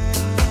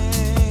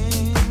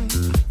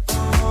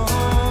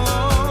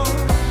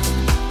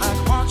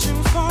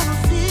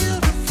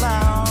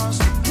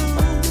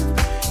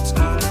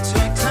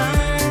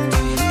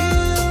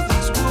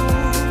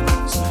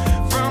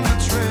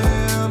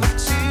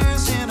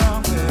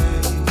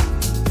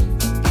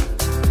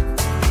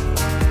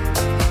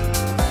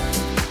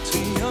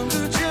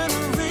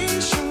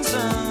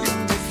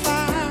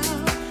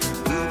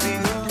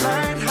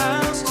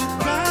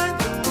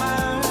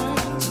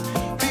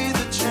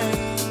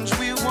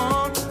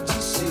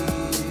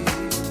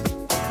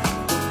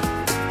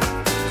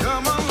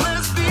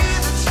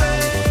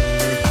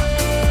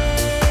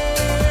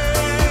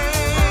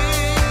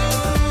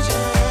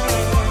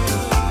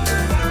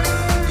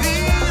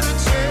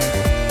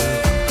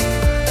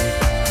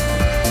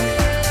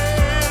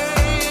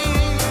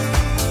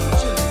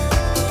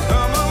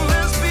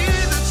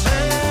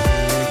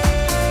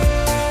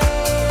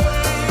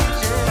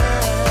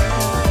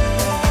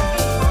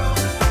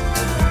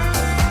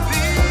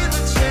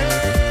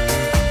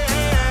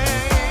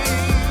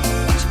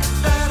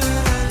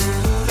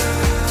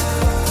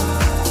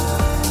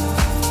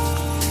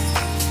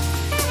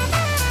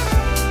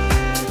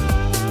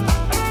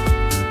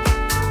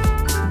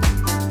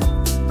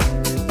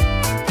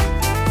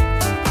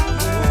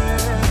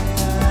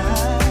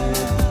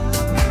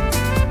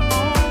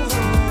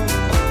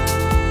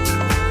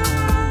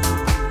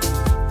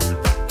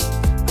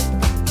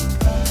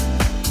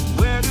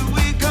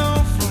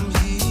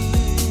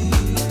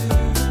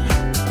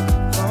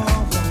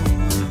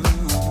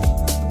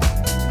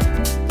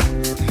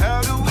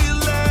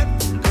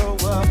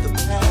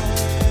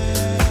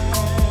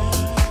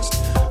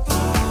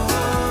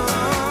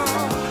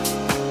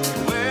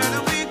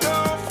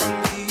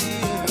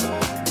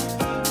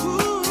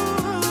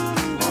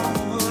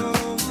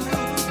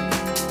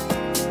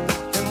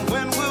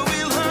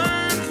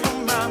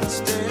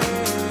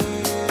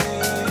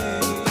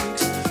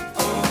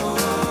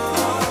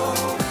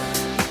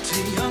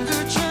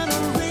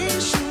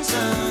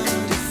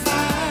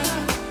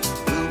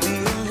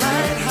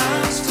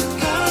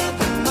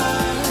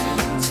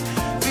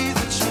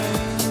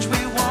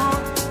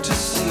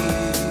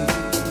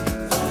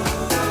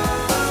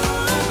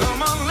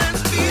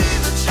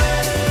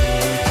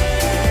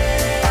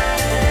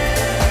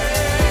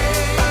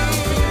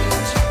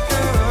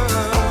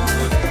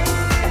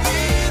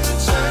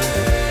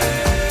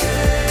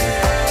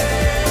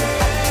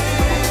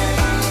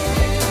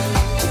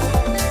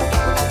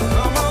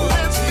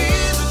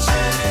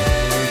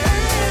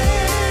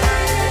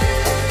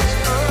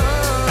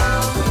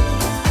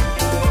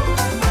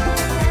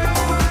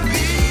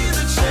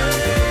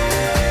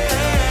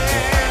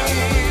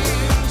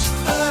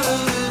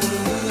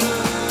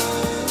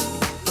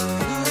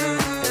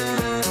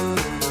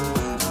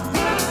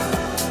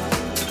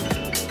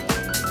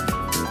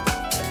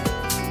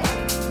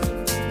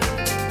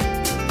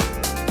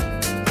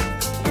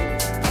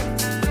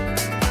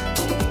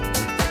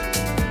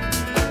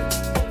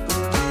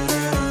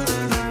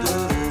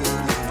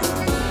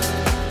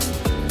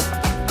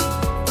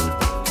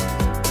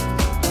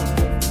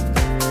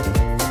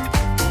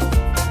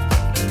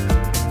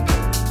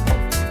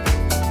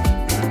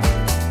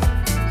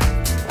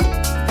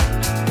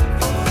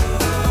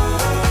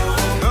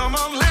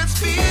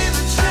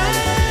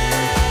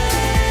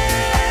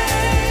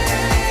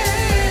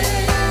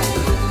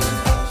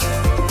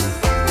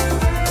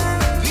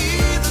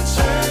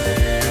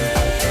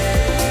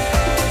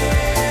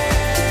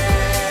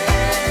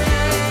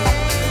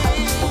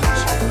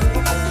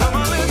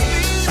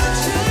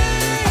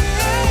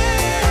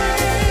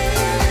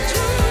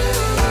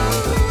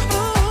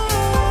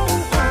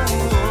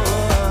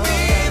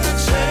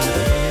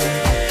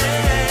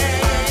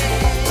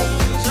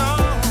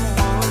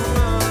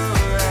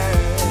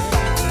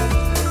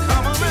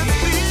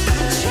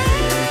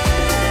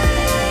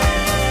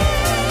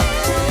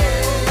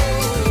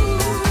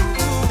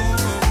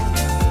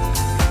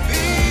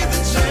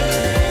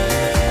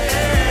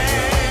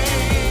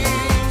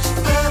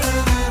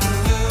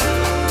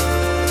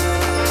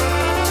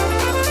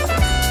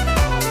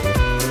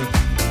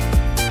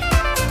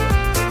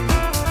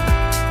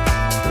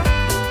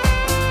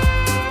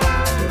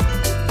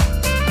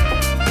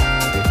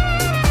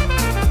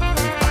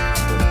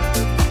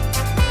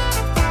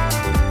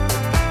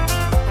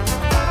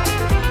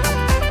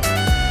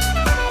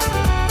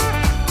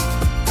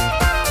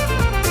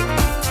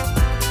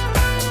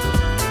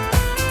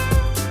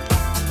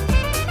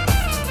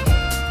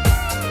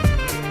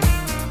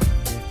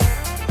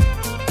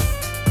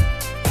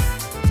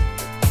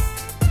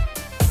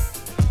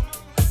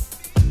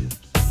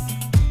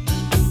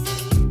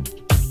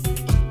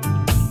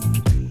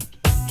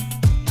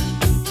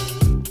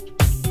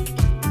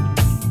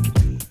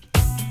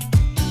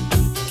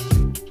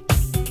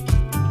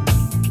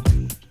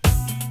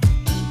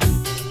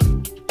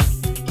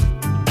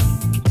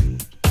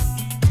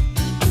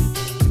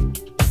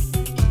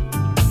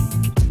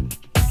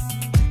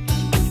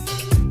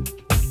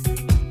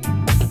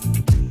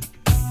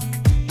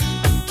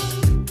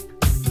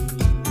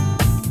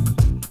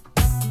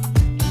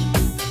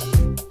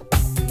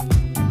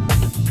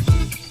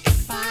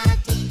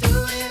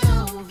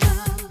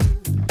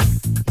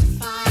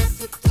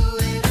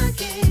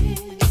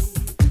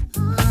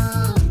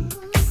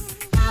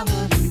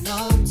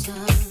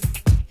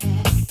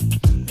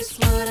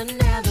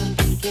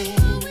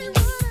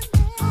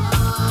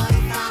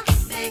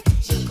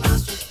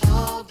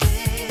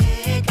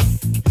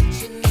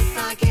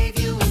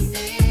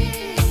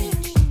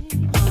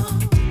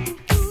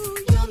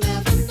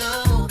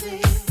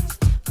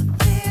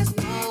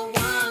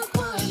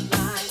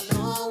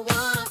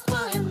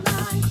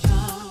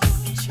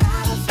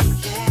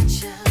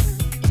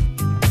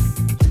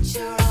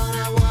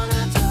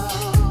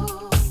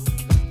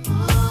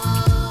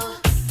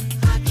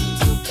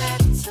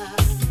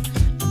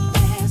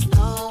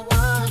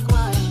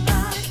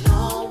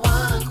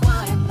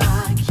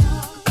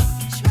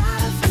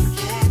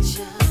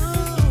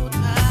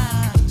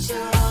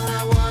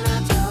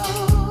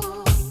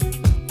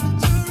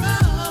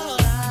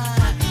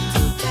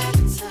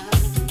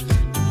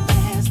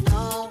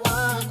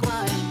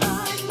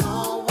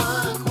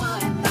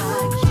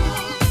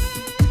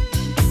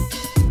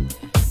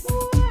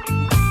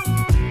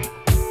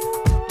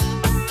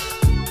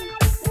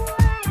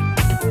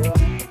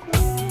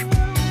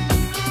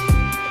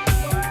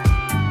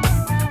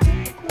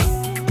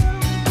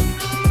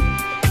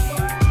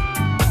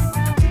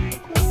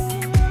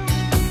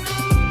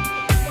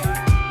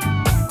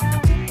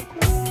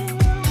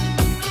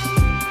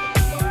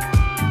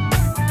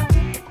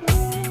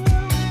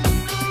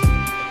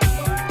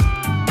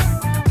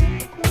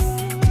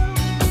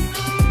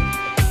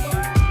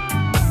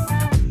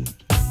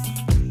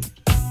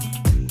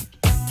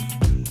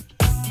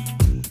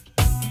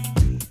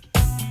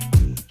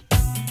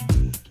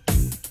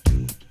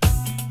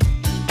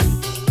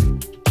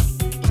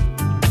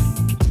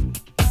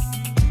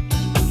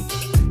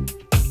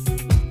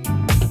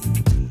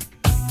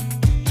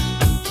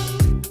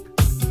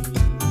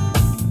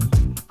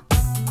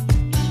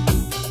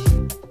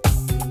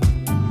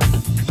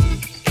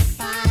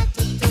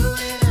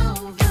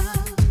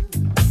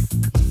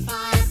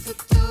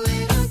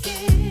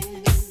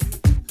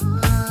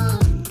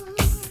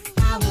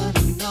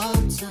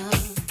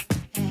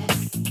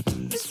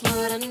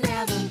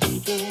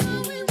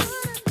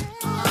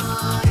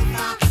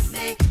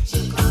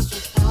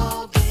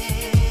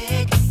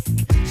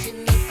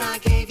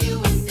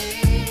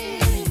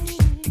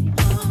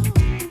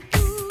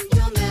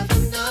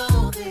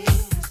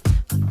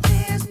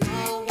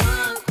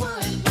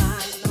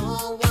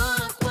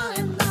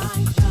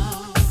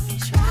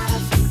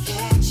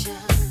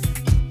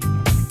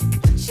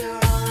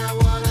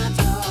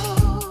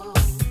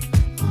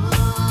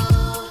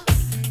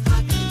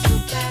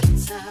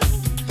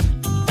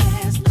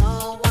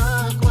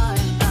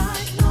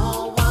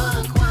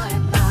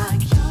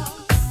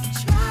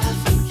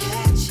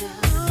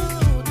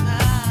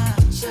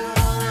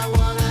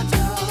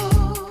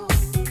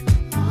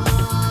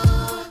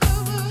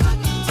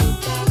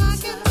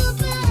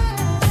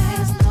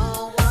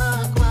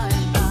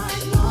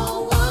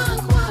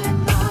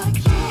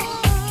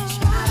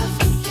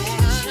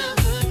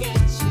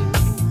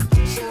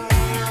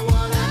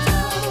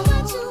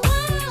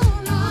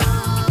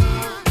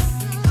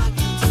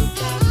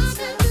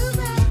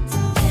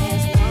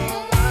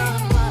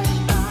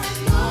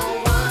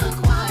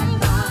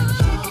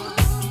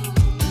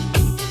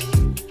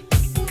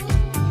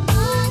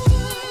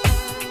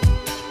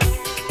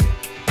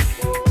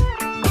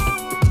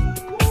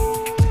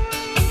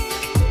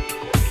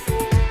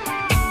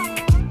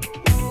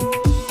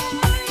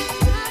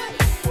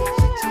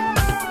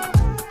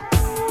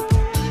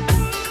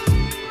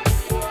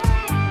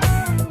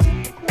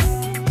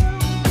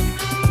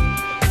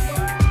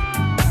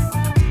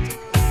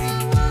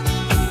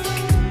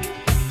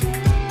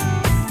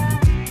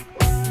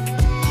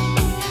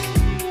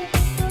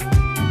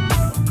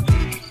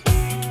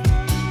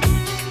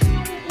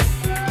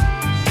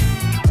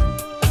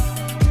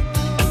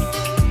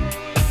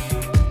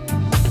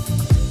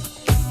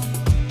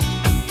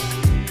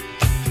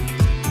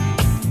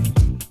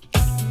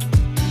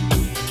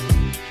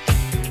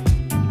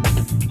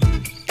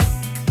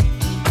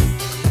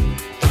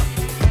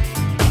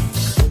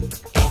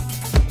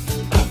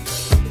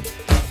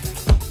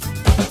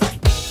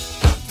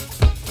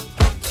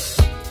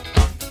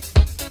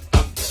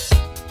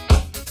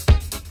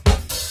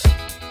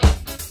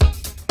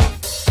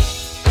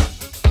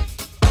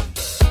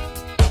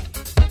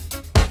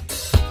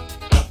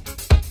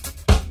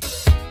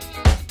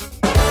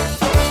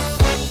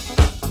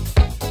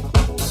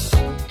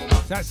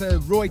 That's a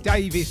Roy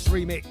Davis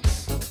remix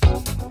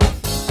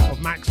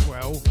of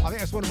Maxwell. I think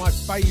that's one of my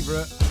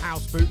favourite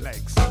house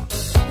bootlegs.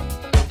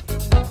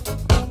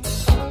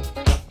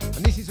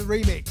 And this is a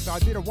remix I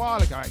did a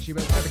while ago actually,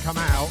 but it's never come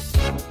out.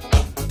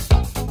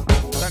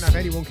 I don't know if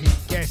anyone can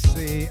guess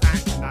the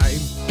act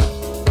name.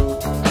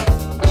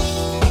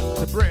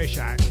 It's a British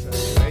act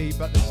actually,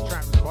 but this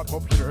track was quite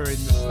popular in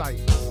the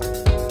States.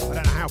 I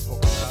don't know how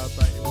popular,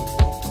 but it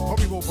was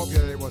probably more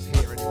popular than it was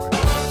here anyway.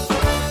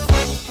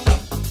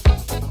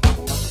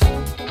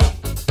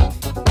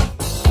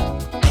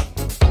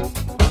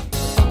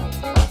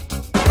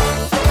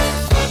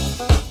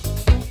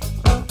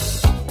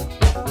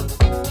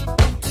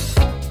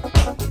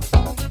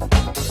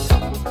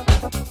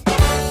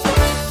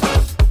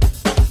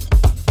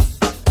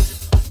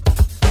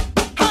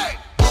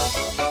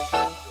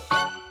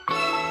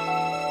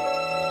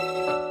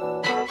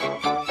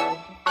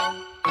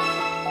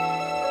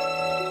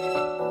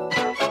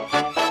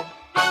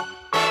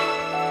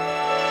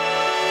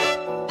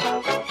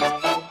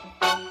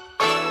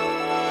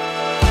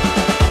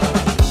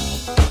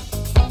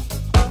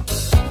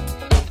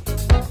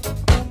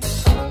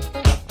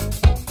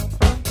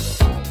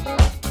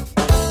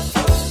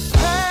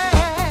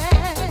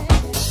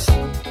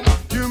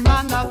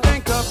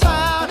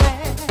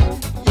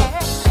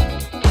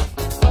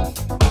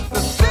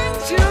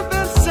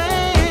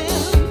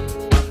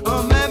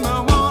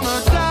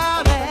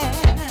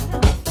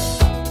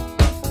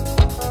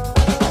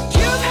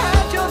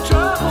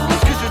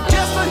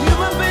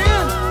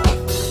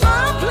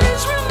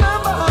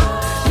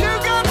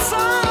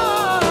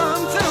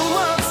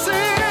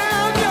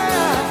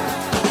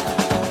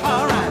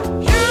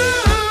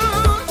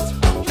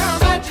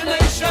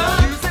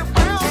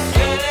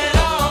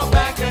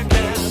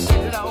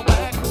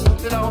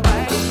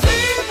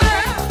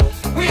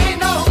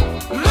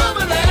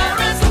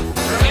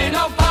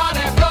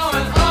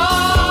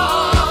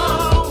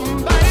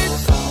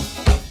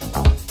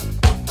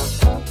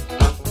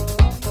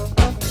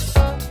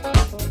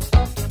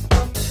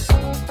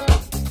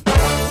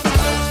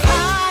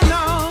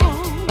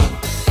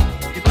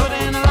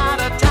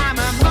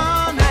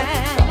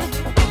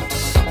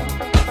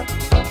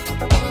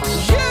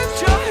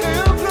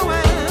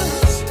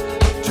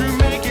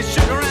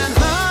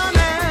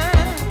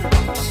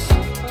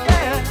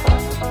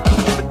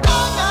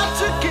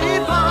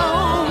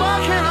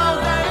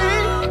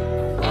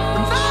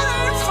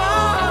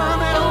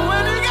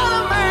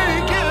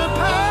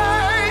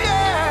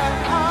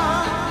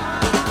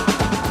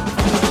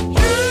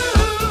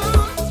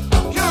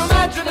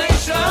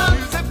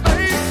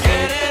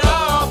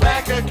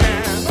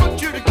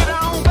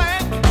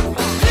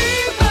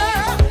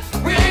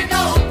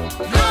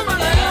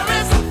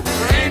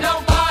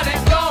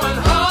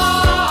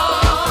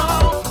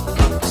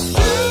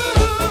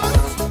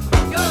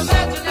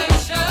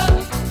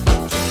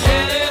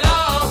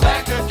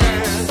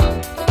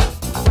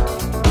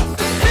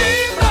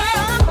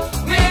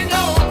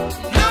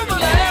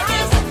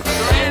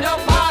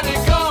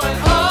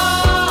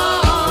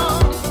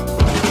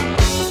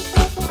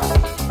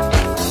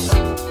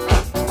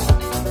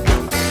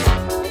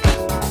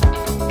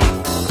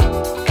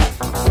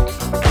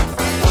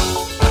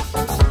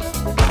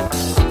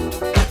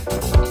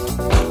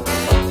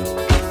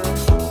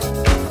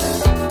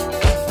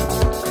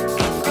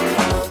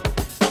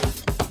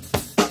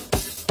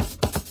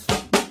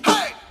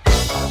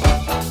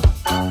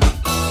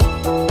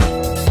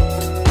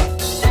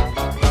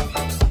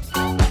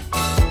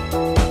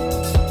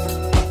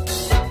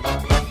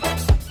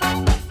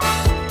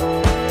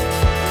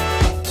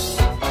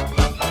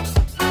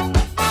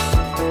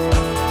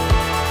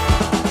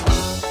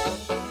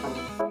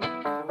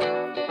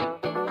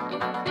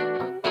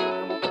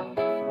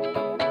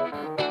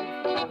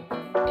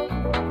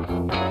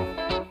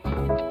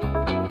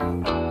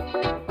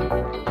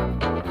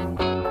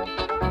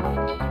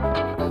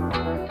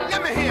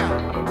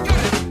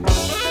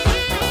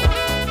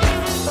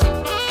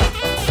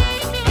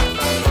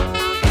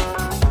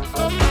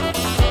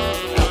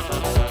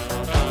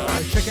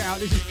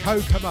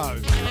 Kokomo.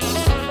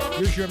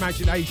 Use your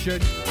imagination.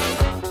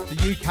 The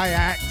UK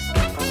act.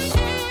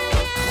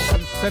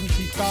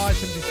 75,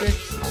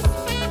 76.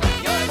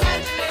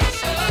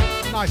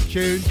 Nice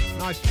tune,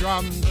 nice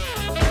drums.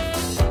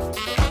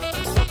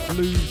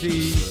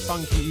 Bluesy,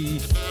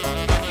 funky.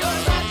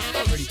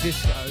 Not really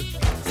disco.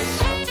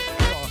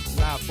 Got a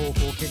loud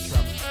 4/4 kick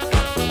drum.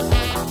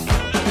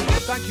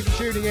 Thank you for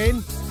tuning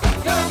in.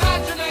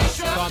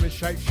 Simon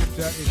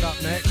Shapeshifter is up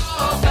next.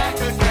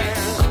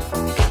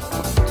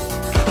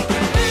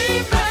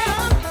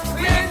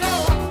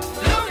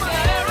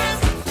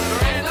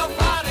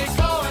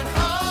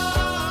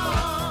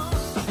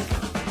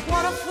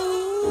 What a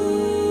fool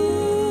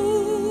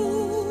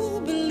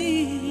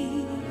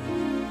believes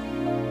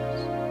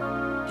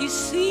he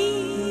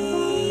sees.